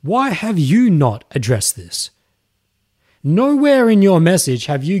is, why have you not addressed this? Nowhere in your message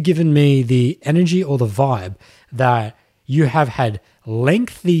have you given me the energy or the vibe that you have had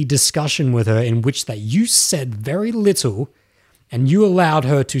lengthy discussion with her in which that you said very little and you allowed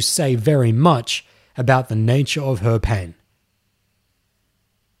her to say very much about the nature of her pain.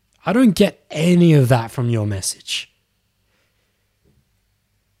 I don't get any of that from your message.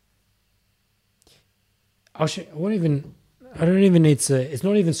 I don't even need to, it's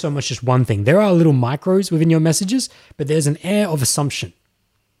not even so much just one thing. There are little micros within your messages, but there's an air of assumption.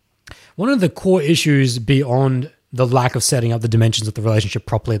 One of the core issues beyond the lack of setting up the dimensions of the relationship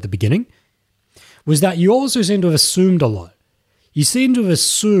properly at the beginning was that you also seem to have assumed a lot. You seem to have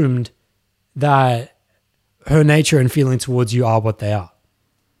assumed that her nature and feeling towards you are what they are.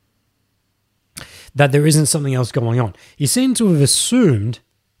 That there isn't something else going on. You seem to have assumed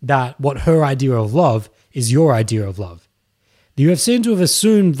that what her idea of love is your idea of love. You have seemed to have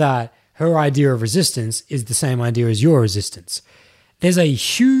assumed that her idea of resistance is the same idea as your resistance. There's a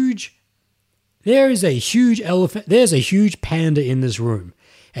huge panda in this room,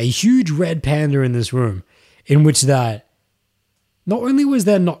 a huge red panda in this room, in which that not only was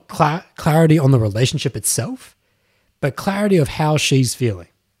there not clarity on the relationship itself, but clarity of how she's feeling.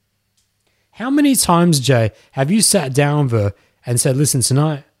 How many times, Jay, have you sat down with her and said, listen,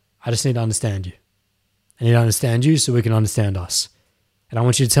 tonight, I just need to understand you. I need to understand you so we can understand us. And I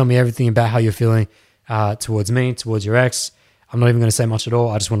want you to tell me everything about how you're feeling towards me, towards your ex. I'm not even going to say much at all.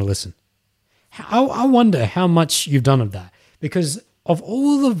 I just want to listen. I wonder how much you've done of that, because of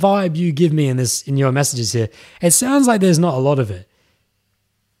all the vibe you give me in your messages here, it sounds like there's not a lot of it.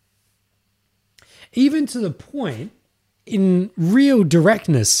 Even to the point, in real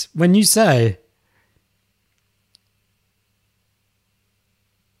directness, when you say,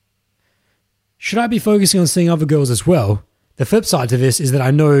 should I be focusing on seeing other girls as well? The flip side to this is that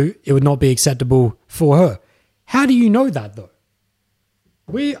I know it would not be acceptable for her. How do you know that though?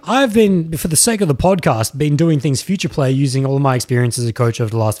 I've been, for the sake of the podcast, been doing things future play using all of my experience as a coach over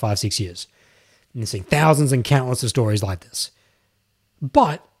the last 5-6 years. And seeing thousands and countless of stories like this.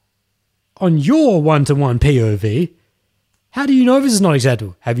 But on your one-to-one POV, how do you know this is not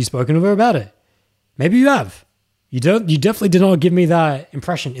acceptable? Have you spoken to her about it? Maybe you have. You definitely did not give me that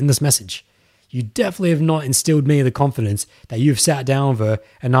impression in this message. You definitely have not instilled me the confidence that you've sat down with her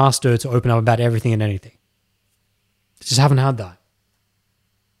and asked her to open up about everything and anything. Just haven't had that.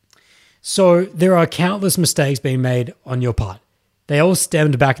 So there are countless mistakes being made on your part. They all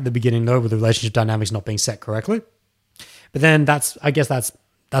stemmed back at the beginning though, with the relationship dynamics not being set correctly. But then that's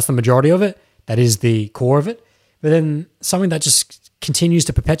the majority of it. That is the core of it. But then something that just continues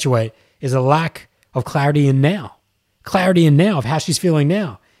to perpetuate is a lack of clarity in now. Clarity in now of how she's feeling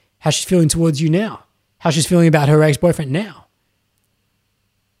now. How she's feeling towards you now. How she's feeling about her ex-boyfriend now.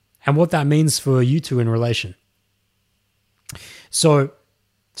 And what that means for you two in relation. So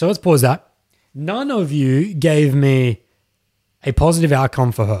let's pause that. None of you gave me a positive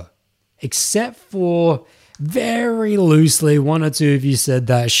outcome for her, except for very loosely, one or two of you said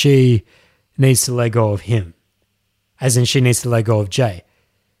that she needs to let go of him, as in she needs to let go of Jay.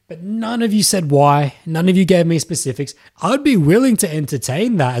 But none of you said why. None of you gave me specifics. I'd be willing to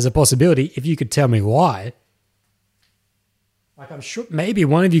entertain that as a possibility if you could tell me why. Like, I'm sure maybe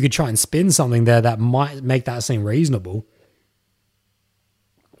one of you could try and spin something there that might make that seem reasonable.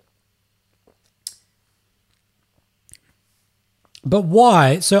 But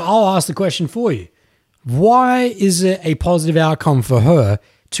why? So I'll ask the question for you. Why is it a positive outcome for her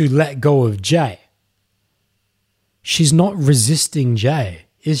to let go of Jay? She's not resisting Jay,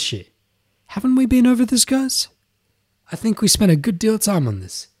 is she? Haven't we been over this, guys? I think we spent a good deal of time on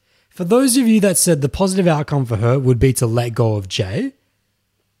this. For those of you that said the positive outcome for her would be to let go of Jay,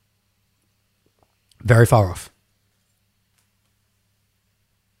 very far off.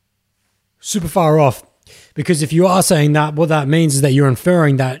 Super far off. Because if you are saying that, what that means is that you're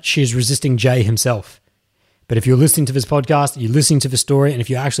inferring that she's resisting Jay himself. But if you're listening to this podcast, you're listening to the story, and if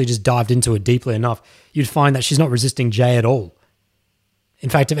you actually just dived into it deeply enough, you'd find that she's not resisting Jay at all. In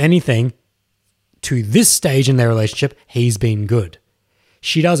fact, if anything, to this stage in their relationship, he's been good.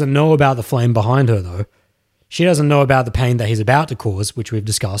 She doesn't know about the flame behind her, though. She doesn't know about the pain that he's about to cause, which we've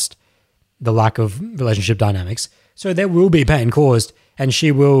discussed, the lack of relationship dynamics. So there will be pain caused, and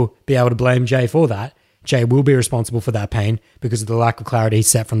she will be able to blame Jay for that. Jay will be responsible for that pain because of the lack of clarity he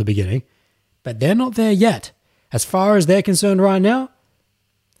set from the beginning. But they're not there yet. As far as they're concerned right now,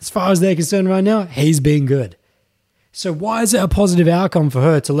 he's being good. So why is it a positive outcome for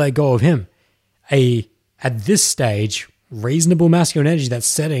her to let go of him? At this stage, reasonable masculine energy that's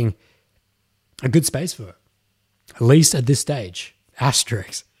setting a good space for her. At least at this stage.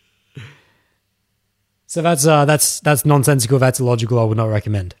 Asterisk. So that's nonsensical, that's illogical, I would not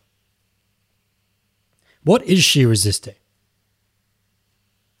recommend. What is she resisting?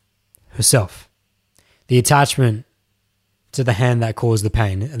 Herself. The attachment to the hand that caused the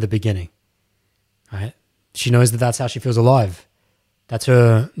pain at the beginning. Right? She knows that that's how she feels alive. That's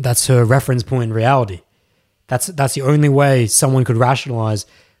her reference point in reality. That's the only way someone could rationalize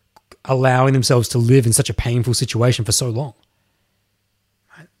allowing themselves to live in such a painful situation for so long.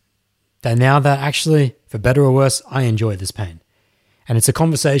 Right? That now that actually, for better or worse, I enjoy this pain. And it's a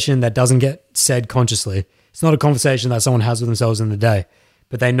conversation that doesn't get said consciously. It's not a conversation that someone has with themselves in the day,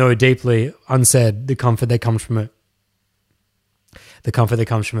 but they know deeply, unsaid, the comfort that comes from it. The comfort that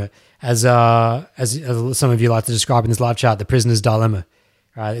comes from it. As some of you like to describe in this live chat, the prisoner's dilemma.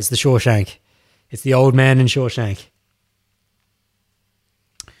 Right? It's the Shawshank. It's the old man in Shawshank.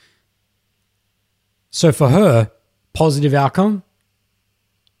 So for her, positive outcome.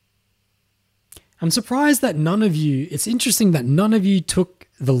 I'm surprised that it's interesting that none of you took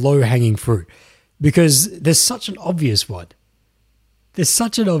the low-hanging fruit, because there's such an obvious one.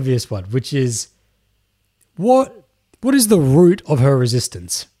 Which is, what is the root of her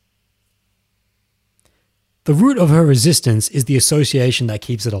resistance? The root of her resistance is the association that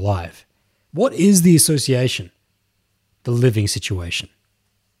keeps it alive. What is the association? The living situation.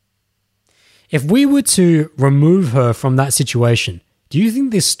 If we were to remove her from that situation, do you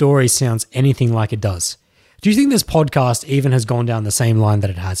think this story sounds anything like it does? Do you think this podcast even has gone down the same line that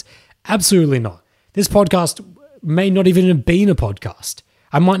it has? Absolutely not. This podcast may not even have been a podcast.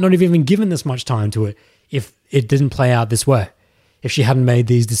 I might not have even given this much time to it if it didn't play out this way, if she hadn't made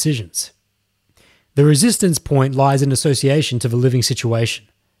these decisions. The resistance point lies in association to the living situation.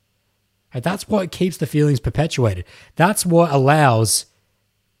 And that's what keeps the feelings perpetuated. That's what allows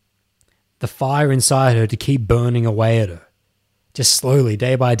the fire inside her to keep burning away at her. Just slowly,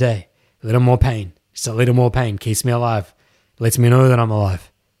 day by day, a little more pain. Just a little more pain keeps me alive. Lets me know that I'm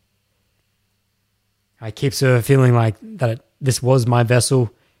alive. It keeps her feeling like that this was my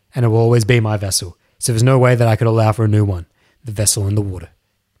vessel and it will always be my vessel. So there's no way that I could allow for a new one, the vessel in the water.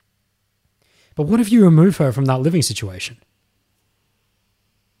 But what if you remove her from that living situation?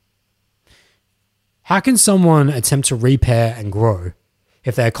 How can someone attempt to repair and grow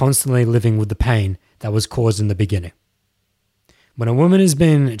if they're constantly living with the pain that was caused in the beginning? When a woman has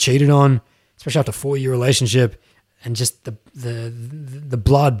been cheated on, especially after a 4-year relationship, and just the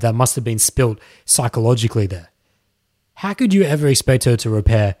blood that must have been spilled psychologically there, how could you ever expect her to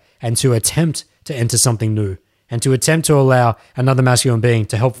repair and to attempt to enter something new and to attempt to allow another masculine being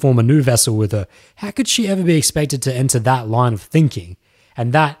to help form a new vessel with her? How could she ever be expected to enter that line of thinking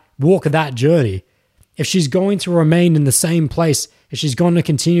and that walk that journey if she's going to remain in the same place, if she's going to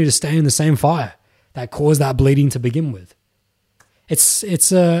continue to stay in the same fire that caused that bleeding to begin with?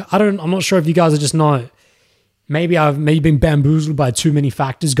 I'm not sure if you guys are just not, maybe I've been bamboozled by too many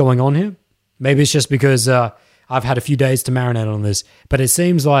factors going on here. Maybe it's just because I've had a few days to marinate on this, but it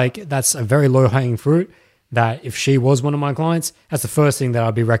seems like that's a very low-hanging fruit that if she was one of my clients, that's the first thing that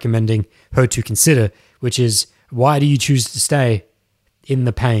I'd be recommending her to consider, which is, why do you choose to stay in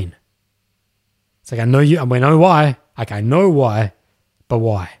the pain? It's like, I know why. Like, I know why, but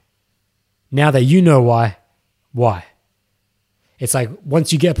why? Now that you know why? It's like,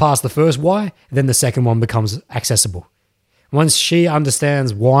 once you get past the first why, then the second one becomes accessible. Once she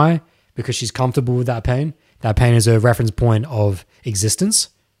understands why, because she's comfortable with that pain is a reference point of existence,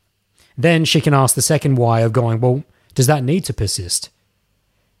 then she can ask the second why of going, well, does that need to persist?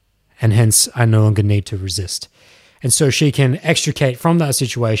 And hence, I no longer need to resist. And so she can extricate from that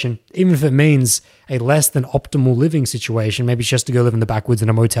situation, even if it means a less than optimal living situation. Maybe she has to go live in the backwoods in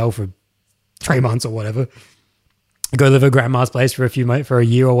a motel for 3 months or whatever. Go live at grandma's place for a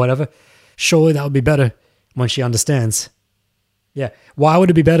year or whatever. Surely that would be better when she understands. Yeah. Why would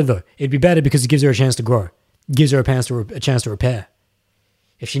it be better though? It'd be better because it gives her a chance to grow. It gives her a chance to repair.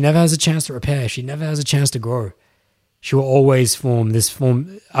 If she never has a chance to repair, if she never has a chance to grow, she will always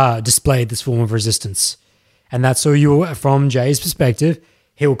display this form of resistance. And that's so from Jay's perspective,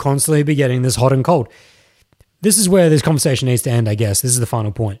 he'll constantly be getting this hot and cold. This is where this conversation needs to end, I guess. This is the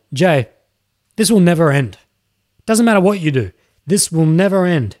final point. Jay, this will never end. Doesn't matter what you do. This will never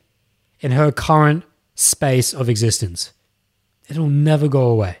end in her current space of existence. It'll never go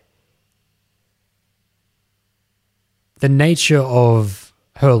away. The nature of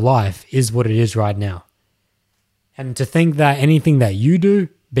her life is what it is right now. And to think that anything that you do,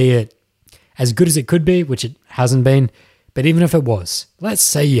 be it as good as it could be, which it hasn't been, but even if it was, let's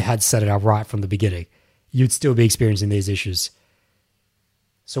say you had set it up right from the beginning, you'd still be experiencing these issues.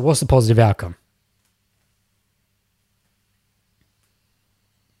 So what's the positive outcome?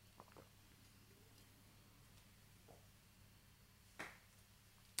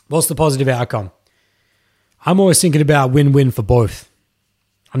 What's the positive outcome? I'm always thinking about win-win for both.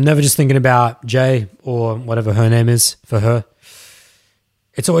 I'm never just thinking about Jay or whatever her name is for her.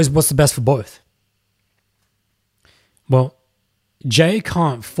 It's always what's the best for both. Well, Jay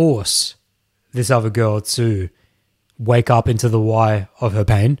can't force this other girl to wake up into the why of her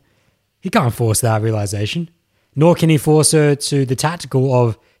pain. He can't force that realization. Nor can he force her to the tactical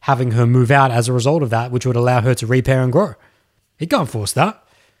of having her move out as a result of that, which would allow her to repair and grow. He can't force that.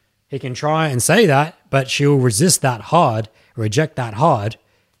 He can try and say that, but she'll resist that hard, reject that hard,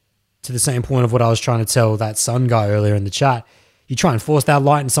 to the same point of what I was trying to tell that sun guy earlier in the chat. You try and force that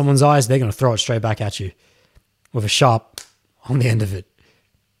light in someone's eyes, they're going to throw it straight back at you with a sharp on the end of it.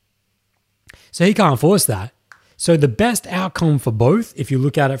 So he can't force that. So the best outcome for both, if you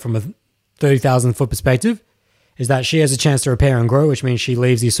look at it from a 30,000 foot perspective, is that she has a chance to repair and grow, which means she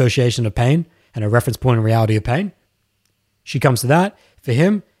leaves the association of pain and a reference point in reality of pain. She comes to that. For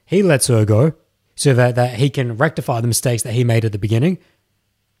him, he lets her go so that he can rectify the mistakes that he made at the beginning.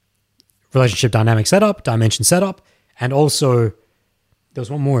 Relationship dynamic setup, dimension setup, and also there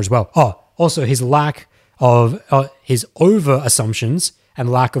was one more as well. Also his lack of his over assumptions and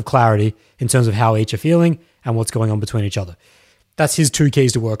lack of clarity in terms of how each are feeling and what's going on between each other. That's his two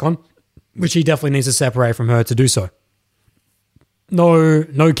keys to work on, which he definitely needs to separate from her to do so.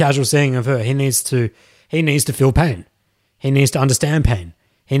 No casual seeing of her. He needs to feel pain. He needs to understand pain.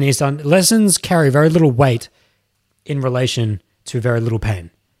 Lessons carry very little weight in relation to very little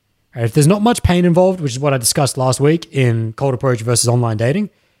pain. Right? If there's not much pain involved, which is what I discussed last week in cold approach versus online dating,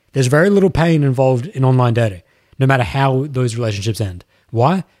 there's very little pain involved in online dating, no matter how those relationships end.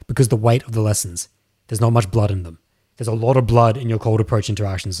 Why? Because the weight of the lessons. There's not much blood in them. There's a lot of blood in your cold approach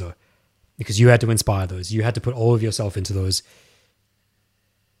interactions though, because you had to inspire those. You had to put all of yourself into those.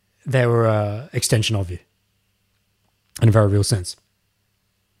 They were an extension of you in a very real sense.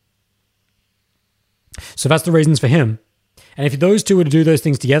 So that's the reasons for him. And if those two were to do those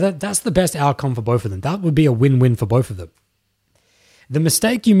things together, that's the best outcome for both of them. That would be a win-win for both of them. The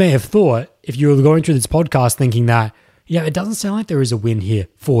mistake you may have thought if you were going through this podcast thinking that, yeah, it doesn't sound like there is a win here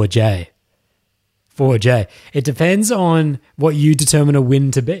for Jay. For Jay. It depends on what you determine a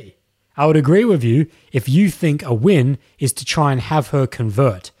win to be. I would agree with you if you think a win is to try and have her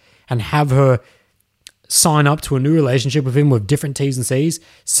convert and have her sign up to a new relationship with him with different T's and C's,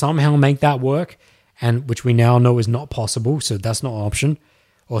 somehow make that work, and which we now know is not possible, so that's not an option,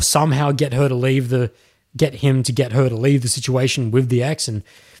 or somehow get her to leave the situation with the ex and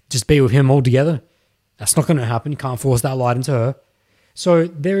just be with him altogether. That's not going to happen. You can't force that light into her. So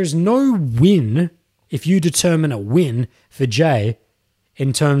there is no win if you determine a win for Jay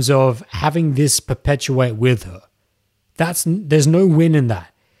in terms of having this perpetuate with her. There's no win in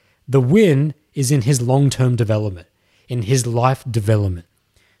that. The win is in his long-term development, in his life development.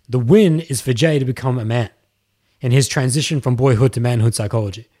 The win is for Jay to become a man in his transition from boyhood to manhood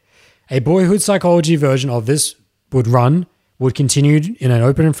psychology. A boyhood psychology version of this would continue in an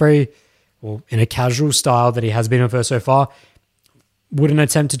open and free or in a casual style that he has been with her so far, wouldn't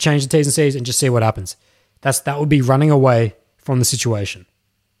attempt to change the T's and C's and just see what happens. That would be running away from the situation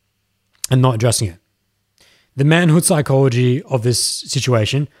and not addressing it. The manhood psychology of this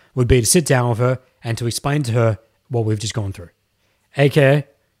situation would be to sit down with her and to explain to her what we've just gone through. AKA,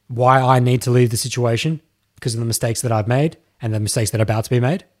 why I need to leave the situation because of the mistakes that I've made and the mistakes that are about to be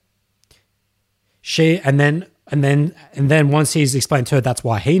made. And then once he's explained to her that's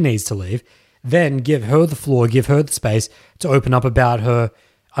why he needs to leave, then give her the floor, give her the space to open up about her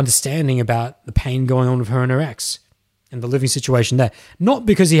understanding about the pain going on with her and her ex and the living situation there. Not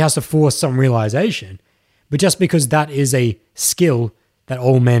because he has to force some realization, but just because that is a skill that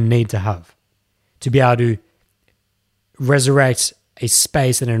all men need to have. To be able to resurrect a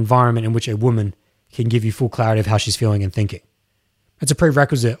space and an environment in which a woman can give you full clarity of how she's feeling and thinking. It's a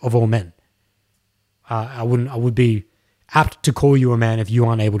prerequisite of all men. I would be apt to call you a man if you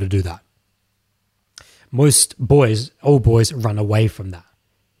aren't able to do that. All boys run away from that.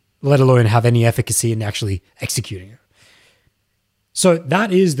 let alone have any efficacy in actually executing it. So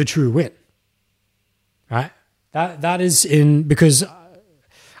that is the true win, right? That is because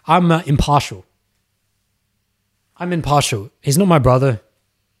I'm impartial. I'm impartial. He's not my brother.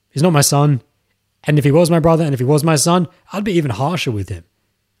 He's not my son. And if he was my brother and if he was my son, I'd be even harsher with him,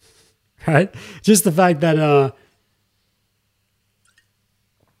 right? Just the fact that,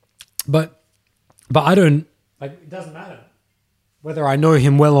 but I don't, like, it doesn't matter. Whether I know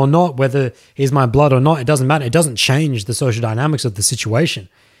him well or not, whether he's my blood or not, it doesn't matter. It doesn't change the social dynamics of the situation,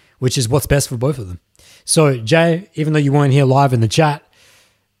 which is what's best for both of them. So, Jay, even though you weren't here live in the chat,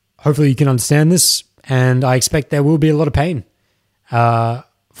 hopefully you can understand this, and I expect there will be a lot of pain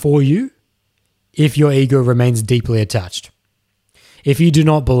for you if your ego remains deeply attached. If you do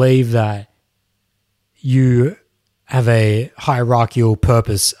not believe that you have a hierarchical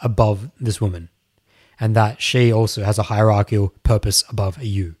purpose above this woman, and that she also has a hierarchical purpose above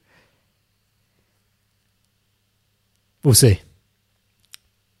you. We'll see.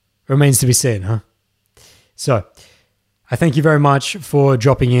 Remains to be seen, huh? So, I thank you very much for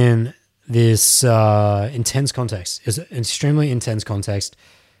dropping in this intense context. It's an extremely intense context.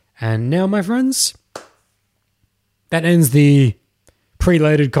 And now, my friends, that ends the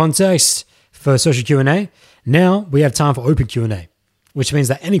preloaded context for social Q&A. Now, we have time for open Q&A, which means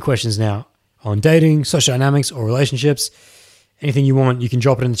that any questions now on dating, social dynamics, or relationships, anything you want, you can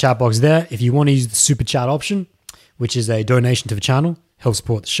drop it in the chat box there. If you want to use the super chat option, which is a donation to the channel, help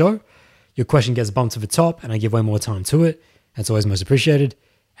support the show, your question gets bumped to the top and I give way more time to it. That's always most appreciated.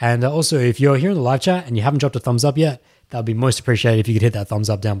 And also, if you're here in the live chat and you haven't dropped a thumbs up yet, that would be most appreciated if you could hit that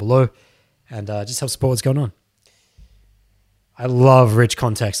thumbs up down below and just help support what's going on. I love rich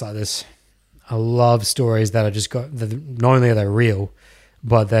context like this. I love stories that are just got, not only are they real,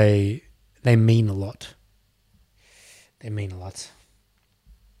 but they mean a lot. They mean a lot.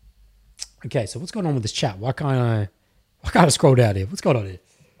 Okay, so what's going on with this chat? Why can't I scroll down here? What's going on here?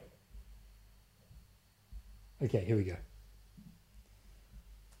 Okay, here we go.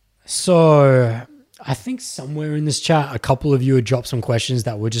 So I think somewhere in this chat, a couple of you had dropped some questions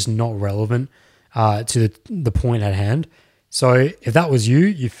that were just not relevant to the point at hand. So if that was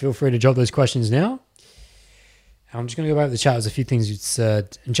you feel free to drop those questions now. I'm just going to go back to the chat. There's a few things you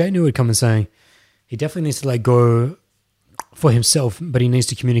said. And Jay New would come and saying he definitely needs to let go for himself, but he needs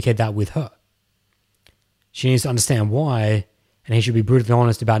to communicate that with her. She needs to understand why, and he should be brutally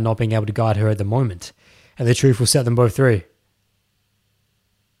honest about not being able to guide her at the moment. And the truth will set them both free.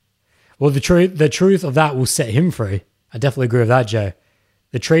 Well, the truth of that will set him free. I definitely agree with that, Jay.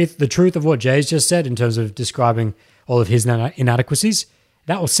 The truth of what Jay's just said in terms of describing all of his inadequacies,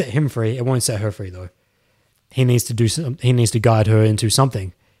 that will set him free. It won't set her free, though. He needs to do some, he needs to guide her into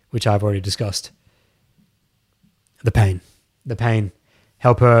something, which I've already discussed. The pain.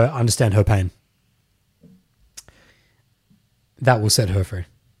 Help her understand her pain. That will set her free.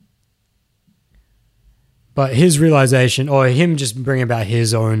 But his realization, or him just bringing about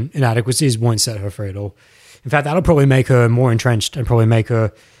his own inadequacies, won't set her free at all. In fact, that'll probably make her more entrenched and probably make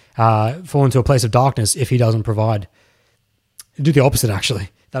her fall into a place of darkness if he doesn't provide. Do the opposite, actually.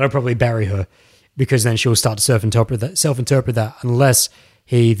 That'll probably bury her, because then she'll start to self-interpret that, unless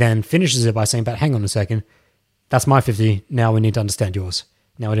he then finishes it by saying, but hang on a second, that's my 50, now we need to understand yours.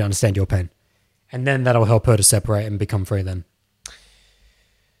 Now we need to understand your pain. And then that'll help her to separate and become free then.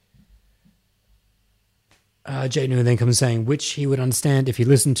 Jay New then comes saying, which he would understand if he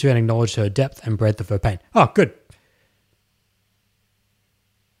listened to and acknowledged her depth and breadth of her pain. Oh, good.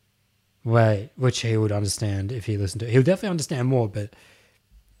 Wait, which he would understand if he listened to it. He'll definitely understand more, but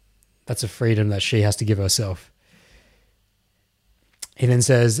that's a freedom that she has to give herself. He then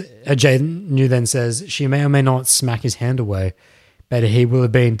says, Jay New then says, she may or may not smack his hand away, but he will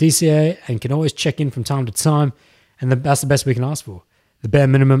have been DCA and can always check in from time to time, and that's the best we can ask for. The bare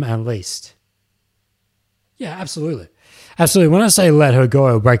minimum and least. Yeah, absolutely. Absolutely. When I say let her go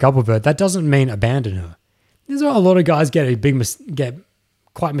or break up with her, that doesn't mean abandon her. There's what a lot of guys get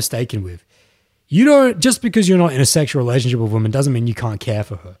quite mistaken with. You don't, just because you're not in a sexual relationship with a woman doesn't mean you can't care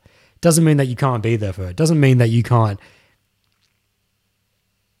for her. Doesn't mean that you can't be there for her. Doesn't mean that you can't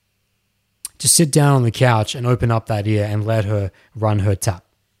just sit down on the couch and open up that ear and let her run her tap.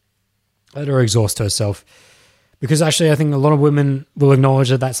 Let her exhaust herself. Because actually I think a lot of women will acknowledge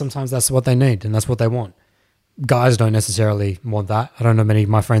that sometimes that's what they need and that's what they want. Guys don't necessarily want that. I don't know many of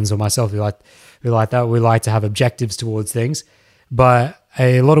my friends or myself who like that. We like to have objectives towards things. But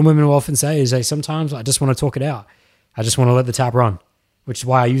a lot of women will often say is sometimes I just want to talk it out. I just want to let the tap run, which is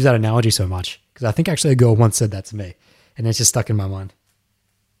why I use that analogy so much. Because I think actually a girl once said that to me and it's just stuck in my mind.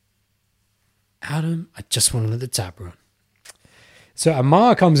 Adam, I just want to let the tap run. So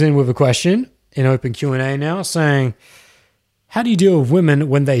Amar comes in with a question in open Q&A now saying, how do you deal with women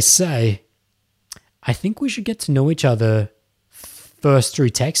when they say, I think we should get to know each other first through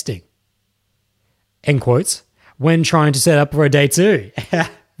texting? End quotes. When trying to set up for a date too.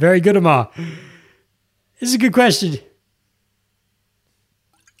 Very good, Amar. This is a good question.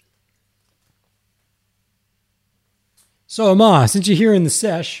 So Amar, since you're here in the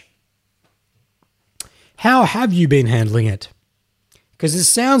sesh, how have you been handling it? Because it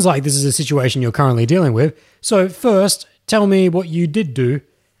sounds like this is a situation you're currently dealing with. So first, tell me what you did do,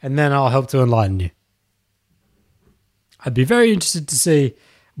 and then I'll help to enlighten you. I'd be very interested to see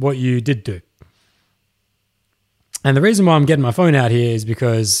what you did do. And the reason why I'm getting my phone out here is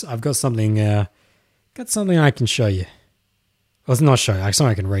because I've got something I can show you. Well, it's not show you,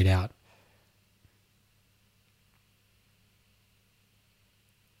 something I can read out.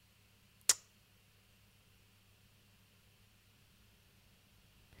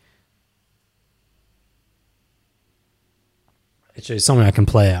 It's something I can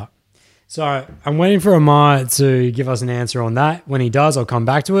play out. So I'm waiting for Amar to give us an answer on that. When he does, I'll come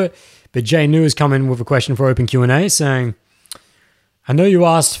back to it. But Jay New has come in with a question for open Q&A saying, I know you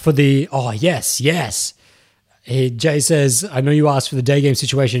asked for the... Oh, yes. Jay says, I know you asked for the day game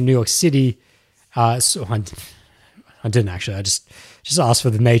situation in New York City. So I didn't actually. I just asked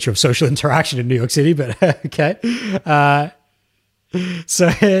for the nature of social interaction in New York City, but okay. So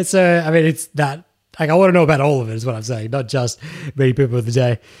I mean, it's that... Like, I want to know about all of it is what I'm saying, not just many people of the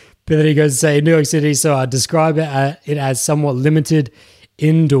day. But then he goes to say, New York City, so I describe it as somewhat limited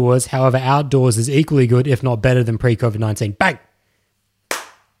indoors. However, outdoors is equally good, if not better than pre-COVID-19. Bang!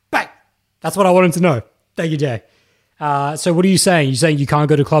 Bang! That's what I wanted to know. Thank you, Jay. So what are you saying? You saying you can't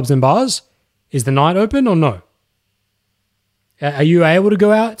go to clubs and bars? Is the night open or no? Are you able to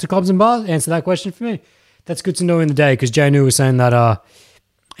go out to clubs and bars? Answer that question for me. That's good to know in the day, because Jay New was saying that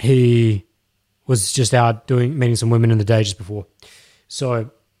he... was just out meeting some women in the day just before.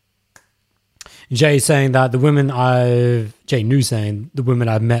 So Jay's saying that Jay New saying the women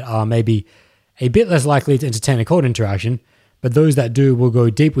I've met are maybe a bit less likely to entertain a cold interaction, but those that do will go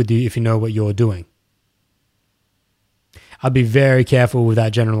deep with you if you know what you're doing. I'd be very careful with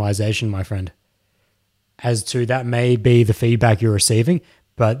that generalization, my friend, as to that may be the feedback you're receiving,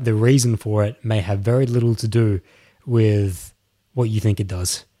 but the reason for it may have very little to do with what you think it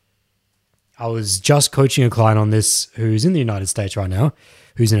does. I was just coaching a client on this who's in the United States right now,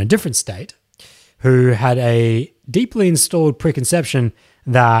 who's in a different state, who had a deeply installed preconception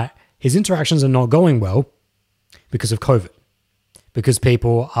that his interactions are not going well because of COVID, because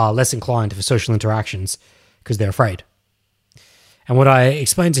people are less inclined for social interactions because they're afraid. And what I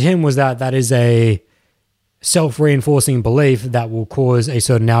explained to him was that is a self-reinforcing belief that will cause a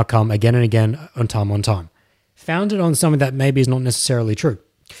certain outcome again and again on time, founded on something that maybe is not necessarily true.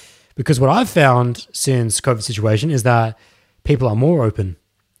 Because what I've found since COVID situation is that people are more open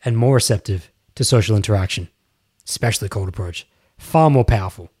and more receptive to social interaction, especially cold approach, far more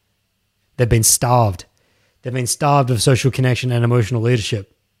powerful. They've been starved. They've been starved of social connection and emotional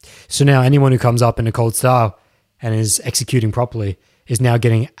leadership. So now anyone who comes up in a cold style and is executing properly is now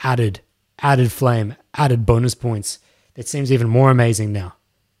getting added flame, added bonus points. That seems even more amazing now.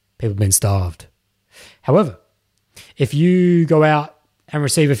 People have been starved. However, if you go out and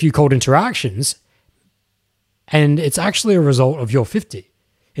receive a few cold interactions, and it's actually a result of your 50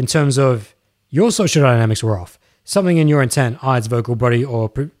 in terms of your social dynamics were off. Something in your intent, eyes, vocal body, or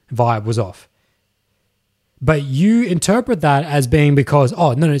vibe was off. But you interpret that as being because,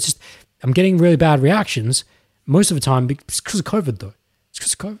 it's just, I'm getting really bad reactions most of the time because of COVID though. It's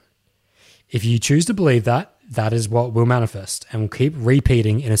because of COVID. If you choose to believe that, that is what will manifest and will keep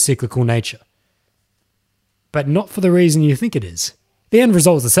repeating in a cyclical nature. But not for the reason you think it is. The end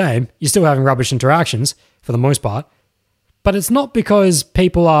result is the same. You're still having rubbish interactions for the most part, but it's not because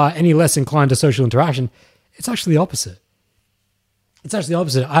people are any less inclined to social interaction. It's actually the opposite.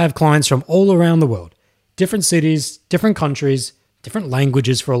 I have clients from all around the world, different cities, different countries, different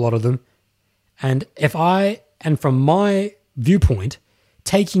languages for a lot of them. And from my viewpoint,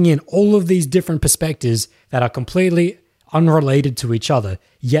 taking in all of these different perspectives that are completely unrelated to each other,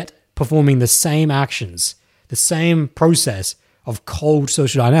 yet performing the same actions, the same process of cold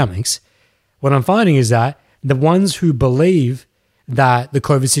social dynamics, what I'm finding is that the ones who believe that the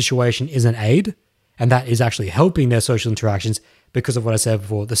COVID situation is an aid and that is actually helping their social interactions because of what I said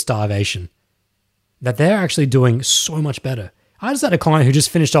before, the starvation, that they're actually doing so much better. I just had a client who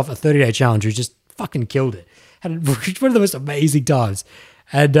just finished off a 30-day challenge who just fucking killed it. Had one of the most amazing times.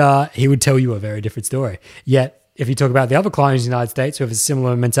 And he would tell you a very different story. Yet, if you talk about the other clients in the United States who have a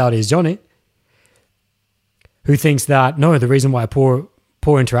similar mentality as Johnny, who thinks that, no, the reason why poor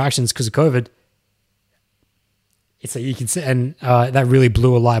interactions because of COVID, it's like you can see, and that really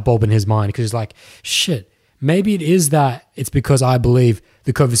blew a light bulb in his mind because he's like, shit, maybe it is that it's because I believe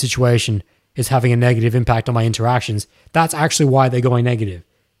the COVID situation is having a negative impact on my interactions. That's actually why they're going negative.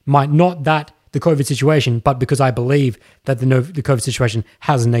 Not that the COVID situation, but because I believe that the COVID situation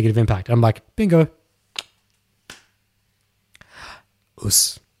has a negative impact. I'm like, bingo.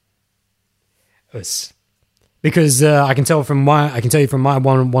 Us. Because I can tell you from my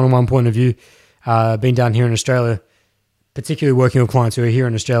one-on-one point of view, being down here in Australia, particularly working with clients who are here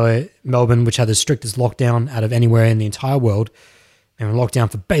in Australia, Melbourne, which had the strictest lockdown out of anywhere in the entire world, and locked down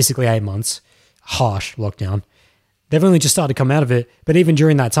for basically 8 months, harsh lockdown. They've only just started to come out of it, but even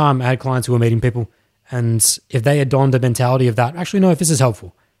during that time, I had clients who were meeting people, and if they had donned a mentality of that, actually, no, if this is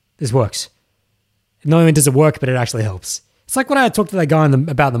helpful, this works. Not only does it work, but it actually helps. It's like when I talked to that guy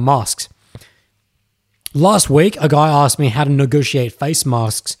about the masks. Last week, a guy asked me how to negotiate face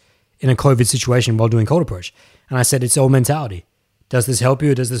masks in a COVID situation while doing cold approach. And I said, it's all mentality. Does this help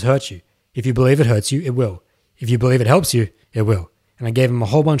you or does this hurt you? If you believe it hurts you, it will. If you believe it helps you, it will. And I gave him a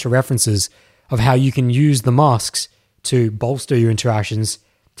whole bunch of references of how you can use the masks to bolster your interactions,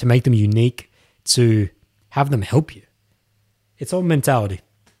 to make them unique, to have them help you. It's all mentality.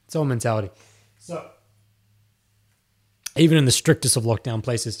 So, even in the strictest of lockdown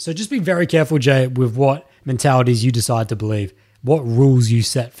places. So just be very careful, Jay, with what mentalities you decide to believe, what rules you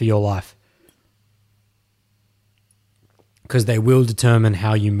set for your life. Because they will determine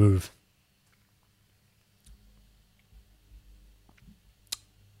how you move.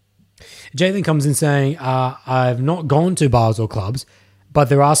 Jay then comes in saying, I've not gone to bars or clubs, but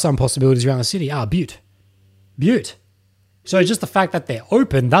there are some possibilities around the city. Butte. So just the fact that they're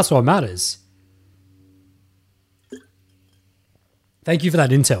open, that's what matters. Thank you for that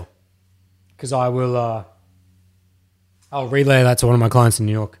intel. Because I will, I'll relay that to one of my clients in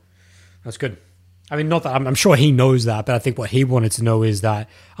New York. That's good. I mean, not that I'm sure he knows that, but I think what he wanted to know is that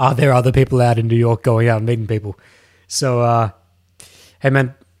are there other people out in New York going out and meeting people? So, hey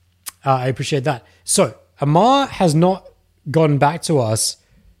man, I appreciate that. So, Amar has not gotten back to us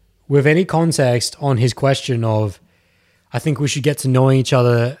with any context on his question of, I think we should get to know each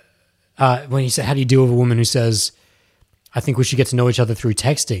other. When he said, how do you deal with a woman who says, I think we should get to know each other through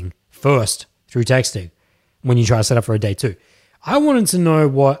texting, when you try to set up for a date too. I wanted to know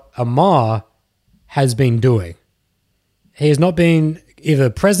what Amar has been doing. He has not been either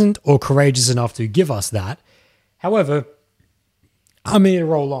present or courageous enough to give us that. However, I'm here to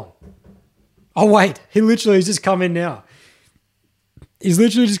roll on. Oh, wait. He literally has just come in now. He's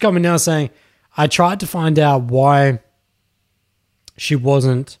literally just coming now saying, I tried to find out why she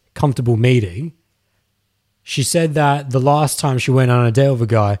wasn't comfortable meeting. She said that the last time she went on a date with a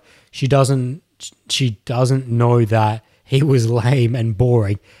guy, she doesn't know that he was lame and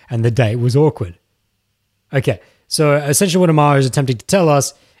boring and the date was awkward. Okay, so essentially what Amar is attempting to tell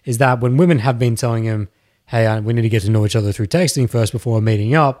us is that when women have been telling him, hey, we need to get to know each other through texting first before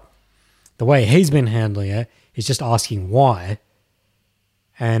meeting up, the way he's been handling it is just asking why.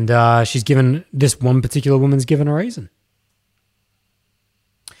 And this one particular woman's given a reason.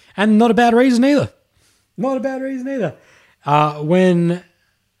 And not a bad reason either.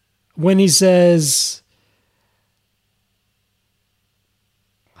 When he says,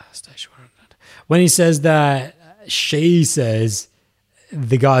 that she says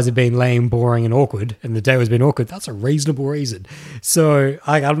the guys have been lame, boring, and awkward, and the day has been awkward, that's a reasonable reason. So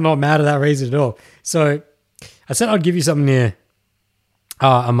I'm not mad at that reason at all. So I said I'd give you something here.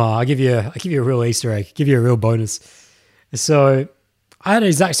 Amar, I'll give you a real Easter egg, give you a real bonus. So I had an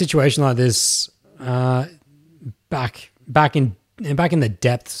exact situation like this back in the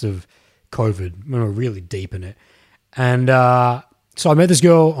depths of COVID when we were really deep in it. And so I met this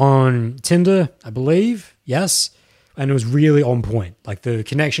girl on Tinder, I believe, yes, and it was really on point. Like the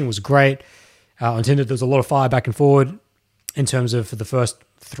connection was great. On Tinder, there was a lot of fire back and forward in terms of the first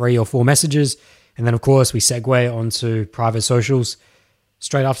 3 or 4 messages. And then, of course, we segue onto private socials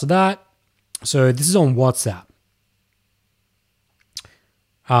straight after that. So this is on WhatsApp.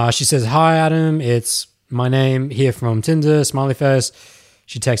 She says, hi, Adam. It's my name here from Tinder, smiley face.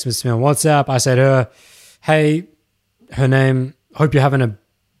 She texts me on WhatsApp. I said to her, hey, her name, hope you're having a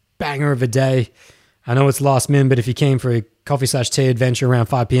banger of a day. I know it's last minute, but if you came for a coffee/tea adventure around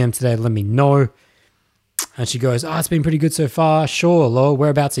 5 p.m. today, let me know. And she goes, it's been pretty good so far. Sure, lol,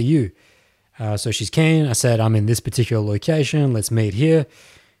 whereabouts are you? So she's keen. I said, I'm in this particular location. Let's meet here.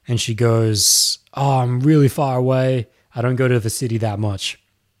 And she goes, I'm really far away. I don't go to the city that much.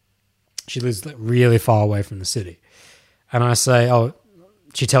 She lives really far away from the city. And I say,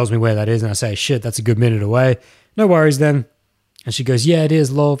 she tells me where that is, and I say, shit, that's a good minute away. No worries then. And she goes, yeah, it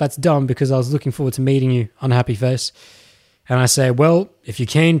is, lol. That's dumb because I was looking forward to meeting you, unhappy face. And I say, well, if you're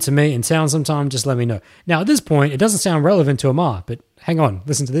keen to meet in town sometime, just let me know. Now, at this point, it doesn't sound relevant to Amar, but hang on,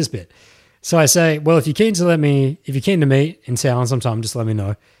 listen to this bit. So I say, well, if you're keen to meet in town sometime, just let me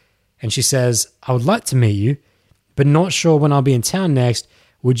know. And she says, I would like to meet you, but not sure when I'll be in town next.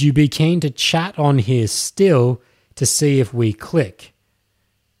 Would you be keen to chat on here still to see if we click?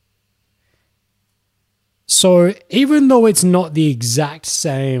 So even though it's not the exact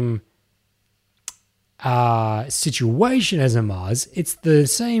same situation as Amar's, it's the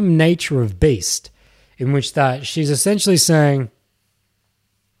same nature of beast, in which that she's essentially saying,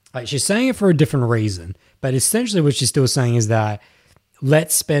 like, she's saying it for a different reason, but essentially what she's still saying is that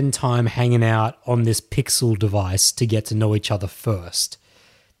let's spend time hanging out on this Pixel device to get to know each other first.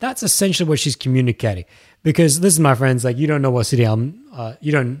 That's essentially what she's communicating. Because listen, my friends, like, you don't know what city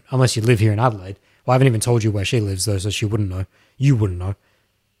you don't, unless you live here in Adelaide. Well, I haven't even told you where she lives though, so she wouldn't know. You wouldn't know.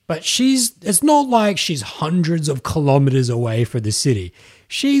 But it's not like she's hundreds of kilometers away from the city.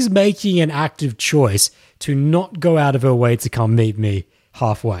 She's making an active choice to not go out of her way to come meet me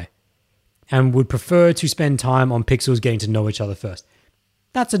halfway, and would prefer to spend time on Pixels getting to know each other first.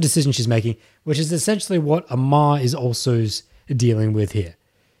 That's a decision she's making, which is essentially what Amar is also dealing with here.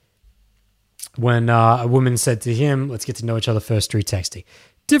 When a woman said to him, let's get to know each other first through texting.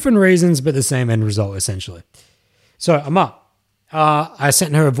 Different reasons, but the same end result, essentially. So, Amar, I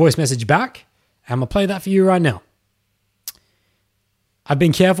sent her a voice message back. I'm going to play that for you right now. I've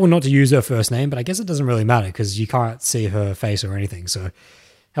been careful not to use her first name, but I guess it doesn't really matter because you can't see her face or anything. So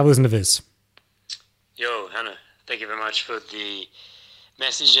have a listen to this. Yo, Hannah, thank you very much for the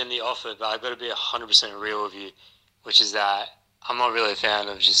message and the offer, but I've got to be 100% real with you, which is that I'm not really a fan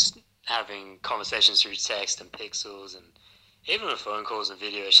of just having conversations through text and pixels, and even with phone calls and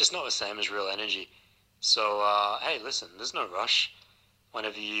video. It's just not the same as real energy. So, hey, listen, there's no rush.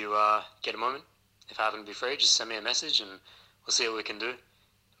 Whenever you get a moment, if I happen to be free, just send me a message and we'll see what we can do.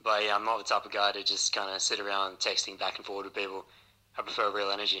 But yeah, I'm not the type of guy to just kind of sit around texting back and forward with people. I prefer real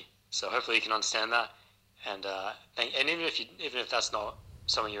energy. So hopefully you can understand that. And even if that's not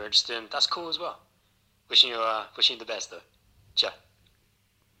something you're interested in, that's cool as well. Wishing you the best though. Ciao.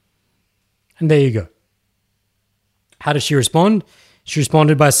 And there you go. How did she respond? She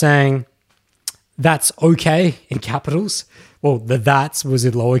responded by saying, that's okay, in capitals. Well, the that's was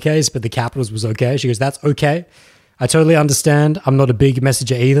in lowercase, but the capitals was okay. She goes, that's okay. I totally understand. I'm not a big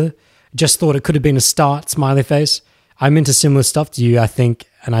messenger either. Just thought it could have been a start, smiley face. I'm into similar stuff to you, I think,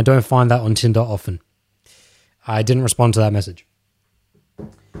 and I don't find that on Tinder often. I didn't respond to that message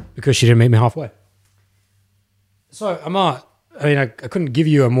because she didn't meet me halfway. So, Amar, I couldn't give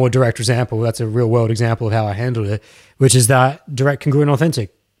you a more direct example. That's a real world example of how I handled it, which is that direct, congruent,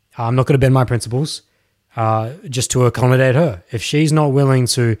 authentic. I'm not going to bend my principles just to accommodate her. If she's not willing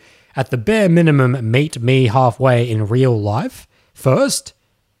to, at the bare minimum, meet me halfway in real life first,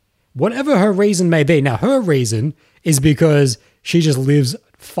 whatever her reason may be. Now, her reason is because she just lives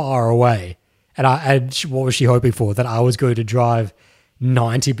far away. And what was she hoping for? That I was going to drive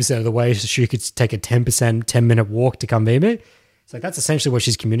 90% of the way so she could take a 10-minute walk to come meet me? It's like, that's essentially what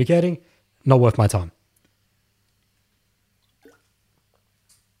she's communicating. Not worth my time.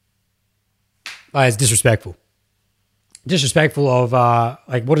 It's disrespectful. Disrespectful of,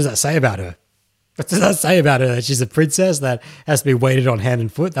 what does that say about her? What does that say about her? That she's a princess that has to be waited on hand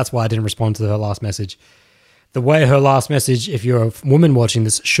and foot? That's why I didn't respond to her last message. The way her last message, if you're a woman watching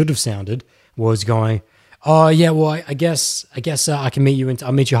this, should have sounded was going, oh, yeah, well, I guess I can meet you.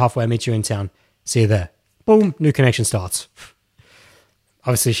 I'll meet you halfway. I'll meet you in town. See you there. Boom, new connection starts.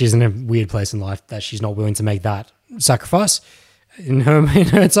 Obviously, she's in a weird place in life that she's not willing to make that sacrifice in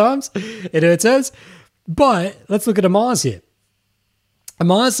her terms. But let's look at Amar's here.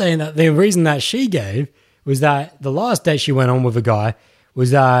 Amar's saying that the reason that she gave was that the last date she went on with a guy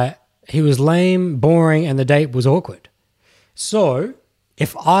was that he was lame, boring, and the date was awkward. So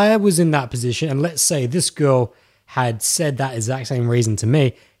if I was in that position, and let's say this girl had said that exact same reason to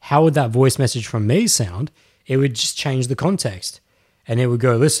me, how would that voice message from me sound? It would just change the context. And it would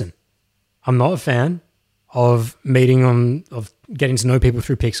go, listen, I'm not a fan of getting to know people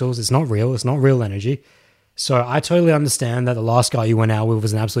through pixels. It's not real. It's not real energy. So I totally understand that the last guy you went out with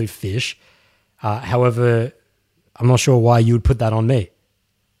was an absolute fish. However, I'm not sure why you would put that on me.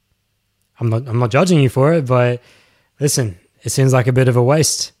 I'm not judging you for it, but listen, it seems like a bit of a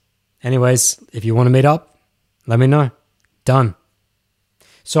waste. Anyways, if you want to meet up, let me know. Done.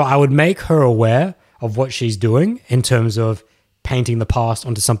 So I would make her aware of what she's doing in terms of painting the past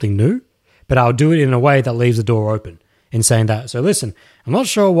onto something new, but I'll do it in a way that leaves the door open. in saying that. So listen, I'm not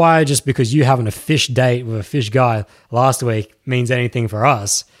sure why just because you having a fish date with a fish guy last week means anything for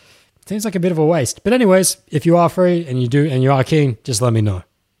us. It seems like a bit of a waste. But anyways, if you are free and you are keen, just let me know.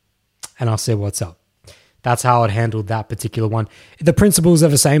 And I'll see what's up. That's how I'd handle that particular one. The principles are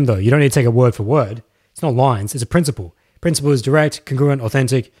the same though. You don't need to take a word for word. It's not lines, it's a principle. Principle is direct, congruent,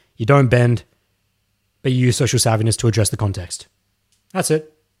 authentic. You don't bend, but you use social savviness to address the context. That's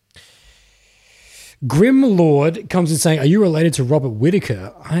it. Grim Lord comes in saying, are you related to Robert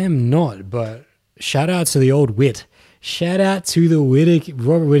Whittaker? I am not, but shout out to the old wit. Shout out to the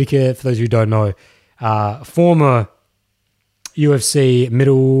Robert Whittaker, for those who don't know, former UFC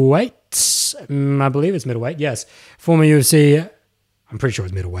middleweight. I believe it's middleweight, yes. Former UFC, I'm pretty sure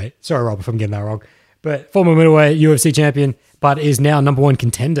it's middleweight. Sorry, Rob, if I'm getting that wrong. But former middleweight UFC champion, but is now number one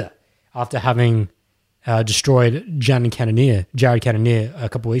contender after having destroyed Jared Cannonier a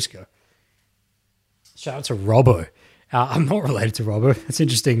couple weeks ago. Shout out to Robbo. I'm not related to Robbo. It's an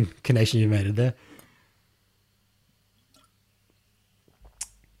interesting connection you made it there.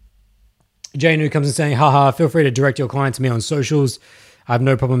 Jane who comes in saying, haha, feel free to direct your client to me on socials. I have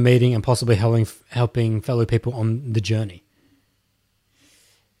no problem meeting and possibly helping fellow people on the journey.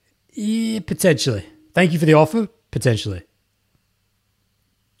 Yeah, potentially. Thank you for the offer. Potentially.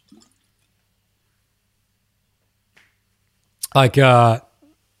 Like,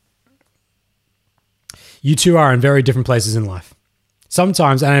 you two are in very different places in life.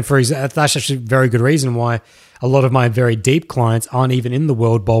 Sometimes, and that's actually a very good reason why a lot of my very deep clients aren't even in the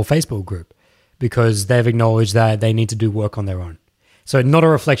World Bowl Facebook group, because they've acknowledged that they need to do work on their own. So not a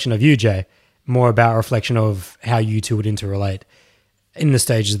reflection of you, Jay, more about a reflection of how you two would interrelate in the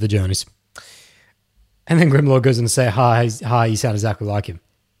stages of the journeys. And then Grimlord goes in to say, hi, you sound exactly like him.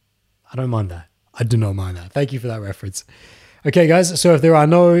 I don't mind that. I do not mind that. Thank you for that reference. Okay, guys, so if there are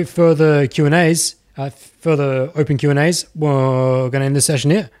no further Q&As, further open Q&As, we're going to end the session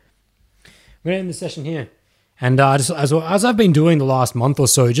here. We're going to end the session here. And just as I've been doing the last month or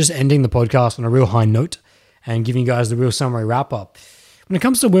so, just ending the podcast on a real high note and giving you guys the real summary wrap-up. When it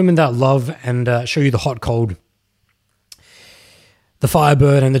comes to women that love and show you the hot cold, the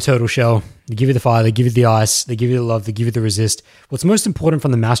firebird and the turtle shell, they give you the fire, they give you the ice, they give you the love, they give you the resist. What's most important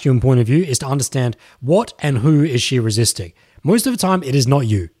from the masculine point of view is to understand what and who is she resisting. Most of the time, it is not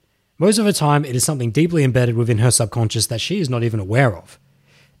you. Most of the time, it is something deeply embedded within her subconscious that she is not even aware of.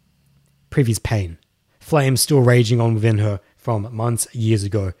 Previous pain. Flames still raging on within her from months, years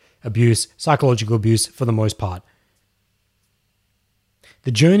ago. Abuse, psychological abuse for the most part.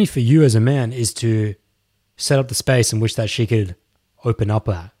 The journey for you as a man is to set up the space in which that she could open up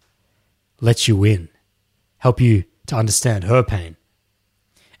at, let you in, help you to understand her pain.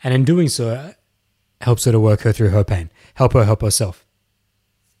 And in doing so, helps her to work her through her pain, help her help herself.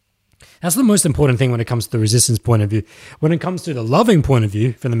 That's the most important thing when it comes to the resistance point of view. When it comes to the loving point of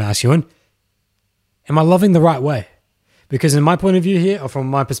view from the masculine, am I loving the right way? Because in my point of view here, or from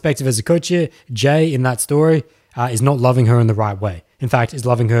my perspective as a coach here, Jay in that story is not loving her in the right way. In fact, is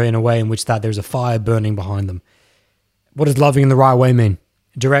loving her in a way in which that there's a fire burning behind them. What does loving in the right way mean?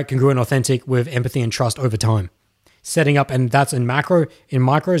 Direct, congruent, authentic with empathy and trust over time. Setting up, and that's in macro. In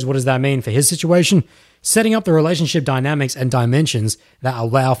micros, what does that mean for his situation? Setting up the relationship dynamics and dimensions that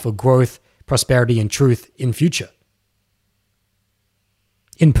allow for growth, prosperity, and truth in future.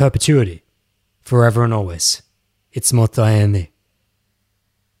 In perpetuity. Forever and always. It's motaene.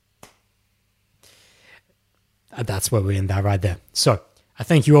 That's where we end that right there. So, I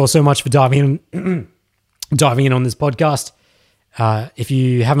thank you all so much for diving in on this podcast. If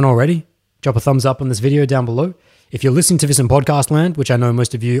you haven't already, drop a thumbs up on this video down below. If you're listening to this in podcast land, which I know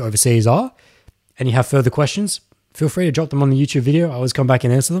most of you overseas are, and you have further questions, feel free to drop them on the YouTube video. I always come back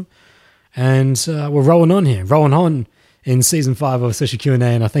and answer them. And we're rolling on in Season 5 of Social Q&A,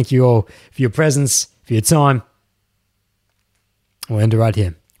 and I thank you all for your presence, for your time. We'll end it right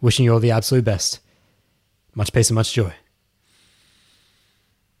here. Wishing you all the absolute best. Much peace and much joy.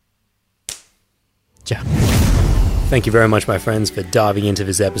 Ciao. Thank you very much, my friends, for diving into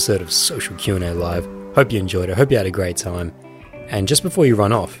this episode of Social Q&A Live. Hope you enjoyed it. Hope you had a great time. And just before you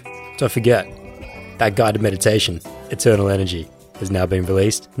run off, don't forget, that guided meditation, Eternal Energy, has now been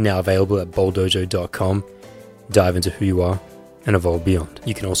released, now available at bowldojo.com. Dive into who you are and evolve beyond.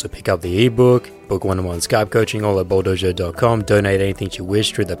 You can also pick up the ebook, book one-on-one Skype coaching, all at bowldojo.com. Donate anything you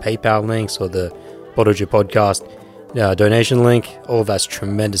wish through the PayPal links or the Bowldojo podcast donation link. All of that's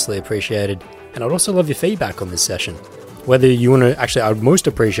tremendously appreciated. And I'd also love your feedback on this session. Whether you want to, actually, I would most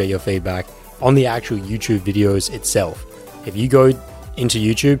appreciate your feedback on the actual YouTube videos itself. If you go into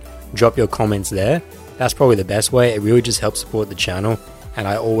YouTube, drop your comments there. That's probably the best way. It really just helps support the channel and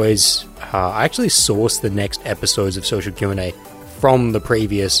I always I actually source the next episodes of Social Q&A from the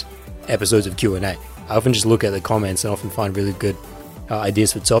previous episodes of Q&A. I often just look at the comments and often find really good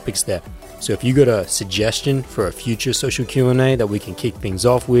ideas for topics there. So if you got a suggestion for a future Social Q&A that we can kick things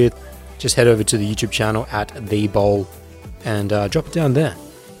off with, just head over to the YouTube channel at The Bowl and drop it down there.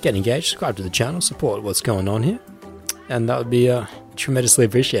 Get engaged, subscribe to the channel, support what's going on here, and that would be tremendously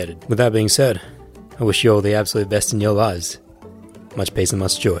appreciated. With that being said, I wish you all the absolute best in your lives. Much peace and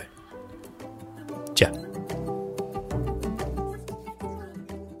much joy.